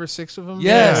 5 or 6 of them.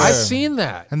 Yes. I've seen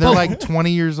that. and they're like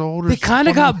 20 years old. Or They kind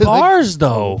of 20 got bars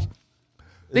though.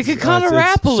 They could kind of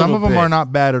rap a little. Some of them bit. are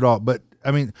not bad at all, but I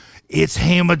mean, it's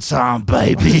hammer time,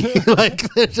 baby.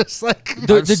 Like they're just like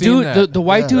The I've seen dude, that. the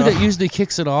white dude that usually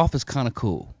kicks it off is kind of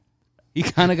cool. He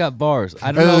kind of got bars.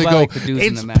 I don't and know they about go, like the dudes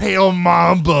in it's the map. pale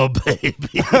mamba, baby.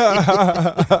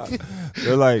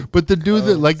 they're like, But the dude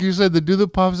that, like you said, the dude that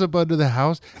pops up under the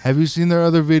house. Have you seen their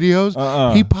other videos?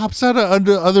 He pops out of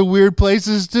under other weird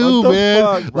places too, What the man.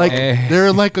 fuck, bro? Like Eh. they're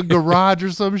in like a garage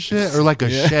or some shit, or like a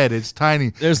shed. It's tiny.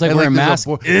 There's, like, And, wearing there's a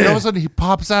masks. and all of a sudden he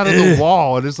pops out of the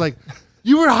wall, and it's like,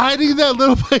 you were hiding in that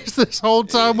little place this whole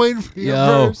time waiting for your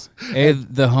Yo, verse. hey,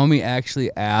 the homie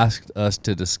actually asked us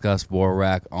to discuss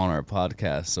Warrack on our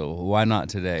podcast, so why not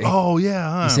today? Oh yeah,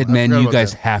 huh? He said, I "Man, forgot you about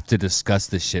guys that. have to discuss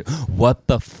this shit. What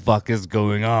the fuck is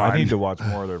going on? I need to watch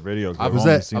more of their videos.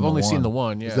 I've only seen the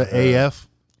one. Yeah. Is that AF?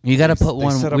 You got to put They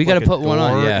one. set up We got like to a put one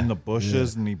on. door Yeah. in the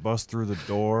bushes, and he busts through the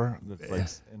door that's like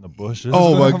in the bushes.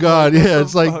 Oh my I'm god, like, yeah, what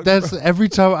it's the like fuck, that's bro? every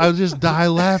time I just die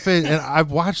laughing, and I've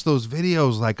watched those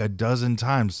videos like a dozen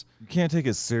times. You can't take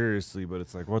it seriously, but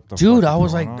it's like, what the Dude, fuck I is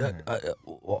was going like, on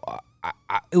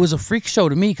here? it was a freak show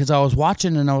to me because I was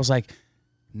watching and I was like,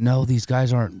 no, these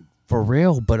guys aren't for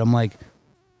real. But I'm like,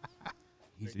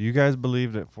 Do you guys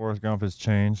believe that Forrest Gump has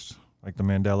changed, like the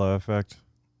Mandela effect?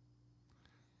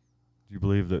 Do you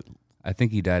believe that? I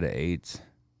think he died of AIDS.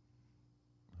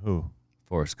 Who?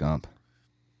 Forrest Gump.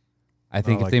 I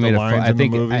think if like they the made lines I in the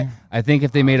think movie? I think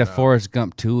if they made a Forrest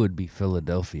Gump 2, it would be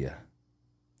Philadelphia.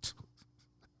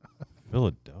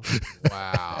 Philadelphia.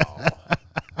 Wow.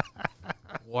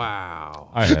 Wow.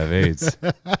 I have AIDS.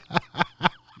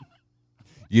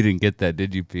 You didn't get that,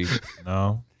 did you, Pete?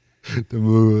 No. The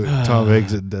movie with Tom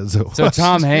Hanks and Denzel. So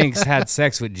Tom Hanks had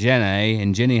sex with Jenny,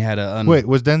 and Jenny had a Wait,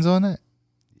 was Denzel in it?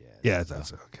 Yeah,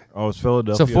 that's okay. Oh, it's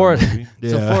Philadelphia. So Forrest, movie?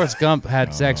 so Yeah. Forrest Gump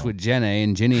had sex with Jenny,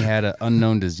 and Jenny had an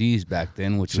unknown disease back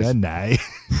then, which was Chennai.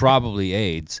 probably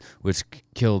AIDS, which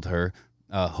killed her.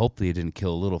 Hopefully, it didn't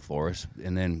kill little Forrest.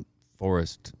 And then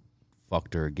Forrest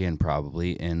fucked her again,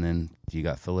 probably. And then you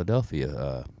got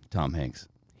Philadelphia, Tom Hanks.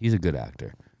 He's a good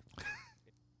actor.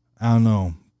 I don't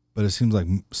know, but it seems like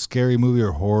scary movie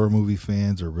or horror movie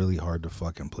fans are really hard to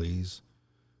fucking please.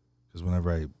 Because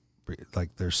whenever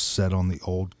they're set on the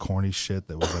old corny shit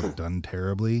that was like done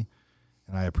terribly,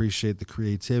 and I appreciate the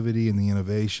creativity and the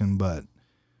innovation, but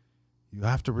you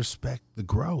have to respect the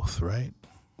growth, right?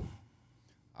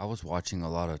 I was watching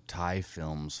a lot of Thai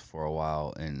films for a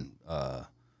while, and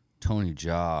Tony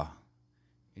Jaa,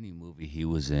 any movie he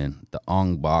was in, the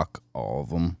Ong Bak, all of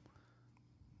them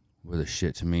were the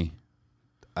shit to me.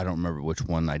 I don't remember which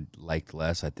one I liked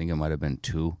less. I think it might have been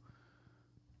 2.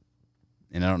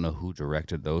 And I don't know who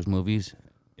directed those movies.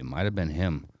 It might have been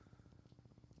him.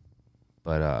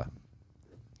 But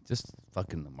just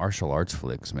fucking the martial arts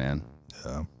flicks, man.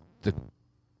 Yeah. The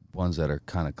ones that are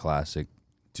kind of classic.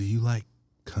 Do you like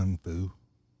Kung Fu?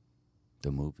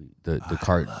 The movie, the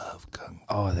cart. Love Kung Fu.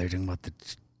 Oh, they're talking about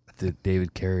the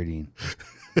David Carradine.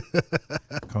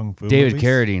 Kung Fu. David movies?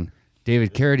 Carradine.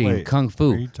 David Carradine. Wait, Kung Are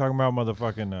Fu. you talking about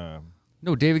motherfucking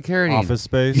No, David Carradine. Office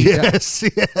Space? Yes,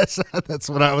 yes. That's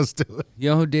what I was doing. You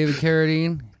know who David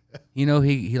Carradine? You know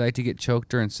he liked to get choked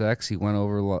during sex. He went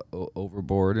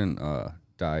overboard and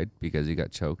died because he got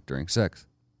choked during sex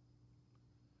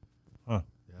Yeah,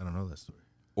 I don't know that story.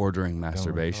 or during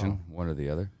masturbation, one or the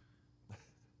other.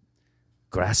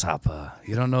 Grasshopper.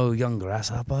 You don't know young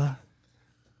Grasshopper?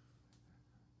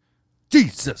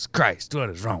 Jesus Christ, what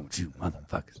is wrong with you,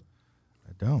 motherfuckers?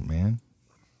 I don't, man.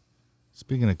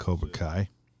 Speaking of Cobra Kai,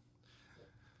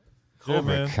 Cobra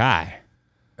man. Kai.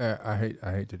 I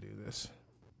hate to do this.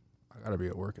 I gotta be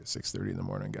at work at 6:30 in the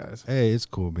morning, guys. hey, it's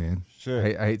cool, man.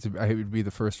 Shit. I hate to be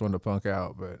the first one to punk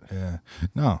out, but Yeah.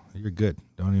 No, you're good.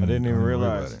 Don't even. I didn't even don't worry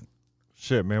realize. about it.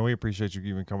 Shit, man, we appreciate you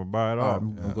even coming by at all.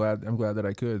 I'm glad that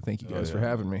I could. Thank you guys for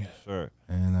having me. Sure.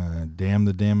 And damn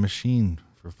the damn machine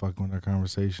for fucking with our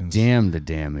conversations. Damn the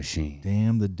damn machine.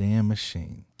 Damn the damn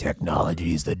machine.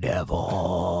 Technology's the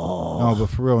devil. No, but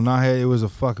for real, Nahead, it was a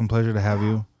fucking pleasure to have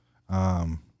you.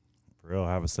 For real,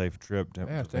 have a safe trip to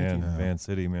Yeah, thank you. Van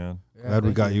City, man. Yeah, Glad we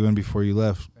thank got you in before you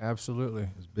left. Absolutely.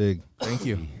 It's big. Thank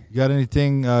you. You got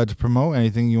anything to promote?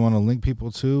 Anything you want to link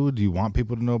people to? Do you want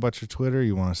people to know about your Twitter?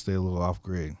 You want to stay a little off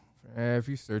grid? If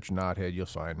you search Knothead, you'll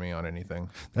find me on anything.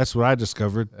 That's what I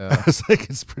discovered. I was like,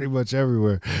 it's pretty much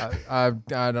everywhere. I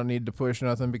don't need to push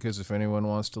nothing because if anyone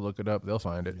wants to look it up, they'll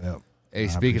find it. Yep. Hey, I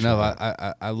speaking of,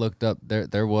 appreciate I looked up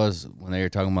there was when they were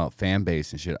talking about fan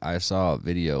base and shit. I saw a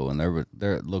video and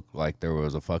there looked like there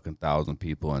was a fucking 1,000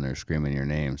 people and they're screaming your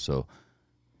name. So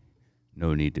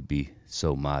no need to be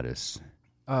so modest.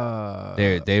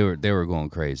 They were going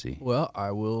crazy. Well,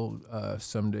 I will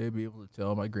someday be able to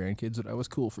tell my grandkids that I was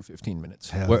cool for 15 minutes.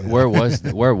 Hell Where,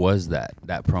 yeah. where was that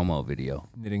promo video?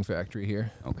 Knitting factory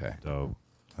here. Okay. Dope.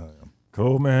 Hell yeah.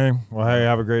 Cool, man. Well, hey,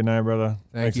 have a great night, brother.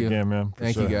 Thank Thanks you. again, man. For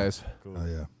Thank sure. you, guys. Cool. Hell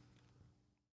yeah.